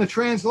through in the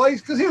translation,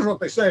 because here's what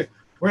they say,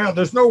 well,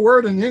 there's no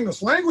word in the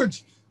English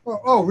language.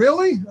 Oh,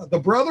 really? The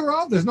brother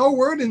of? There's no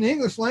word in the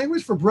English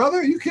language for brother?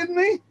 Are you kidding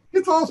me?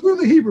 It's all through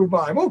the Hebrew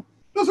Bible.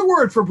 There's a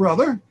word for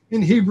brother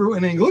in Hebrew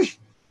and English.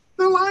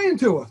 They're lying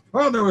to us.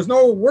 Well, there was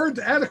no word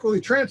to adequately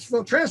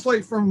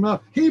translate from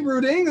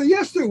Hebrew to English.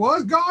 Yes, there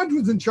was. God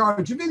was in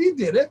charge of it. He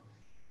did it.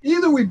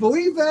 Either we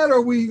believe that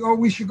or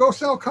we should go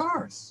sell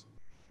cars.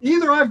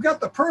 Either I've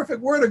got the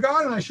perfect word of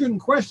God and I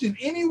shouldn't question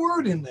any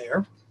word in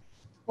there,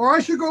 or I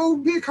should go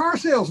be a car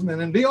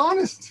salesman and be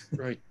honest.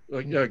 Right.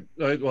 Like, yeah,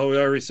 well, we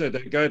already said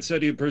that. God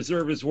said he'd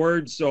preserve his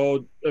word.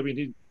 So, I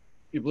mean,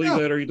 you believe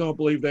that or you don't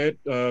believe that.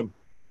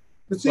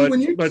 But see,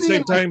 when you see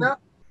an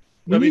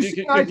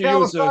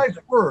italicized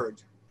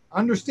word,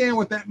 understand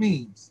what that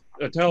means.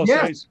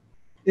 Italicized?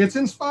 Yes, it's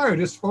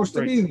inspired. It's supposed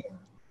to be there.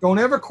 Don't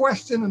ever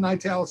question an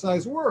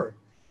italicized word,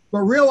 but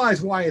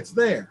realize why it's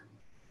there.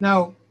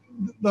 Now,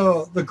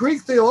 the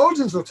Greek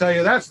theologians will tell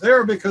you that's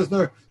there because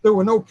there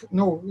were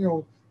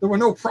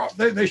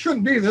they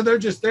shouldn't be there. They're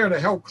just there to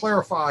help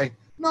clarify.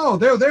 No,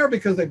 they're there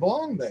because they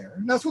belong there.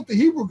 And that's what the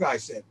Hebrew guy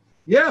said.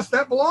 Yes,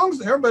 that belongs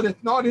there, but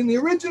it's not in the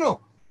original.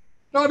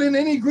 Not in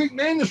any Greek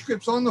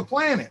manuscripts on the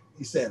planet,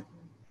 he said.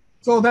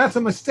 So that's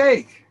a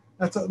mistake.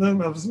 That's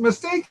a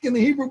mistake in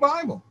the Hebrew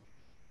Bible.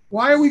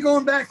 Why are we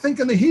going back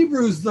thinking the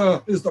Hebrew is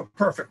the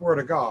perfect word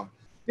of God?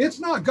 It's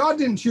not. God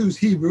didn't choose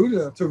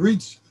Hebrew to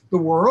reach the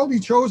world. He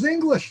chose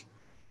English.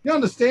 You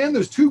understand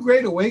there's two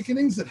great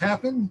awakenings that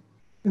happened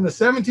in the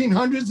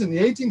 1700s and the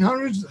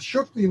 1800s that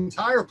shook the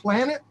entire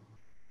planet.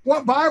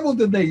 What Bible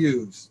did they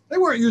use? They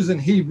weren't using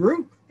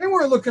Hebrew. They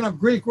weren't looking up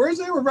Greek words.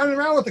 They were running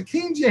around with the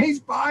King James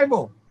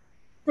Bible.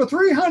 For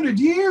 300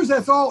 years,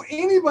 that's all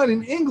anybody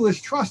in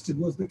English trusted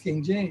was the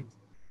King James.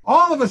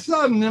 All of a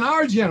sudden, in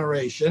our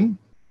generation,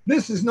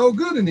 this is no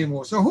good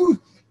anymore. So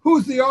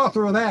who's the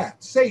author of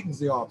that? Satan's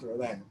the author of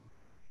that.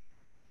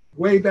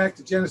 Way back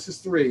to Genesis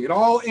 3. It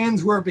all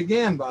ends where it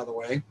began, by the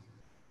way.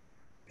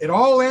 It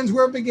all ends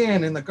where it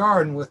began, in the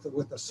garden with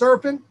the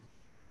serpent,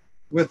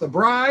 with the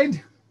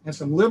bride, and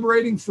some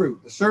liberating fruit.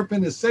 The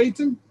serpent is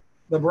Satan.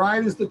 The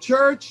bride is the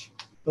church.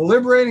 The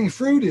liberating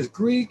fruit is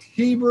Greek,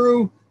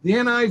 Hebrew, the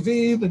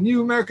NIV, the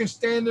New American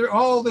Standard,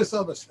 all this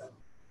other stuff.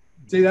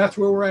 See, that's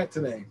where we're at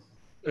today.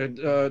 And,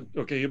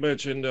 okay, you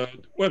mentioned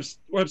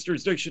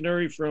Webster's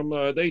Dictionary from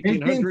the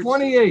 1800s.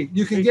 1828.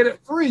 You can get it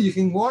free. You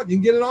can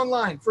get it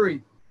online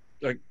free.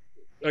 I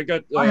have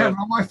it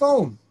on my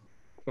phone.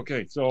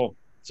 Okay, so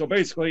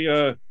basically,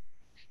 I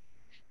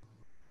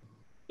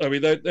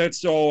mean,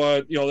 that's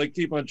so, they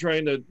keep on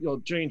trying to,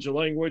 change the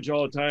language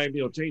all the time,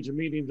 change the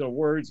meaning of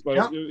words.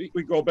 But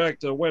we go back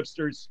to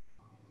Webster's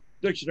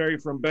Dictionary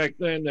from back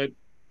then,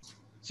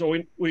 so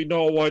we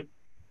know what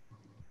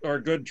our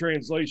good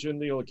translation,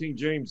 King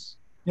James.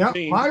 Yeah,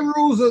 my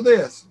rules are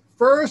this.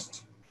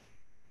 First,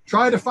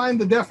 try to find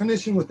the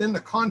definition within the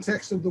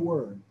context of the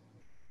word.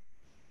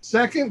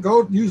 Second,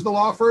 go use the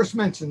law first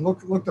mentioned.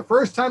 Look, the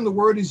first time the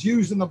word is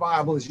used in the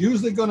Bible is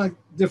usually going to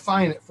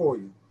define it for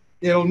you.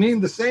 It'll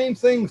mean the same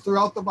thing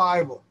throughout the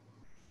Bible.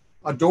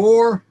 A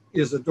door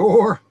is a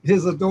door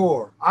is a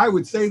door. I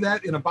would say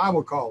that in a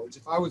Bible college.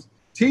 If I was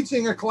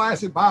teaching a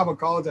class at Bible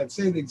college, I'd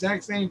say the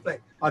exact same thing.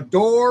 A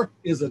door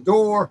is a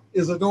door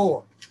is a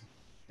door.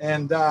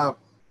 And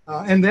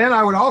then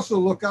I would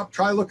also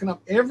try looking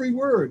up every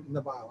word in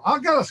the Bible.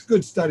 I've got a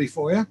good study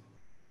for you.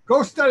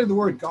 Go study the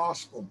word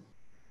gospel.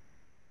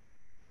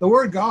 The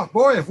word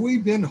gospel. Boy, have we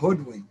been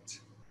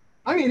hoodwinked.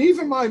 I mean,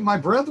 even my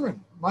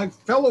brethren, my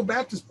fellow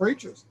Baptist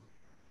preachers,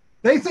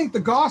 they think the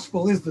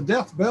gospel is the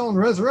death, burial, and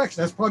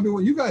resurrection. That's probably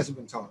what you guys have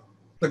been taught.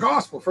 The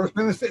gospel, first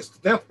benefits,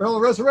 the death, burial,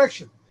 and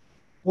resurrection.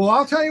 Well,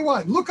 I'll tell you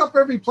what, look up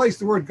every place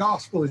the word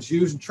gospel is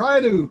used and try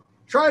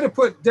to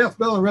put death,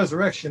 burial, and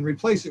resurrection,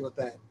 replace it with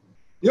that.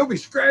 You'll be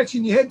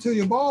scratching your head till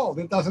you're bald.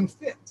 It doesn't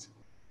fit.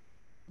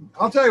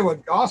 I'll tell you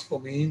what gospel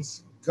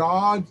means.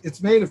 God,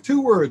 it's made of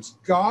two words,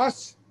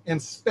 gos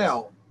and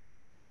spell.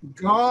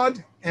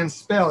 God and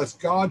spell. It's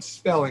God's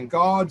spelling,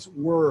 God's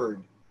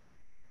word.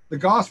 The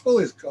gospel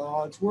is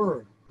God's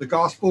word. The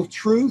gospel of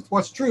truth.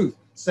 What's truth?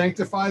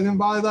 Sanctify them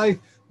by thy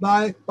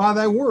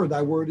word.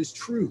 Thy word is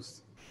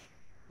truth.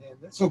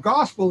 And so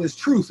gospel is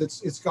truth.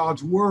 It's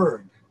God's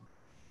word.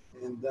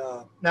 And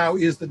now,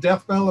 is the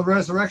death, burial, and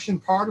resurrection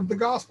part of the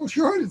gospel?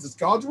 Sure it is. It's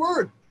God's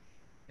word.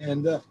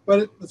 And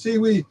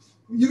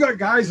you got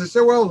guys that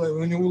say, well,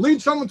 when you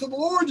lead someone to the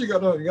Lord, you got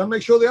to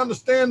make sure they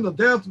understand the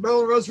death,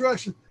 burial, and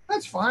resurrection.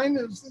 That's fine.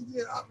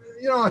 You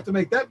don't have to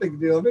make that big a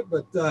deal of it.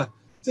 But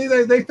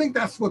they think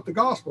that's what the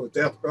gospel is: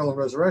 death, burial, and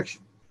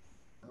resurrection.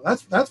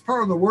 That's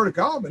part of the word of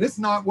God, but it's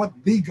not what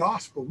the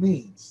gospel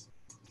means.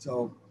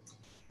 So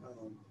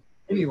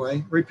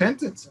anyway,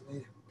 repentance. I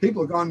mean,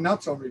 people have gone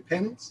nuts on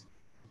repentance.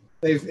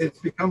 It's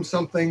become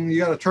something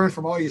you got to turn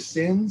from all your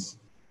sins.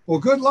 Well,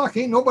 good luck.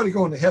 Ain't nobody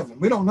going to heaven.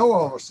 We don't know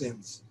all our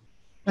sins.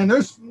 And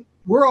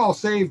we're all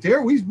saved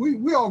here.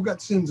 We all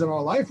got sins in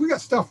our life. We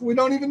got stuff we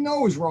don't even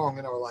know is wrong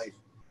in our life.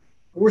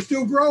 We're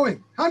still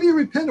growing. How do you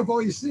repent of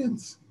all your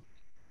sins?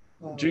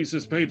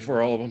 Jesus paid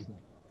for all of them.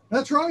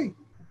 That's right.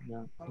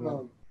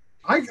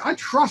 I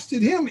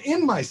trusted him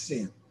in my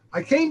sin.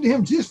 I came to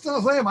him just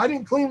as I am. I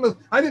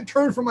didn't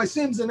turn from my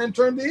sins and then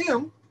turn to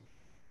him.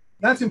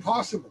 That's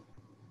impossible.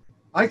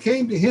 I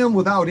came to him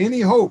without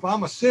any hope.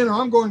 I'm a sinner.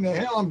 I'm going to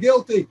hell. I'm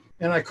guilty.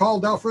 And I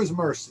called out for his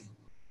mercy.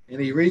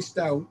 And he reached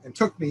out and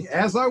took me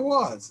as I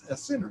was, a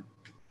sinner.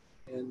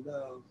 And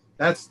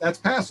that's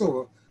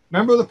Passover.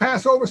 Remember the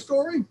Passover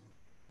story?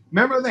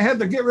 Remember, they had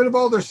to get rid of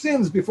all their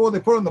sins before they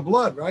put in the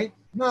blood, right?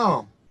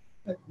 No.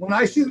 When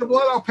I see the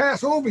blood, I'll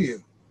pass over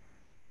you.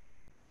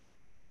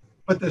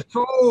 But there's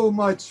so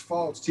much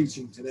false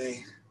teaching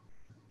today.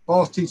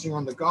 False teaching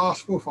on the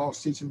gospel,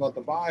 false teaching about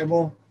the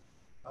Bible.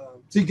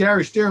 See,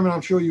 Gary Stearman,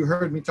 I'm sure you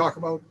heard me talk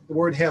about the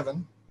word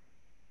heaven.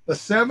 The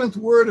seventh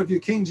word of your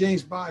King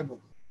James Bible.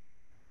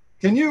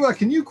 Can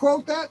you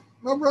quote that,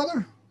 my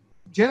brother?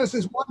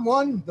 Genesis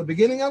 1:1, the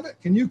beginning of it.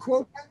 Can you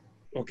quote that?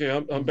 Okay,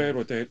 I'm bad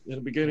with that. In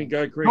the beginning,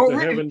 God created the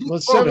heaven. The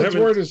seventh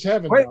word is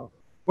heaven.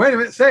 Wait a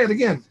minute, say it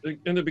again.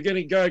 In the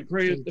beginning, God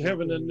created the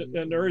heaven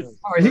and earth.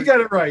 All right, he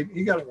got it right.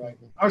 He got it right.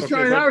 I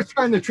was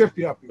trying to trip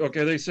you up here.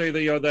 Okay, they say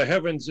the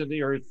heavens and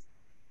the earth.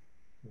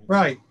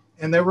 Right,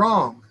 and they're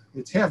wrong.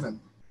 It's heaven.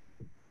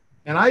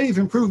 And I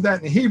even proved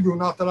that in Hebrew,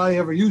 not that I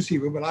ever use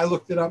Hebrew, but I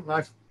looked it up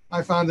and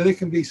I found that it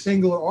can be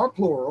singular or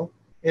plural.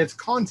 It's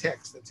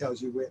context that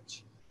tells you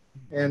which.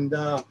 And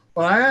but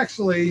I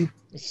actually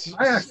it's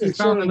found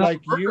sort of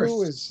like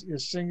you is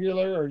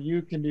singular or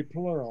you can be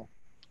plural.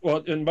 Well,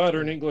 in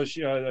modern English,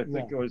 I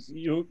think it was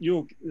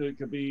you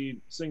could be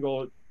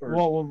single. Or,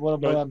 well,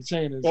 what I'm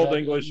saying is Old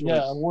English.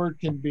 A word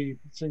can be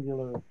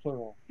singular or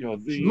plural.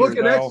 Look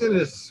at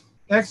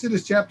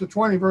Exodus chapter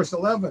 20, verse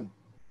 11.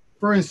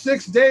 For in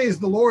 6 days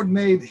the Lord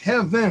made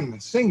heaven,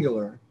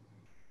 singular,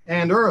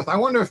 and earth. I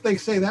wonder if they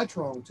say that's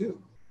wrong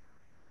too.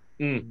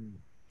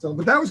 So,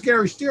 but that was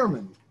Gary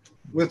Stearman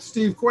with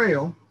Steve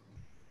Quayle,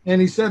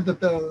 and he said that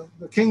the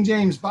King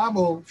James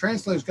Bible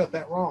translators got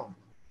that wrong.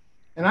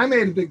 And I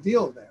made a big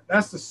deal of that.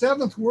 That's the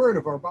seventh word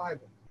of our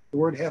Bible, the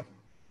word heaven.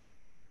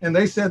 And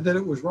they said that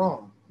it was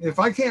wrong. If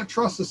I can't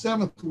trust the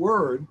seventh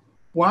word,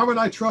 why would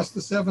I trust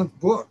the seventh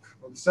book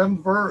or the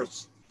seventh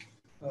verse?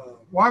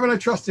 Why would I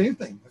trust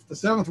anything if the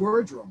seventh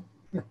word's wrong?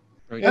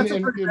 Right.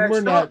 And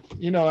we're not,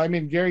 I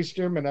mean, Gary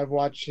Stearman, I've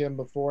watched him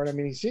before, and I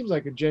mean, he seems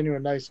like a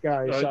genuine, nice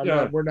guy.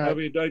 So we're not. I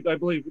mean, I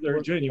believe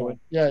they're genuine.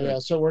 Yeah.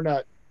 So we're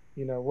not,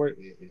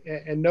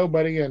 and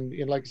nobody,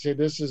 and like I say,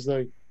 this is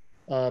the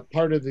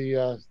part of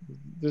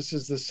this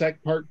is the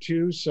sect part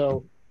 2.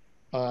 So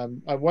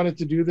I wanted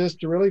to do this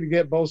to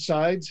get both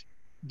sides.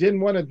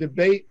 Didn't want to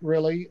debate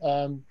really,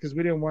 because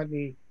we didn't want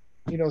any.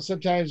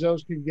 Sometimes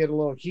those can get a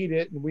little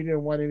heated, and we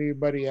didn't want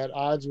anybody at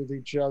odds with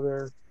each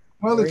other.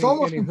 Well, it's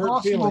almost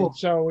impossible.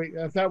 So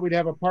I thought we'd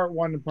have a part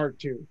 1 and part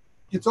 2.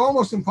 It's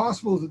almost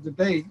impossible to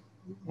debate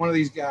one of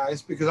these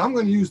guys because I'm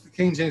going to use the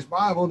King James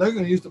Bible. They're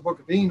going to use the Book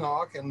of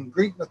Enoch and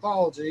Greek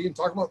mythology and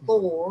talk about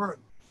Thor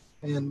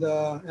and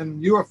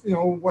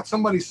UFO, what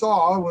somebody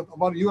saw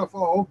about a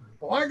UFO.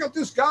 Well, I got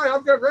this guy.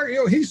 I've got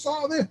he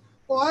saw this.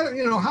 Well,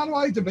 how do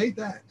I debate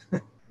that?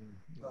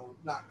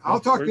 I'll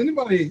talk to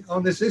anybody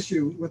on this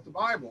issue with the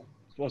Bible.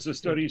 Plus, the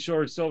study show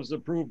ourselves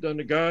approved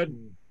unto God.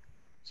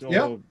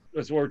 So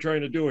that's what we're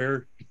trying to do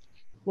here.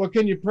 Well,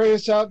 can you pray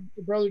us out,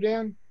 Brother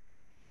Dan?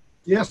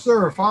 Yes,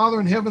 sir. Father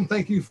in heaven,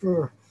 thank you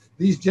for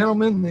these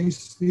gentlemen.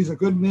 These are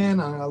good men.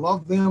 I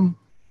love them.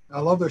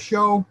 I love their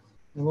show.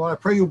 And Lord, I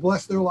pray you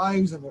bless their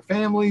lives and their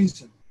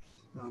families and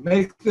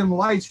make them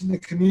lights in the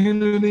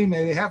community.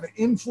 May they have an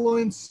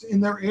influence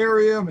in their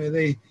area. May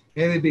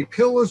they be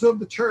pillars of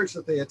the church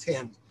that they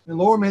attend. And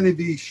Lord, may they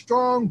be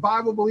strong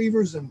Bible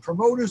believers and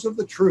promoters of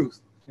the truth.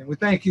 And we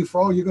thank you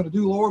for all you're going to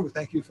do, Lord. We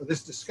thank you for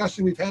this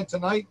discussion we've had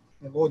tonight.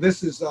 And Lord,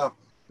 this is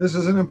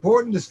an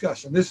important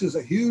discussion. This is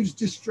a huge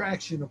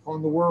distraction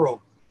upon the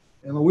world.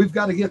 And Lord, we've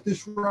got to get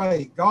this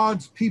right.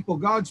 God's people,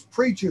 God's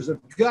preachers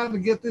have got to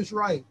get this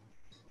right.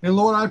 And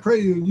Lord, I pray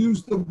you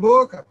use the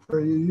book. I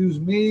pray you use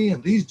me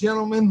and these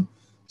gentlemen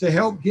to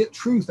help get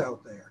truth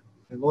out there.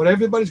 And Lord,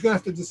 everybody's going to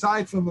have to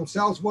decide for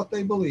themselves what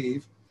they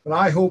believe. But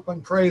I hope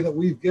and pray that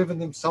we've given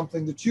them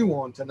something to chew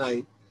on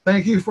tonight.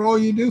 Thank you for all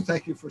you do.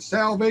 Thank you for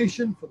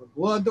salvation, for the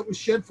blood that was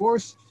shed for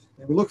us.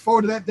 And we look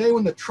forward to that day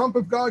when the trump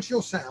of God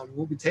shall sound.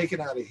 We'll be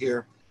taken out of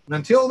here. And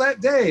until that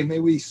day, may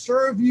we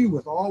serve you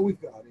with all we've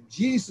got. In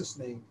Jesus'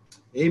 name,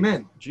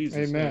 amen.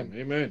 Amen.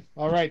 Amen.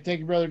 All right.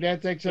 Thank you, Brother Dan.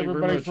 Thanks,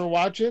 everybody, for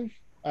watching.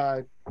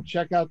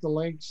 Check out the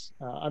links.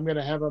 I'm going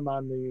to have them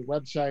on the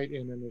website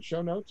and in the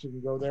show notes. You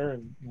can go there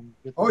and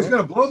get the he's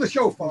going to blow the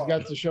shofar. He's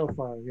got the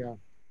shofar, yeah.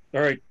 All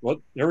right.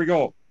 Well, there we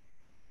go.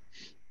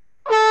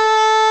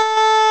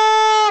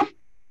 All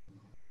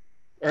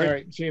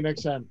right. See you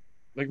next time.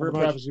 Thank you very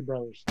much. Prophecy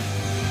Brothers.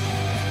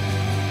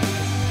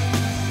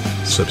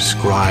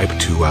 Subscribe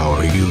to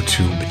our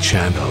YouTube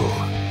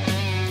channel.